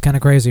is kind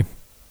of crazy.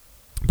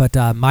 But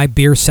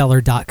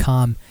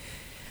mybeerseller.com,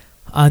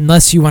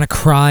 unless you want to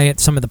cry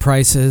at some of the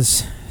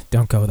prices,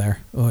 don't go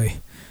there. Oy.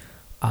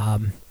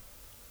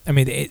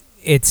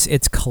 It's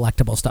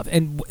collectible stuff.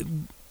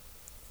 And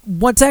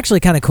what's actually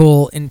kind of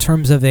cool in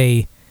terms of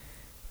a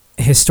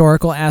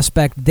historical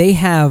aspect, they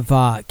have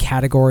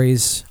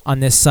categories on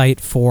this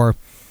site for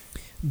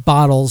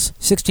bottles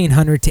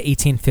 1600 to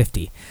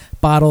 1850,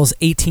 bottles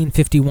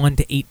 1851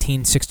 to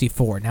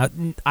 1864. Now,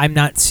 I'm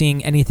not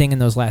seeing anything in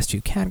those last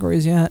two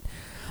categories yet.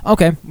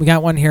 Okay, we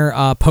got one here,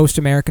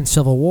 post-American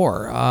Civil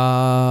War,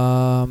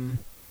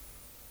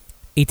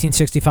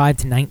 1865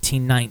 to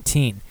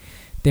 1919.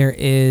 There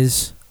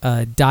is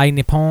a Dai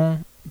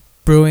Nippon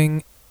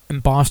Brewing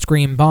embossed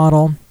green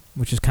bottle,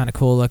 which is kind of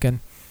cool looking.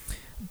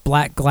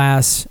 Black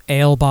glass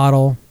ale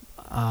bottle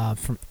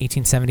from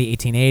 1870,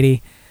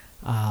 1880.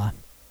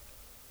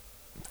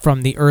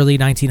 From the early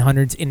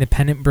 1900s,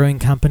 Independent Brewing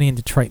Company in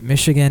Detroit,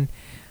 Michigan.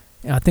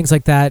 Things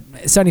like that.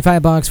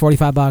 $75,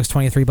 $45,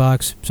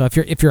 $23. So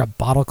if you're a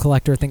bottle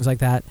collector, things like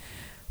that.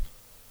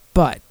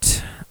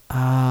 But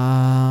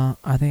are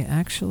they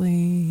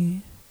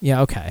actually?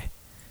 Yeah, okay.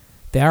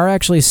 They are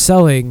actually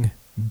selling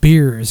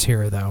beers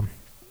here, though.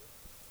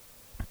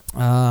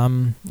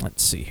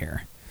 Let's see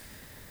here.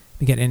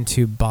 We get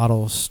into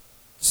bottles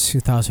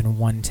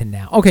 2001 to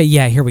now. Okay,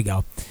 yeah, here we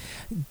go.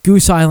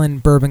 Goose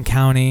Island, Bourbon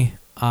County.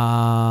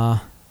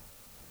 Bottle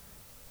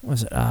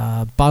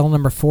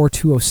number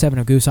 4207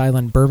 of Goose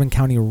Island Bourbon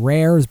County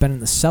Rare has been in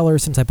the cellar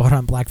since I bought it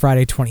on Black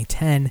Friday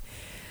 2010.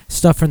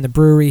 Stuff from the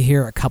brewery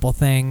here, a couple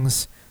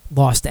things.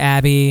 Lost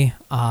Abbey,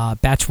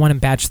 Batch 1 and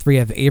Batch 3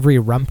 of Avery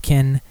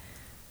Rumpkin.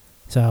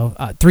 So,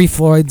 Three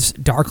Floyds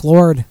Dark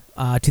Lord,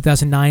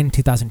 2009,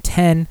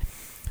 2010.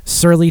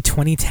 Surly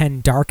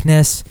 2010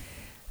 Darkness.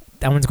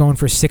 That one's going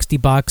for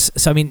 $60.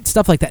 So, I mean,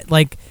 stuff like that.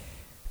 Like,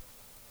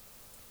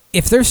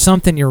 if there's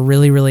something you're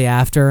really, really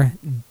after,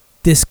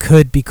 this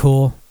could be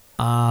cool.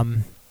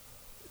 Wow.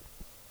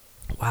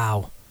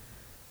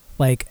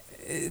 Like,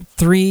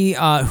 3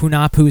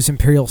 Hunapu's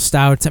Imperial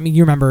Stouts. I mean,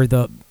 you remember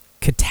the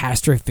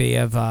catastrophe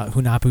of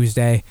Hunapu's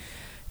day.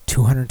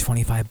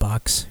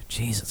 $225.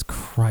 Jesus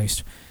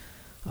Christ.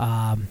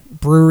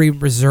 Brewery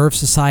Reserve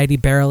Society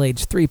Barrel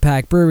Aged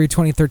 3-pack. Brewery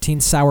 2013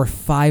 Sour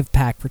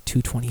 5-pack for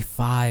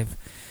 $225.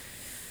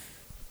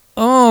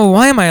 Oh,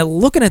 why am I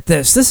looking at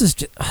this? This is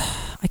just...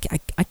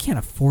 I can't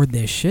afford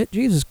this shit.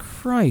 Jesus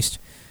Christ.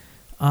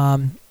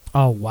 Oh,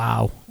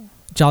 wow.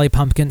 Jolly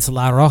Pumpkins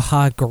La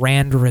Roja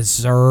Grand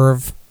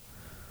Reserve.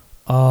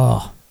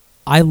 Oh,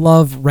 I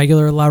love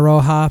regular La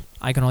Roja.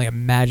 I can only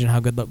imagine how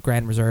good the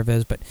Grand Reserve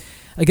is, but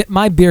I get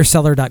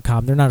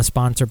mybeerseller.com. They're not a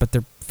sponsor, but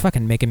they're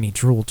fucking making me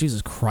drool.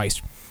 Jesus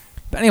Christ.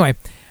 But anyway,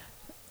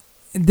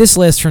 this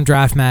list from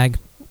Draft Mag,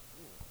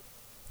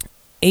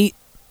 8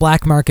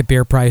 black market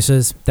beer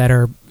prices that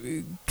are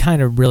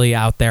kind of really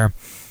out there.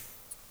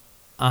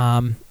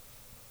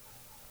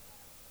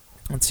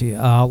 Let's see.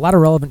 A lot of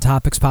relevant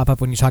topics pop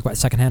up when you talk about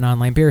secondhand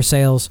online beer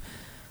sales.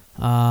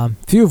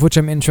 Few of which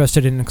I'm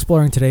interested in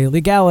exploring today: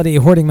 legality,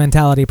 hoarding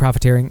mentality,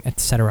 profiteering,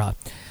 etc.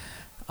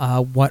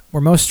 What we're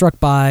most struck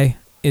by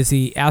is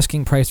the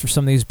asking price for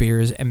some of these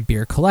beers and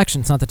beer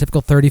collections. Not the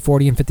typical $30,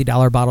 $40, and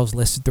 $50 bottles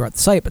listed throughout the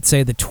site, but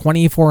say the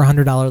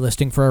 $2,400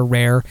 listing for a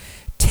rare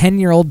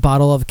 10-year-old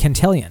bottle of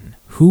Cantillon.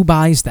 Who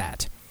buys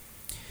that?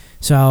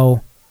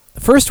 So, the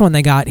first one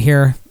they got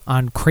here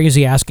on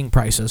crazy asking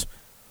prices,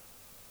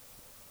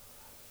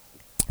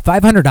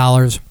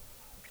 $500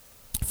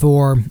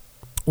 for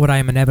what I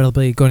am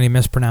inevitably going to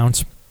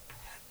mispronounce,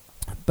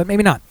 but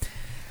maybe not.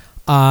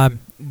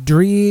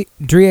 Drie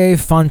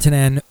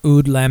Fonteinen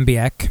Oud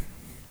Lambiek.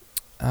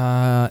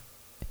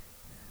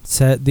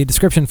 Said the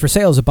description for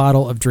sale is a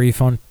bottle of Drie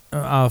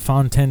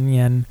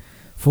Fonteinen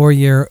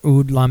 4-year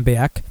Oud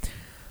Lambiek.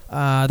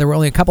 There were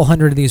only a couple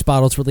hundred of these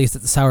bottles released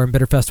at the Sour and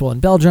Bitter Festival in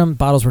Belgium.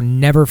 Bottles were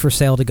never for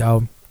sale to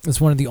go. It's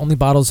one of the only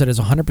bottles that is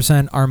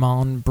 100%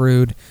 Armand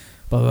brewed.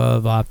 Blah,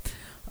 blah,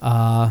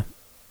 blah.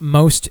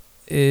 Most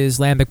is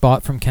Lambic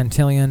bought from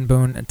Cantillon,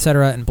 Boone,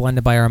 etc., and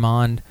blended by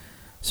Armand.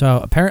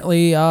 So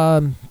apparently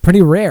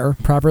pretty rare,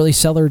 properly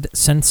cellared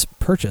since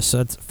purchase.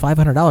 So it's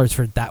 $500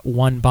 for that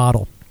one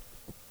bottle.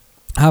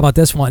 How about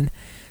this one?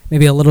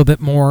 Maybe a little bit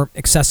more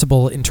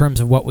accessible in terms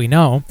of what we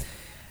know.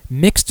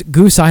 Mixed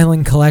Goose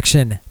Island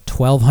Collection,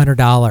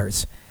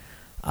 $1,200.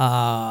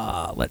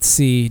 Let's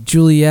see.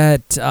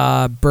 Juliet,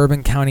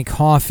 Bourbon County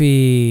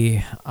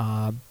Coffee,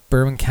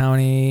 Bourbon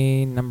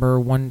County number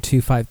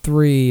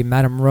 1253,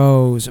 Madame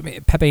Rose,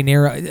 Pepe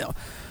Nero,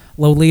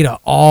 Lolita,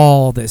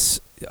 all this,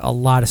 a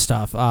lot of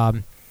stuff.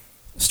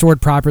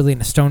 Stored properly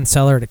in a stone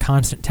cellar at a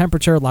constant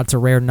temperature, lots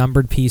of rare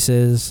numbered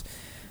pieces,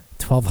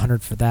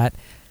 $1,200 for that.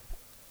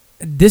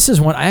 This is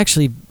one I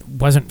actually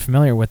wasn't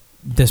familiar with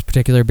this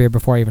particular beer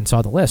before I even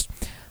saw the list.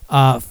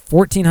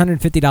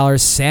 $1,450,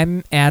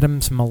 Sam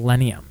Adams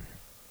Millennium.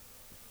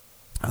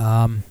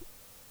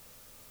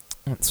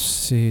 Let's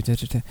see.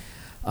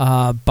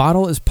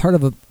 Bottle is part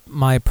of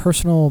my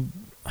personal,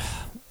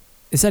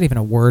 is that even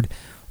a word?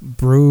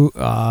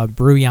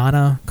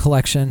 Bruyana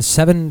collection.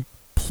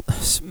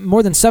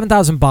 More than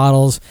 7,000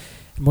 bottles,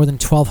 and more than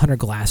 1,200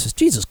 glasses.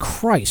 Jesus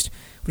Christ,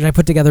 which I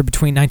put together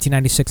between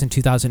 1996 and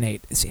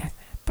 2008. See, I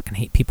fucking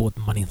hate people with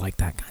money like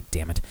that. God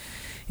damn it.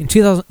 In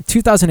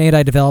 2008,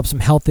 I developed some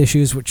health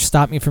issues which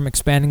stopped me from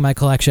expanding my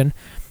collection.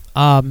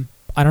 I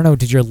don't know,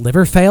 did your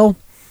liver fail?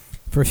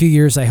 For a few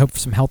years, I hoped for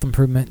some health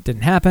improvement.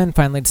 Didn't happen.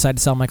 Finally decided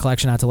to sell my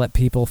collection out to let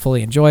people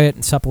fully enjoy it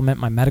and supplement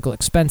my medical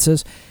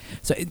expenses.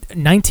 So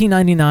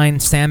 1999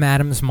 Sam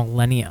Adams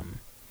Millennium.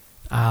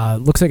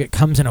 Looks like it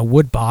comes in a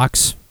wood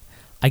box.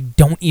 I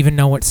don't even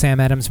know what Sam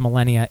Adams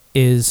Millennia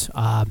is.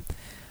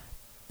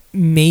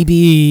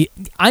 Maybe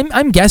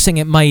I'm guessing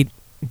it might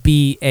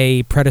be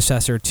a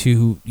predecessor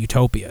to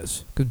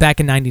Utopias. Because back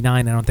in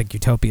 '99, I don't think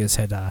Utopias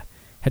had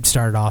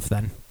started off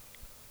then.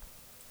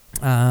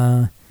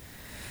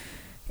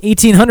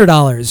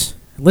 $1,800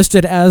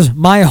 listed as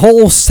my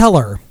whole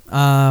cellar.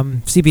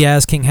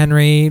 CBS, King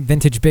Henry,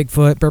 Vintage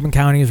Bigfoot, Bourbon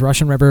Counties,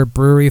 Russian River,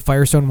 Brewery,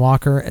 Firestone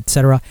Walker,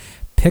 etc.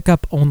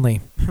 Pickup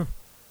only.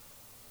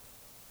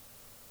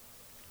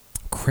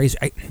 Crazy.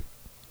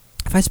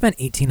 If I spent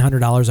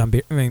 $1,800 on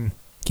beer, I mean,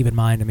 keep in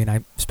mind,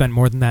 I spend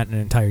more than that in an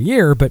entire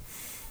year, but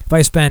if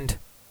I spend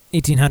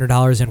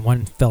 $1,800 in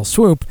one fell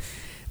swoop,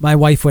 my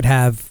wife would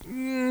have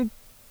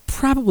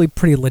probably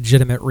pretty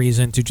legitimate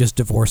reason to just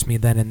divorce me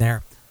then and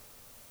there.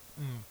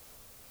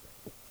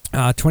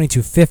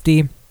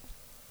 2250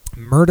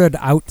 Murdered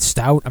Out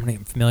Stout. I'm not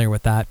even familiar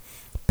with that.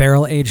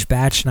 Barrel Aged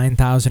Batch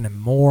 9,000 and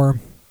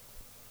more.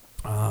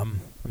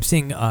 I'm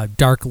seeing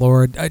Dark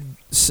Lord,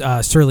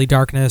 Surly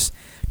Darkness,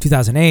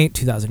 2008,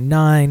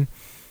 2009.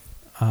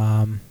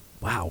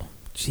 Wow,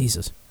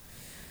 Jesus.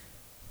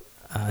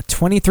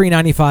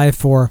 $23.95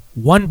 for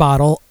one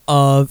bottle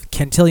of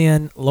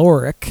Cantillon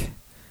Lorick.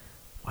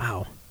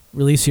 Wow,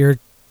 release year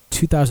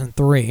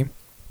 2003.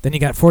 Then you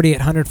got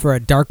 $4,800 for a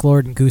Dark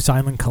Lord and Goose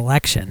Island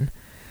collection.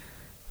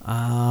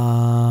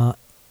 And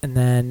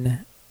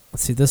then,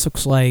 let's see, this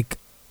looks like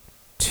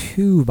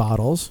two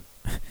bottles.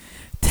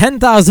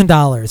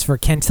 $10,000 for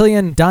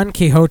Cantillon, Don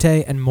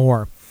Quixote, and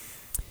more.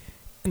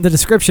 And the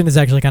description is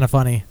actually kind of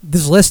funny.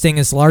 This listing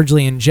is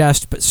largely in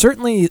jest, but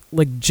certainly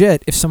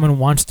legit if someone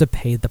wants to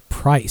pay the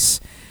price.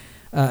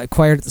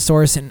 Acquired at the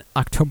source in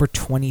October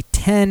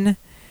 2010.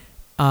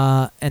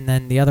 And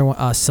then the other one,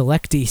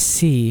 Selecti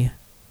C,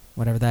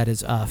 whatever that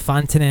is,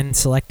 Fontainen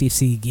Selecti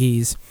C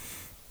Geese.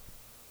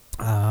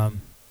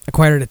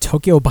 Acquired at a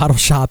Tokyo bottle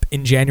shop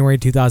in January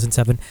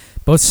 2007.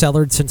 Both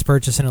cellared since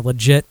purchase in a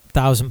legit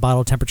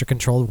 1,000-bottle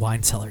temperature-controlled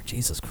wine cellar.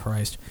 Jesus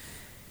Christ.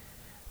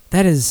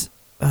 That is...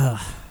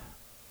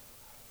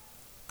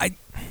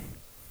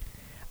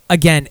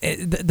 Again,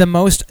 the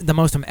most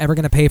I'm ever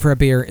going to pay for a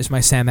beer is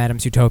my Sam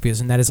Adams Utopias,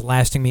 and that is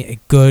lasting me a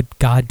good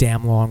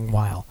goddamn long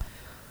while.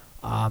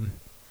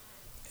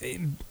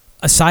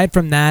 Aside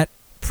from that,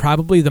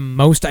 probably the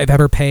most I've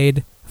ever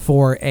paid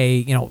for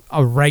a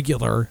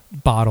regular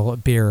bottle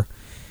of beer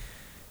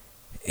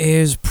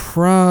is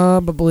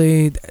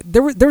probably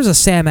there was a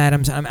Sam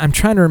Adams. I'm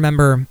trying to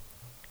remember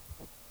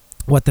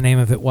what the name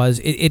of it was.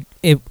 It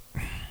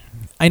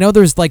I know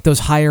there's like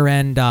those higher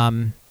end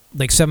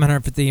like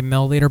 750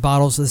 milliliter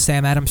bottles of the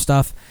Sam Adams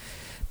stuff,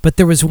 but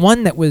there was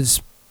one that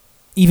was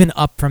even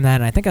up from that,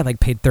 and I think I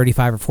paid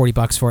 $35 or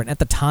 $40 for it. And at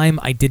the time,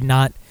 I did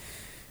not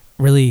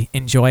really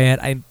enjoy it.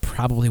 I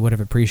probably would have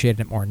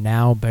appreciated it more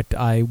now, but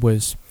I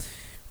was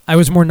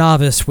more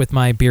novice with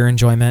my beer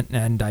enjoyment,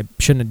 and I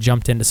shouldn't have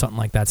jumped into something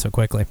like that so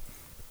quickly.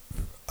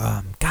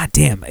 God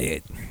damn,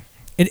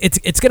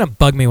 it's gonna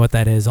bug me what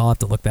that is. I'll have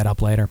to look that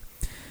up later.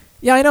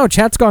 Yeah, I know,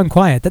 chat's gone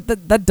quiet.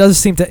 That does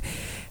seem to...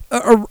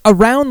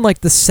 around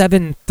like the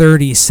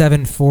 7:30,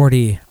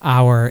 7:40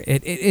 hour,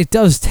 it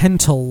does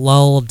tend to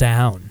lull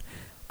down.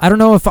 I don't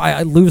know if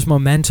I lose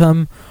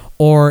momentum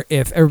or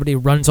if everybody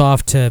runs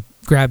off to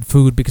grab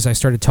food because I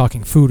started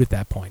talking food at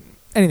that point.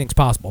 Anything's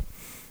possible.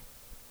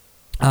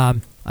 I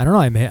don't know.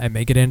 I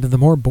may get into the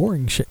more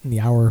boring shit in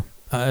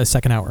the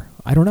second hour.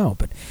 I don't know,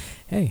 but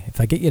hey,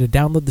 if I get you to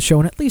download the show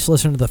and at least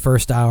listen to the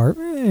first hour,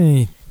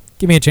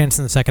 give me a chance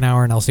in the second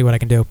hour and I'll see what I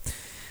can do.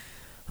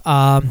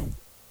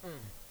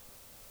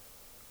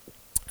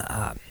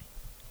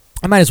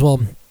 I might as well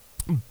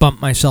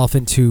bump myself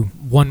into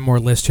one more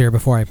list here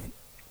before I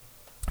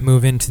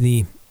move into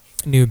the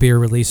new beer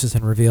releases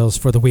and reveals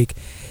for the week.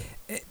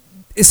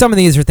 Some of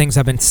these are things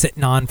I've been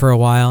sitting on for a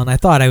while, and I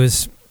thought I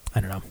was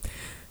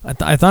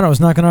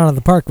knocking out of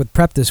the park with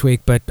prep this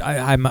week, but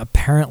I'm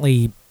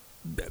apparently...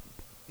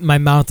 my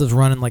mouth is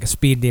running like a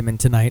speed demon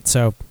tonight,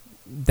 so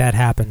that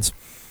happens.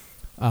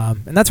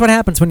 And that's what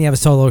happens when you have a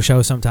solo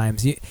show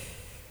sometimes. You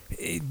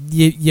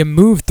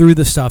move through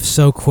the stuff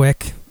so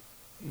quick.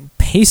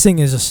 Pacing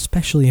is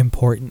especially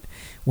important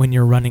when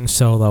you're running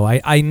solo.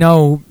 I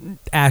know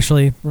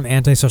Ashley from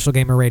Antisocial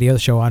Gamer Radio, the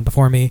show on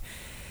before me,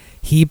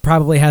 he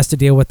probably has to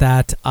deal with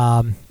that.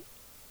 Sir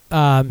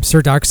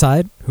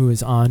Darkside, who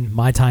is on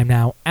my time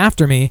now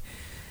after me,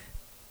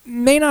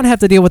 may not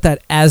have to deal with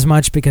that as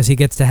much because he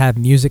gets to have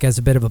music as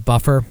a bit of a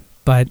buffer,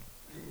 but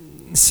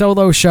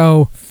solo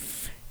show,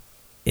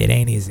 it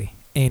ain't easy.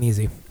 Ain't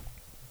easy.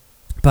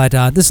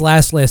 But this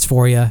last list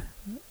for you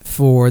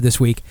for this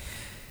week,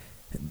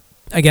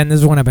 again, this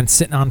is one I've been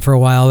sitting on for a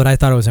while, but I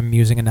thought it was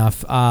amusing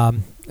enough.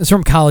 It's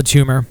from College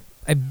Humor.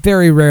 I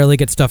very rarely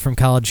get stuff from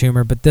College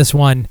Humor, but this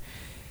one,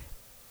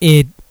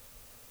 it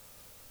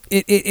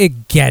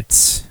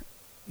gets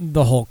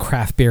the whole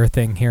craft beer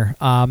thing here.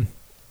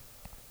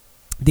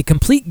 the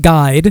complete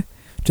guide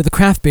to the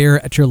craft beer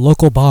at your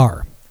local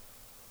bar.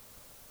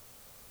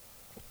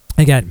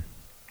 Again,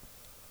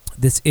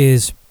 this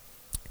is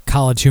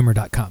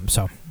collegehumor.com,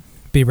 so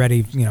be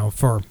ready,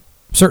 for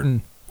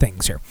certain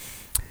things here.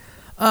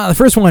 The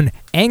first one,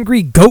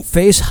 Angry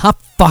Goatface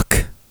Hop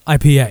Fuck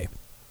IPA.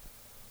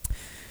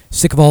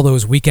 Sick of all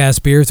those weak-ass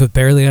beers with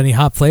barely any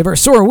hop flavor?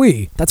 So are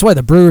we. That's why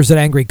the brewers at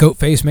Angry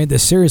Goatface made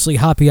this seriously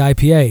hoppy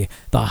IPA,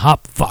 the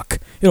Hop Fuck.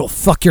 It'll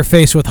fuck your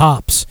face with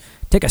hops.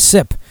 Take a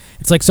sip.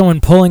 It's like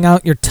someone pulling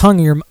your tongue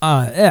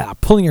out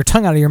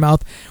of your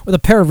mouth with a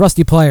pair of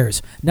rusty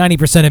pliers.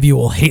 90% of you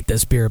will hate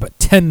this beer, but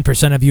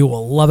 10% of you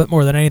will love it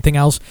more than anything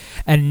else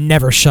and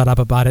never shut up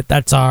about it.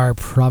 That's our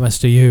promise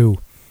to you.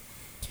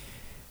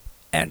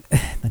 And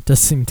that does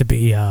seem to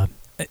be an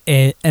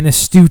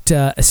astute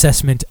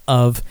assessment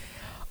of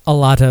a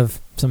lot of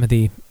some of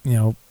the,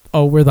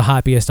 we're the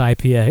hoppiest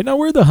IPA. No,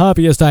 we're the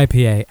hoppiest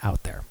IPA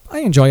out there. I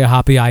enjoy a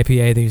hoppy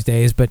IPA these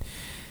days, but,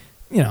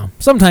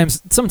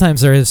 sometimes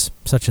there is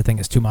such a thing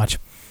as too much.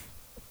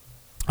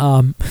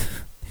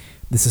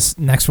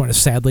 Next one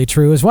is sadly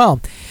true as well.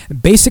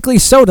 Basically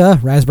soda,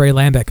 raspberry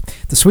lambic.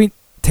 The sweet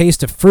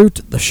taste of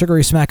fruit, the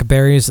sugary smack of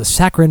berries, the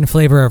saccharine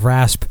flavor of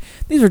rasp.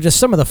 These are just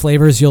some of the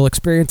flavors you'll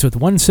experience with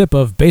one sip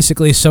of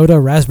Basically Soda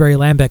Raspberry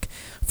Lambic.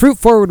 Fruit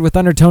forward with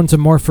undertones of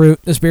more fruit,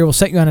 this beer will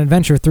set you on an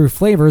adventure through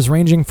flavors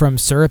ranging from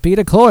syrupy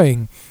to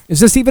cloying. Is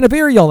this even a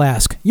beer, you'll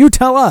ask? You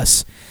tell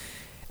us.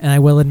 And I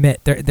will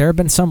admit, there have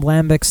been some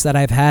lambics that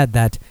I've had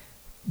that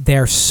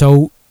they're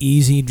so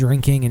easy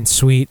drinking and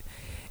sweet,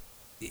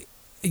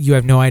 you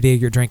have no idea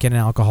you're drinking an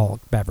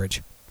alcoholic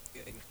beverage.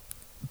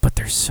 But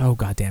they're so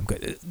goddamn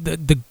good.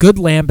 The good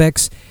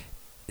lambics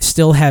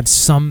still have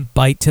some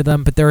bite to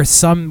them, but there are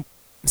some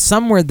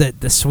where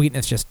the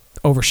sweetness just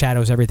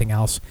overshadows everything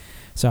else.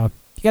 So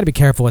you got to be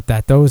careful with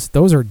that.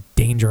 Those are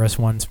dangerous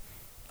ones.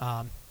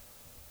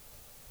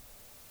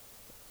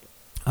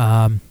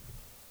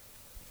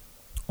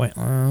 Wait,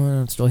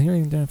 I'm still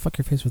hearing. Fuck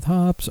your face with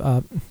hops.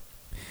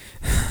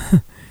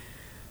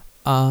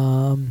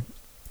 The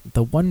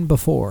one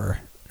before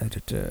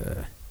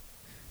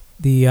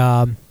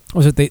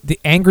was it the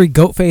Angry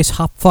Goatface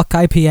Hop Fuck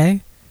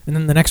IPA? And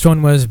then the next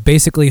one was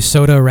Basically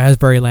Soda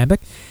Raspberry Lambic.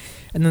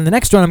 And then the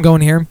next one I'm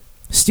going here,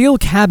 Steel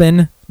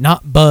Cabin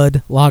Not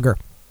Bud Lager.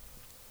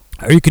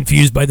 Are you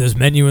confused by this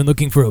menu and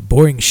looking for a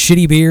boring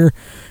shitty beer?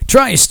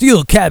 Try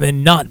Steel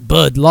Cabin Not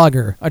Bud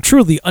Lager, a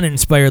truly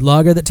uninspired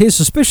lager that tastes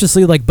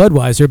suspiciously like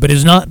Budweiser but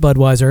is not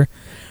Budweiser.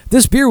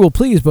 This beer will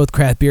please both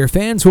craft beer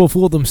fans who will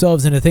fool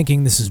themselves into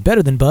thinking this is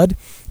better than Bud,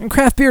 and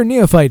craft beer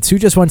neophytes who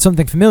just want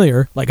something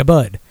familiar like a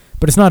Bud.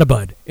 But it's not a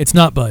Bud. It's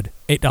not Bud.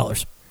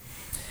 $8.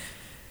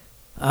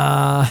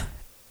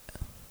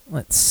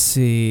 Let's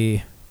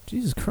see.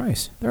 Jesus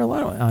Christ. There are a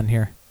lot on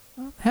here.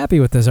 I'm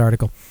happy with this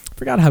article.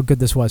 Forgot how good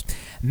this was.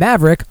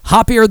 Maverick,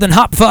 hoppier than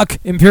Hop Fuck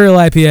Imperial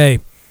IPA.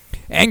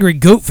 Angry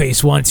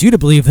Goatface wants you to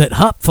believe that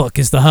Hop Fuck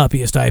is the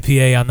hoppiest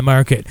IPA on the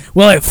market.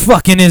 Well, it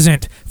fucking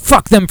isn't.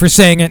 Fuck them for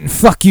saying it, and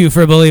fuck you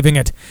for believing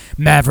it.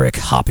 Maverick,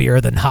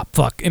 hoppier than Hop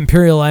Fuck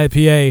Imperial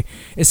IPA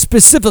is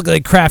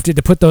specifically crafted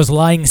to put those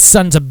lying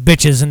sons of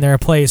bitches in their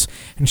place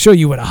and show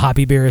you what a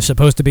hoppy beer is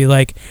supposed to be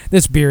like.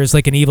 This beer is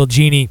like an evil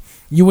genie.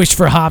 You wish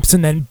for hops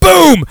and then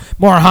boom!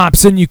 More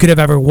hops than you could have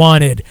ever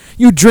wanted.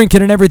 You drink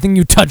it and everything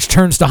you touch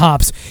turns to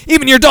hops.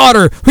 Even your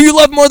daughter, who you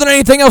love more than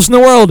anything else in the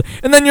world.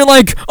 And then you're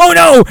like, oh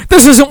no,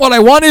 this isn't what I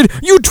wanted.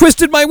 You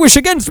twisted my wish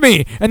against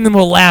me. And then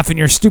we'll laugh in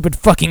your stupid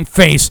fucking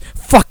face.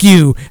 Fuck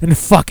you and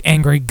fuck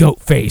Angry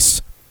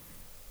Goatface.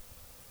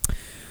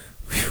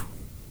 Whew.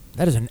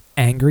 That is an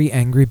angry,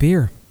 angry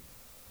beer.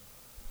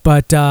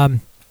 But,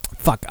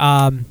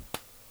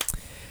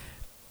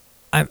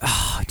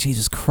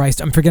 Jesus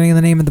Christ, I'm forgetting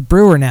the name of the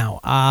brewer now.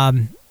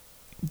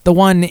 The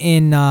one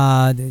in,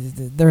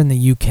 they're in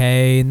the UK,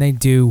 and they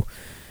do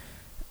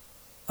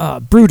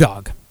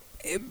Brewdog.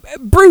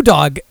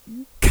 Brewdog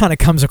kind of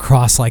comes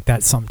across like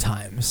that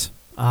sometimes.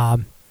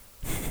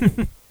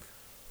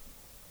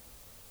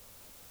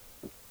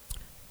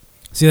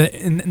 See,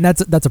 and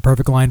that's a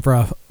perfect line for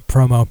a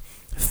promo.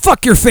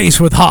 Fuck your face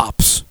with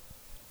hops.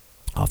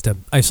 I'll have to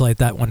isolate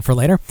that one for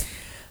later.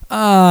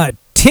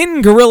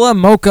 Tin Gorilla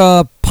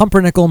Mocha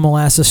Pumpernickel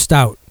Molasses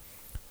Stout.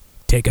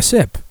 Take a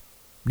sip.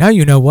 Now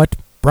you know what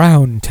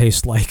brown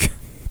tastes like.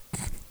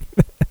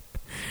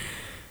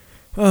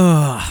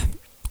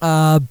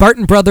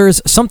 Barton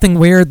Brothers, something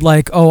weird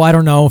like,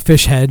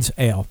 Fish Heads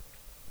Ale.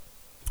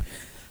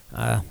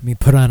 Let me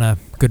put on a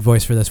good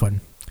voice for this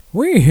one.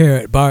 We here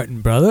at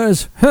Barton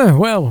Brothers,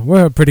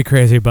 we're a pretty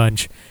crazy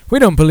bunch. We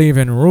don't believe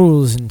in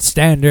rules and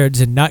standards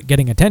and not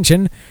getting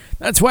attention.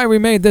 That's why we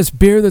made this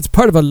beer that's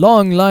part of a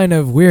long line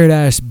of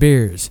weird-ass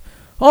beers.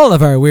 All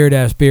of our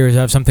weird-ass beers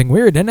have something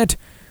weird in it.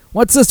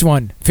 What's this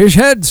one? Fish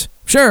Heads?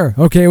 Sure,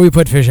 okay, we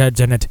put Fish Heads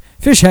in it.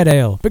 Fish Head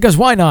Ale, because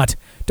why not?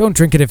 Don't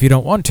drink it if you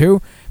don't want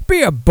to.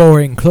 Be a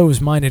boring,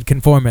 closed-minded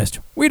conformist.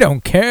 We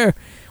don't care.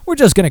 We're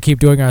just going to keep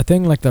doing our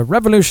thing like the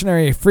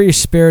revolutionary free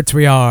spirits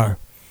we are.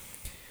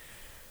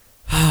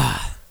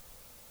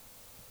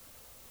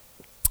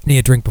 Need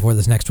a drink before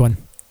this next one.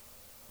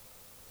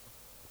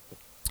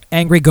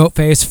 Angry goat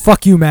face.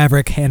 Fuck you,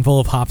 Maverick. Handful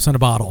of hops in a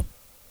bottle.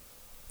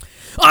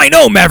 I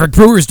know Maverick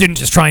Brewers didn't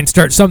just try and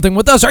start something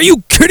with us. Are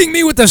you kidding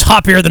me with this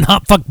hoppier than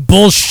hop fuck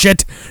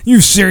bullshit?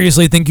 You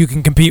seriously think you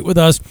can compete with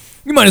us?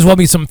 You might as well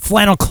be some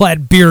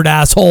flannel-clad beard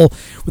asshole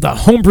with a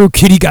homebrew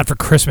kit he got for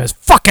Christmas.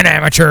 Fucking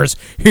amateurs.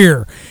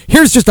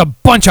 Here's just a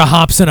bunch of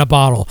hops in a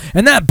bottle.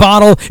 And that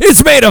bottle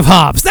is made of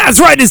hops. That's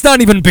right, it's not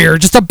even beer.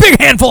 Just a big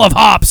handful of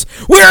hops.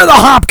 We're the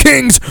Hop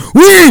Kings.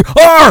 We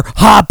are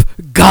hop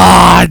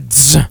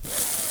gods. I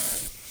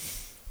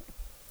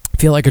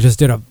feel like I just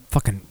did a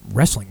fucking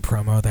wrestling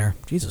promo there.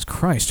 Jesus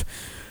Christ.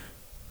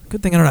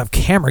 Good thing I don't have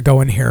camera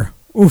going here.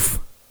 Oof.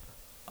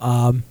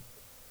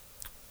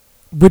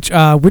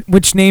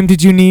 Which name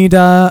did you need?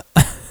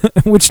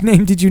 Which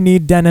name did you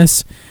need,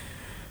 Dennis?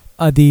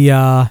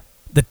 The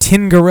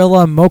Tin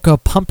Gorilla Mocha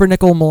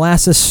Pumpernickel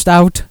Molasses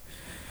Stout.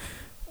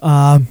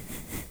 Let's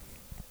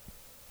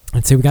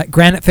see, we got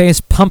Granite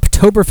Face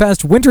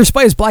Pumptoberfest Winter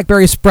Spice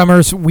Blackberry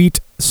Sprummers Wheat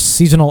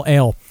Seasonal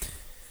Ale.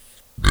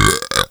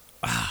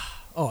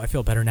 Oh, I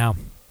feel better now.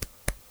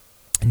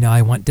 Now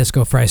I want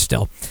disco fries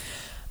still.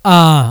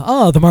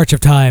 The march of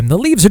time. The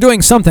leaves are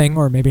doing something,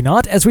 or maybe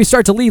not, as we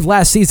start to leave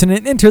last season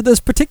and enter this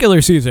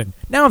particular season.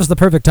 Now is the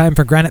perfect time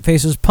for Granite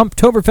Face's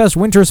Pumptoberfest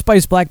Winter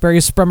Spice Blackberry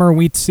Sprummer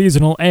Wheat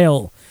Seasonal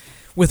Ale.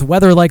 With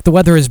weather like the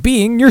weather is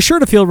being, you're sure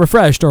to feel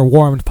refreshed, or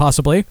warmed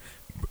possibly,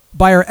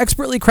 by our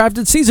expertly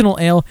crafted seasonal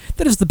ale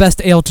that is the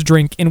best ale to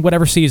drink in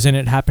whatever season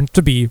it happens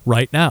to be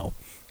right now.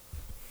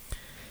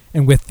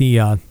 And with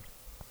the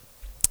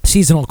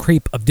seasonal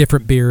creep of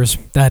different beers,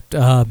 that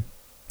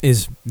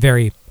is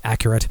very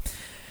accurate.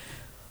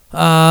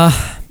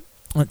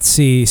 Let's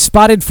see.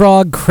 Spotted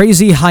Frog,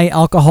 Crazy High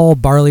Alcohol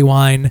Barley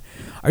Wine.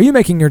 Are you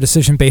making your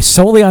decision based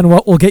solely on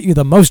what will get you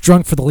the most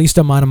drunk for the least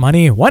amount of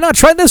money? Why not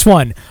try this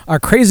one? Our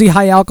Crazy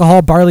High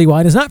Alcohol Barley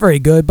Wine is not very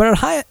good, but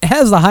it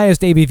has the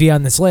highest ABV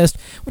on this list,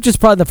 which is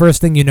probably the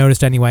first thing you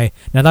noticed anyway.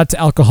 Now that's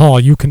alcohol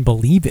you can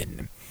believe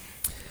in.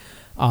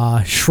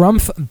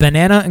 Schrumpf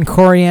Banana and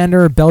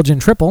Coriander Belgian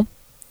Triple.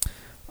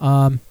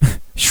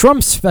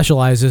 Schrumpf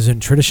specializes in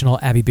traditional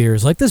Abbey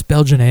beers like this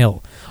Belgian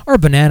ale. Our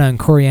banana and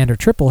coriander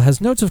triple has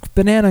notes of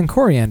banana and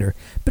coriander,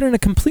 but in a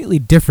completely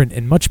different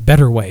and much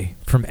better way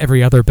from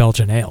every other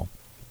Belgian ale.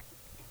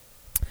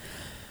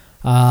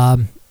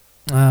 Oh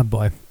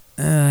boy.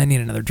 I need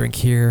another drink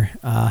here.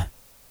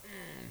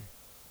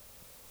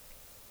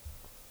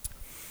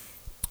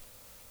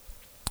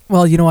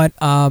 Well, you know what?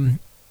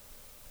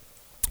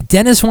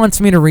 Dennis wants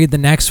me to read the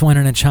next one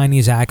in a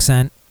Chinese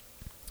accent.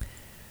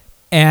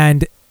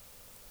 And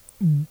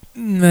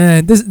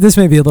this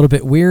may be a little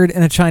bit weird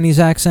in a Chinese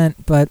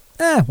accent, but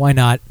why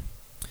not?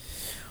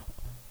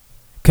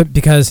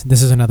 Because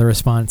this is another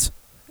response.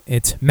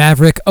 It's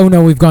Maverick. Oh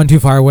no, we've gone too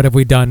far. What have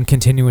we done?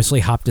 Continuously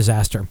hop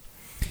disaster.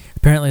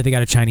 Apparently they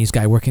got a Chinese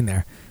guy working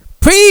there.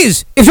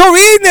 Please, if you're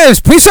reading this,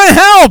 please try to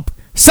help.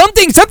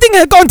 Something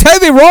has gone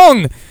terribly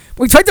wrong.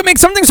 We tried to make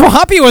something so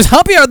hoppy it was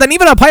hoppier than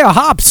even a pie of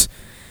hops.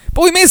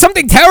 But we made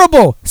something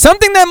terrible.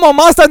 Something that more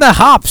monster than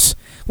hops.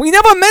 We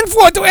never meant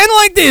for it to end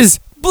like this.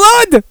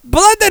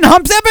 Blood and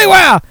hops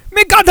everywhere.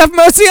 May God have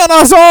mercy on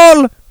us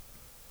all.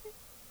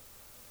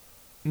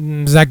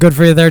 Is that good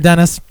for you there,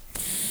 Dennis?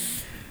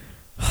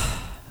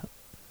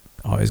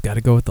 Always got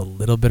to go with a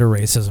little bit of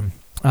racism.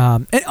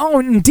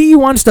 And D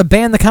wants to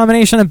ban the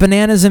combination of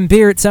bananas and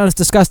beer. It sounds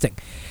disgusting.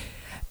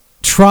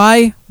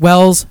 Try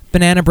Wells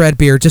Banana Bread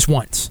beer just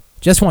once.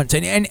 Just once.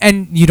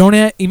 And you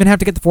don't even have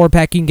to get the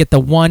 4-pack. You can get the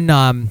one...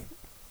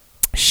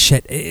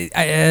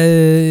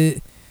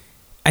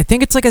 I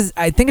think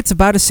it's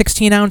about a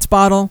 16-ounce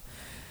bottle.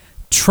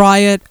 Try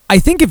it. I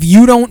think if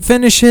you don't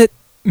finish it,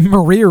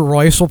 Marie or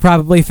Royce will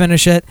probably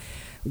finish it.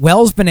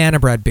 Wells Banana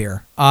Bread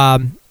beer.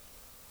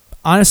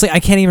 Honestly, I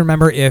can't even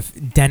remember if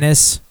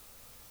Dennis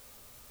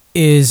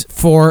is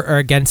for or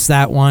against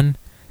that one,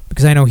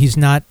 because I know he's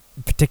not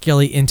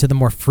particularly into the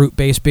more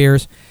fruit-based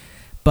beers.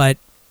 But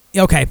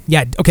okay,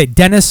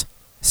 Dennis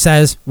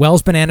says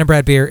Wells Banana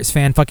Bread beer is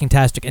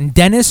fan-fucking-tastic, and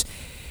Dennis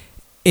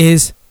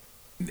is...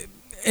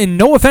 And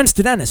no offense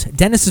to Dennis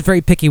is very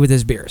picky with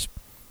his beers.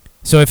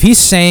 So if he's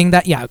saying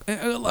that,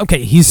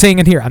 he's saying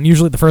it here. I'm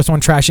usually the first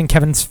one trashing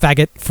Kevin's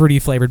faggot fruity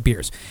flavored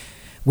beers.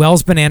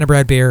 Wells Banana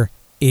Bread beer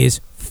is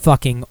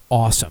fucking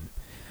awesome.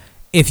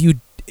 Even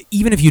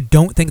if you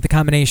don't think the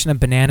combination of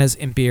bananas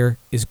and beer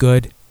is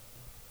good,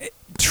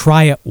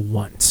 try it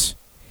once.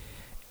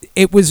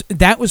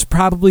 That was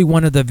probably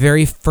one of the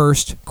very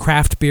first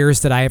craft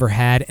beers that I ever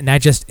had, and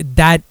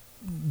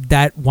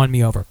that won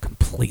me over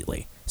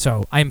completely.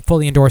 So I'm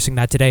fully endorsing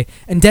that today.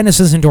 And Dennis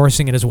is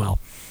endorsing it as well.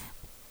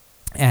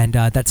 And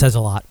that says a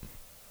lot.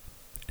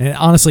 And it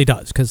honestly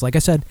does. Because like I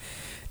said,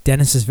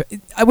 Dennis is...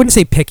 I wouldn't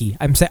say picky.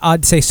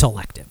 I'd say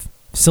selective.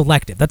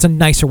 Selective. That's a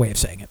nicer way of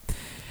saying it.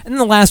 And then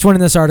the last one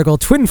in this article,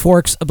 Twin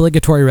Forks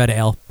Obligatory Red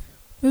Ale.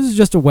 This is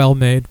just a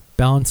well-made,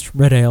 balanced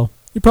red ale.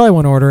 You probably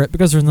won't order it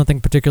because there's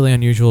nothing particularly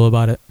unusual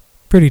about it.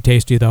 Pretty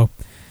tasty, though.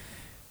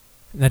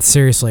 And that's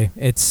seriously.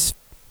 It's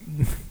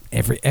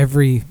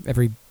every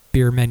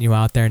beer menu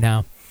out there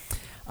now.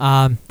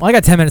 Well, I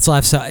got 10 minutes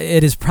left, so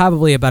it is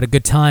probably about a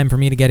good time for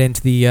me to get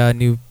into the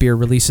new beer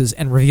releases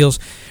and reveals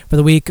for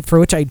the week, for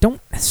which I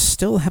don't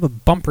still have a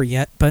bumper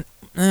yet, but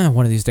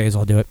one of these days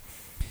I'll do it.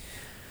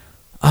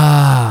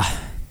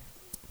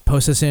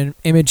 Post this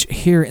image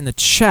here in the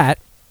chat.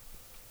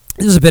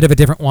 This is a bit of a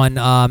different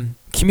one.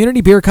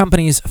 Community Beer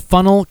Company's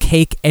Funnel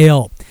Cake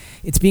Ale.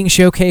 It's being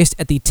showcased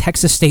at the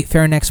Texas State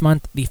Fair next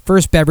month, the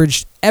first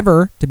beverage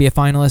ever to be a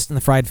finalist in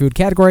the fried food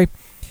category.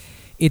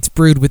 It's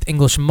brewed with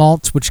English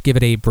malts, which give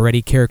it a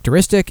bready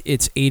characteristic.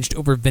 It's aged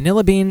over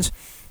vanilla beans,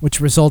 which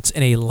results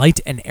in a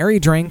light and airy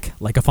drink,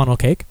 like a funnel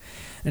cake.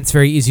 And it's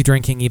very easy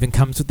drinking, even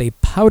comes with a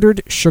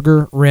powdered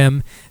sugar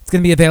rim. It's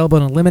going to be available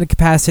in a limited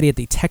capacity at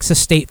the Texas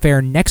State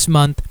Fair next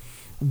month,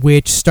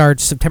 which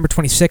starts September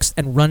 26th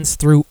and runs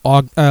through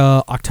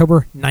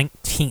October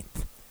 19th.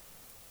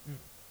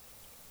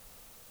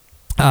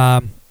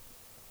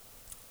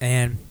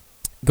 And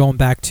going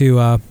back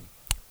to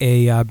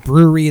a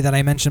brewery that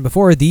I mentioned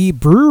before, the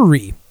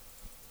brewery.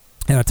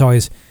 And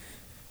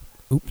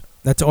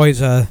that's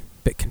always a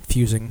bit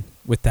confusing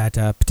with that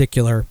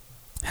particular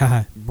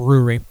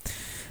brewery.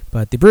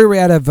 But the brewery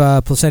out of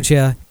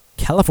Placentia,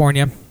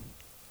 California.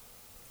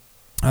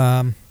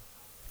 And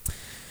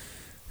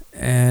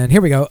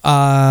here we go.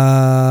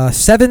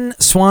 7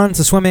 Swans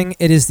of Swimming.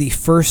 It is the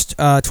first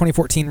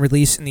 2014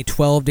 release in the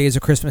 12 Days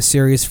of Christmas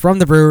series from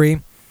the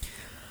brewery.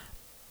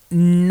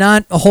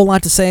 Not a whole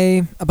lot to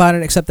say about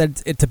it, except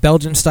that it's a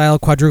Belgian-style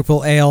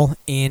quadruple ale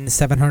in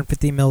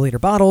 750 milliliter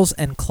bottles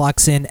and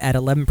clocks in at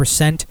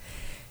 11%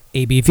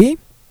 ABV.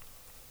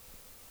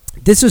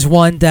 This is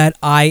one that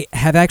I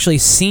have actually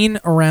seen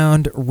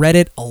around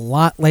Reddit a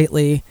lot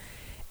lately,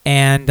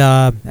 and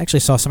actually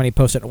saw somebody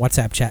post it in a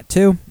WhatsApp chat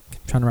too. I'm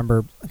trying to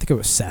remember. I think it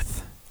was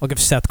Seth. I'll give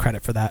Seth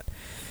credit for that.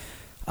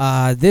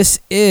 This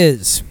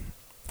is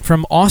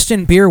from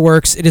Austin Beer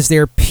Works. It is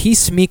their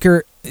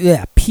Peacemaker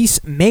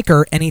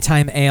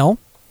Anytime Ale.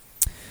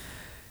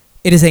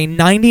 It is a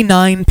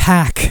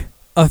 99-pack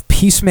of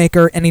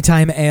Peacemaker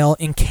Anytime Ale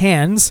in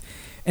cans,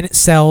 and it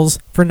sells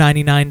for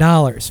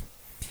 $99.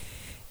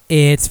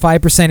 It's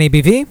 5%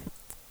 ABV,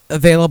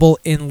 available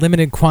in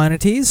limited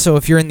quantities. So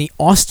if you're in the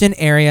Austin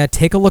area,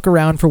 take a look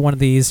around for one of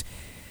these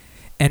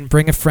and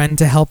bring a friend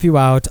to help you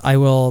out. I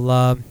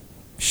will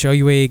show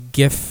you a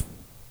GIF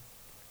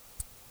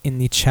in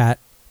the chat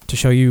to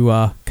show you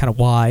kind of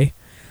why.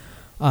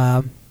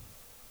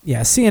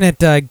 Yeah, seeing it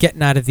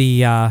getting it out of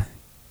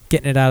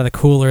the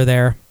cooler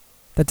there.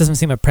 That doesn't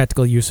seem a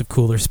practical use of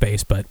cooler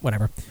space, but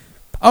whatever.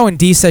 Oh, and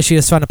Dee says she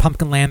just found a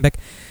pumpkin lambic.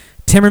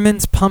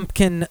 Timmerman's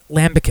Pumpkin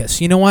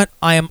Lambicus. You know what?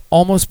 I am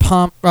almost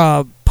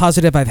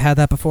positive I've had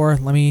that before.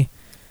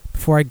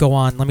 Before I go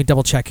on, let me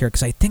double check here,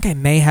 because I think I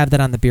may have that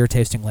on the beer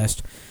tasting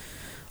list.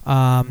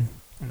 Let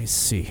me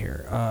see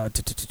here.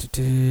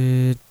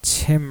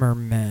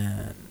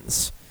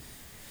 Timmermans.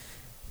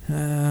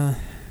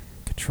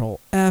 Control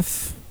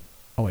F.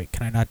 Oh, wait,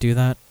 can I not do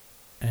that?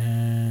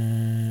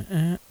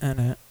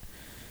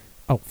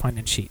 Oh, find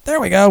and sheet. There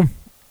we go.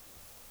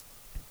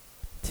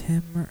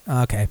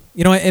 Okay.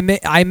 You know what?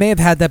 I may have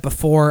had that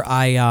before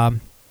I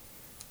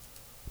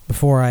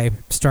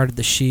started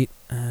the sheet.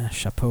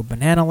 Chapeau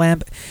Banana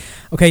Lambic.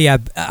 Okay, yeah,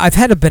 I've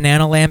had a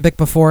banana lambic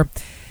before.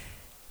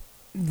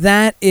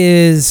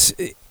 That's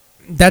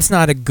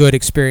not a good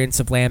experience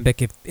of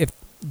lambic of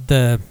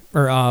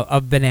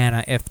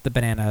banana if the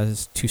banana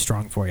is too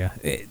strong for you.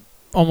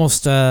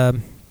 Almost like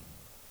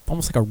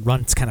a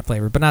runts kind of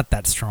flavor, but not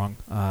that strong.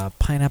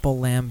 Pineapple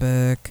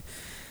lambic,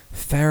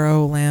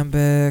 farro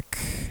lambic.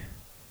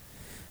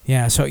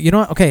 Yeah, so you know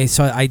what? Okay,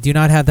 so I do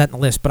not have that in the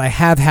list, but I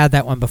have had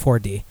that one before,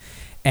 D,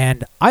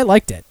 and I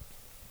liked it.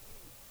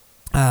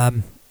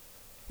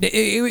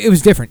 It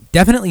was different,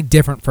 definitely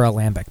different for a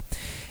lambic.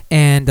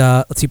 And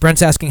let's see,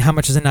 Brent's asking how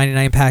much is a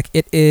 99 pack.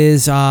 It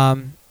is.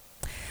 I've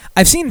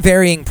seen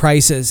varying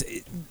prices.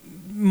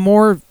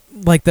 More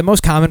like the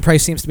most common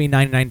price seems to be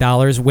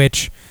 $99,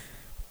 which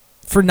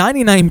for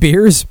 99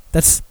 beers,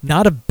 that's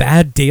not a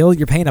bad deal.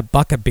 You're paying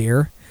 $1 a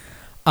beer.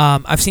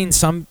 I've seen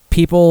some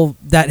people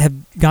that have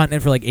gotten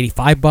it for like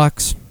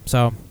 $85,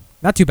 so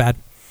not too bad.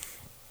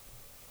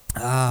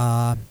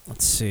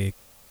 Let's see,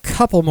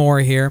 couple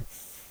more here.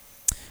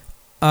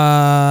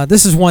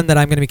 This is one that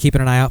I'm going to be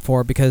keeping an eye out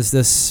for because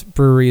this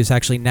brewery is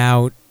actually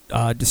now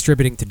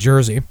distributing to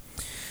Jersey.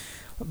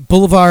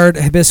 Boulevard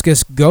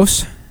Hibiscus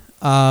Ghost.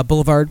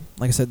 Boulevard,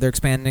 like I said, they're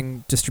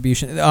expanding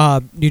distribution.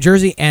 New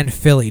Jersey and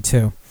Philly,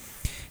 too.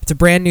 It's a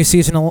brand new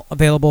seasonal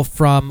available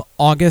from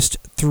August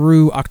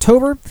through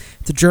October.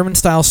 It's a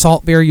German-style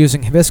salt beer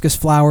using hibiscus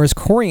flowers,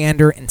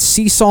 coriander, and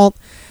sea salt.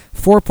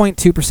 4.2%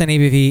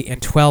 ABV in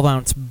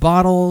 12-ounce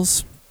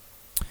bottles.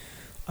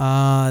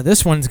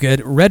 This one's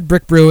good. Red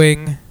Brick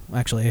Brewing.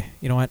 Actually,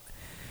 you know what?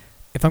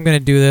 If I'm going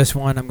to do this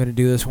one, I'm going to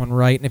do this one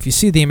right. And if you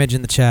see the image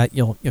in the chat,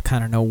 you'll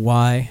kind of know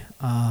why.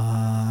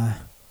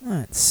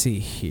 Let's see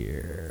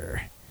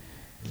here.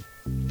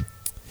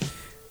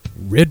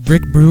 Red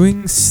Brick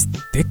Brewing's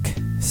Thick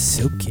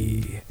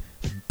Silky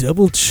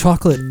Double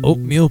Chocolate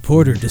Oatmeal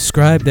Porter,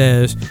 described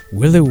as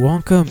Willy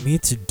Wonka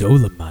meets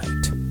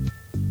Dolomite.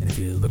 And if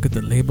you look look at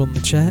the label in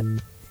the chat?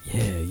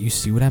 Yeah, you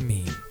see what I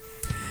mean.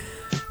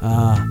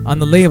 On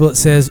the label it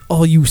says,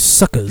 all you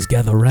suckers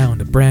gather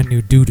round, a brand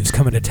new dude is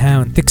coming to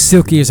town. Thick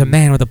silky is a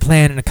man with a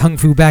plan and a kung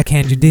fu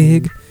backhand, you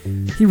dig?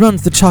 He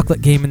runs the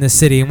chocolate game in this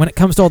city, and when it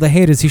comes to all the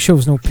haters, he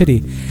shows no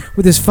pity.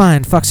 With his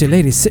fine, foxy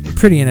lady sitting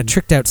pretty in a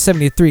tricked-out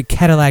 73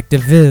 Cadillac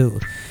DeVille.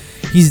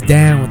 He's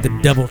down with the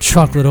double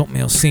chocolate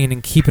oatmeal scene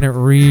and keeping it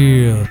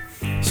real.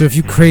 So if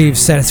you crave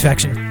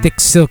satisfaction,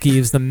 Thick Silky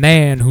is the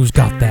man who's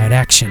got that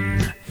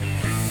action.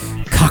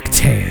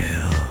 Cocktail.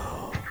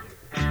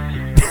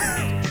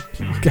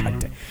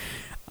 God damn.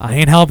 I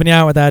ain't helping you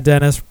out with that,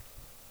 Dennis.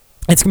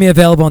 It's going to be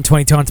available on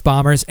 22-ounce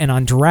bombers and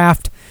on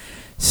draft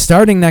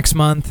starting next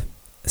month.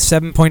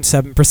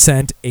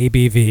 7.7%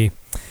 ABV.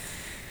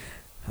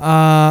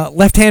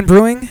 Left Hand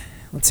Brewing.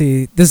 Let's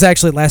see. This is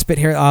actually the last bit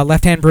here.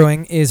 Left Hand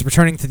Brewing is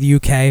returning to the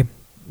UK.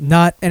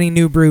 Not any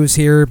new brews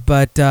here,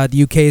 but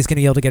the UK is going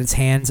to be able to get its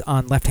hands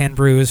on Left Hand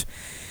brews,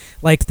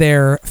 like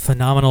their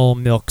phenomenal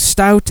milk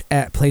stout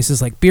at places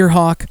like Beer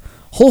Hawk,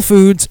 Whole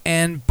Foods,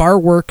 and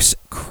Barworks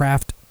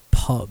Craft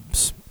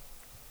Pubs.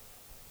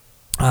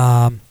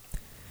 And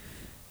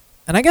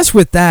I guess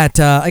with that,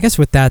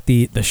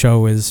 the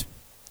show is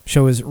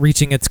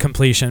reaching its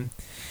completion.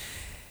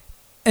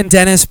 And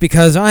Dennis,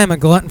 because I am a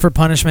glutton for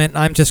punishment,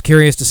 I'm just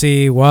curious to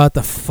see what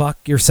the fuck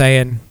you're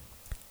saying.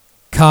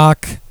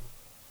 Cocktail.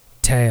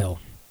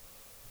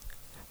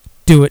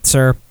 Do it,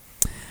 sir.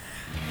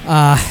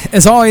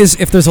 As always,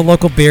 if there's a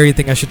local beer you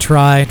think I should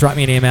try, drop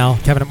me an email,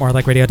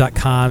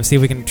 kevin@morelikeradio.com. See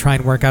if we can try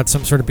and work out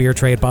some sort of beer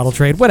trade, bottle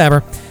trade,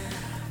 whatever.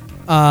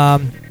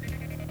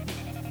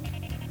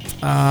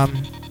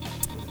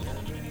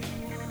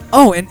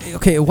 Oh, and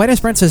okay,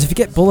 WhiteAssBrent says, if you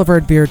get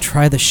Boulevard beer,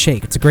 try the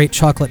Shake. It's a great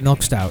chocolate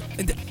milk stout.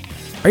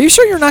 Are you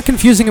sure you're not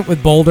confusing it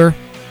with Boulder?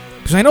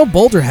 Because I know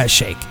Boulder has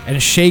Shake,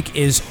 and Shake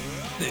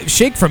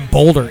from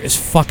Boulder is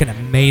fucking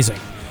amazing.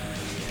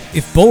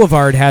 If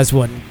Boulevard has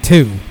one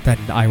too, then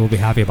I will be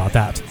happy about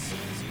that.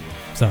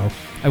 So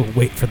I will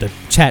wait for the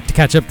chat to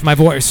catch up to my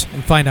voice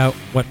and find out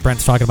what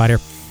Brent's talking about here.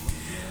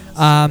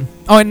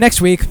 And next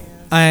week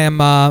I'm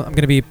going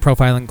to be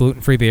profiling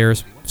gluten-free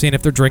beers, seeing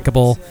if they're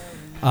drinkable,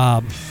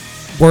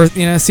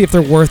 see if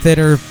they're worth it,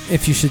 or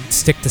if you should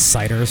stick to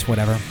ciders,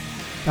 whatever.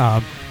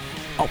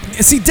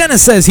 See,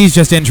 Dennis says he's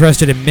just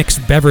interested in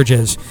mixed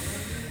beverages.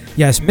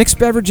 Yes, mixed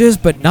beverages,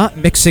 but not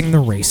mixing the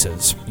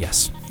races.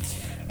 Yes.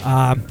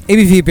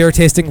 ABV beer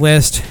tasting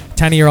list,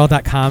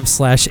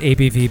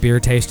 tinyurl.com/ABV beer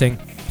tasting.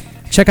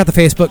 Check out the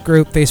Facebook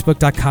group,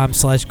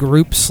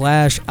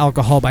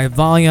 facebook.com/group/alcohol by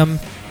volume,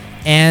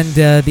 and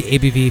the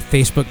ABV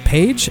Facebook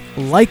page.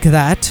 Like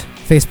that,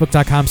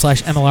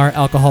 facebook.com/MLR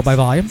alcohol by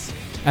volume.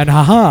 And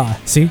haha,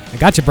 see, I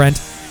got you, Brent.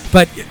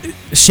 But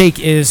Shake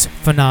is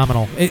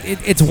phenomenal.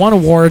 It's won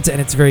awards,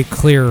 and it's very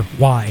clear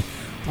why.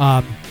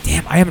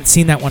 Damn, I haven't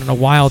seen that one in a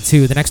while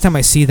too. The next time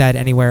I see that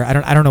anywhere,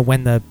 I don't know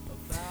when the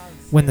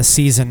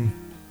season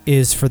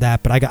is for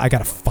that, but I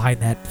gotta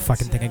find that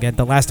fucking thing again.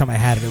 The last time I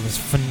had it, it was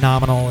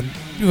phenomenal and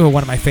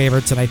one of my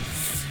favorites, and I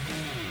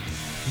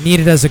need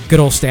it as a good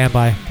old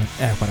standby.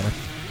 But whatever.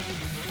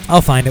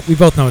 I'll find it. We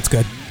both know it's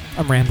good.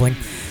 I'm rambling.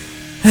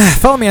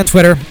 Follow me on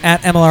Twitter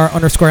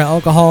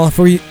 @MLR_alcohol.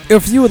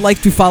 If you would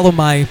like to follow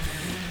my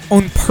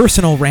own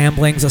personal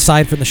ramblings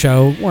aside from the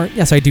show, or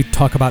yes, I do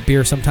talk about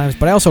beer sometimes,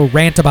 but I also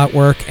rant about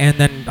work, and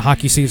then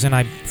hockey season,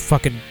 I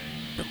fucking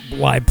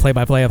live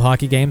play-by-play of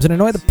hockey games and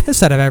annoy the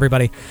piss out of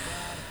everybody.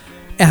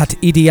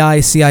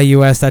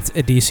 @EDICIUS, that's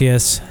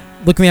Odysseus.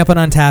 Look me up on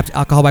Untapped,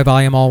 alcohol by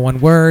volume, all one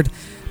word.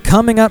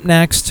 Coming up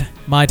next,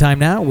 My Time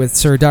Now with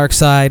Sir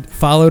Darkside,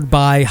 followed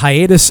by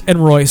Hiatus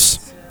and Royce.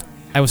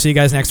 I will see you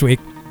guys next week.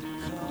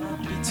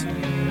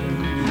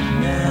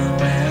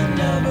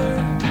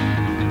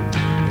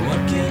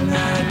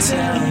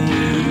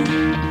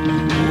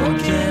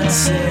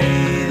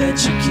 Say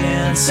that you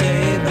can't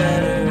say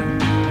better.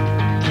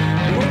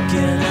 What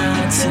can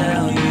I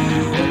tell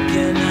you? What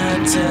can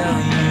I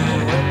tell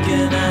you? What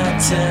can I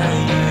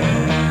tell you?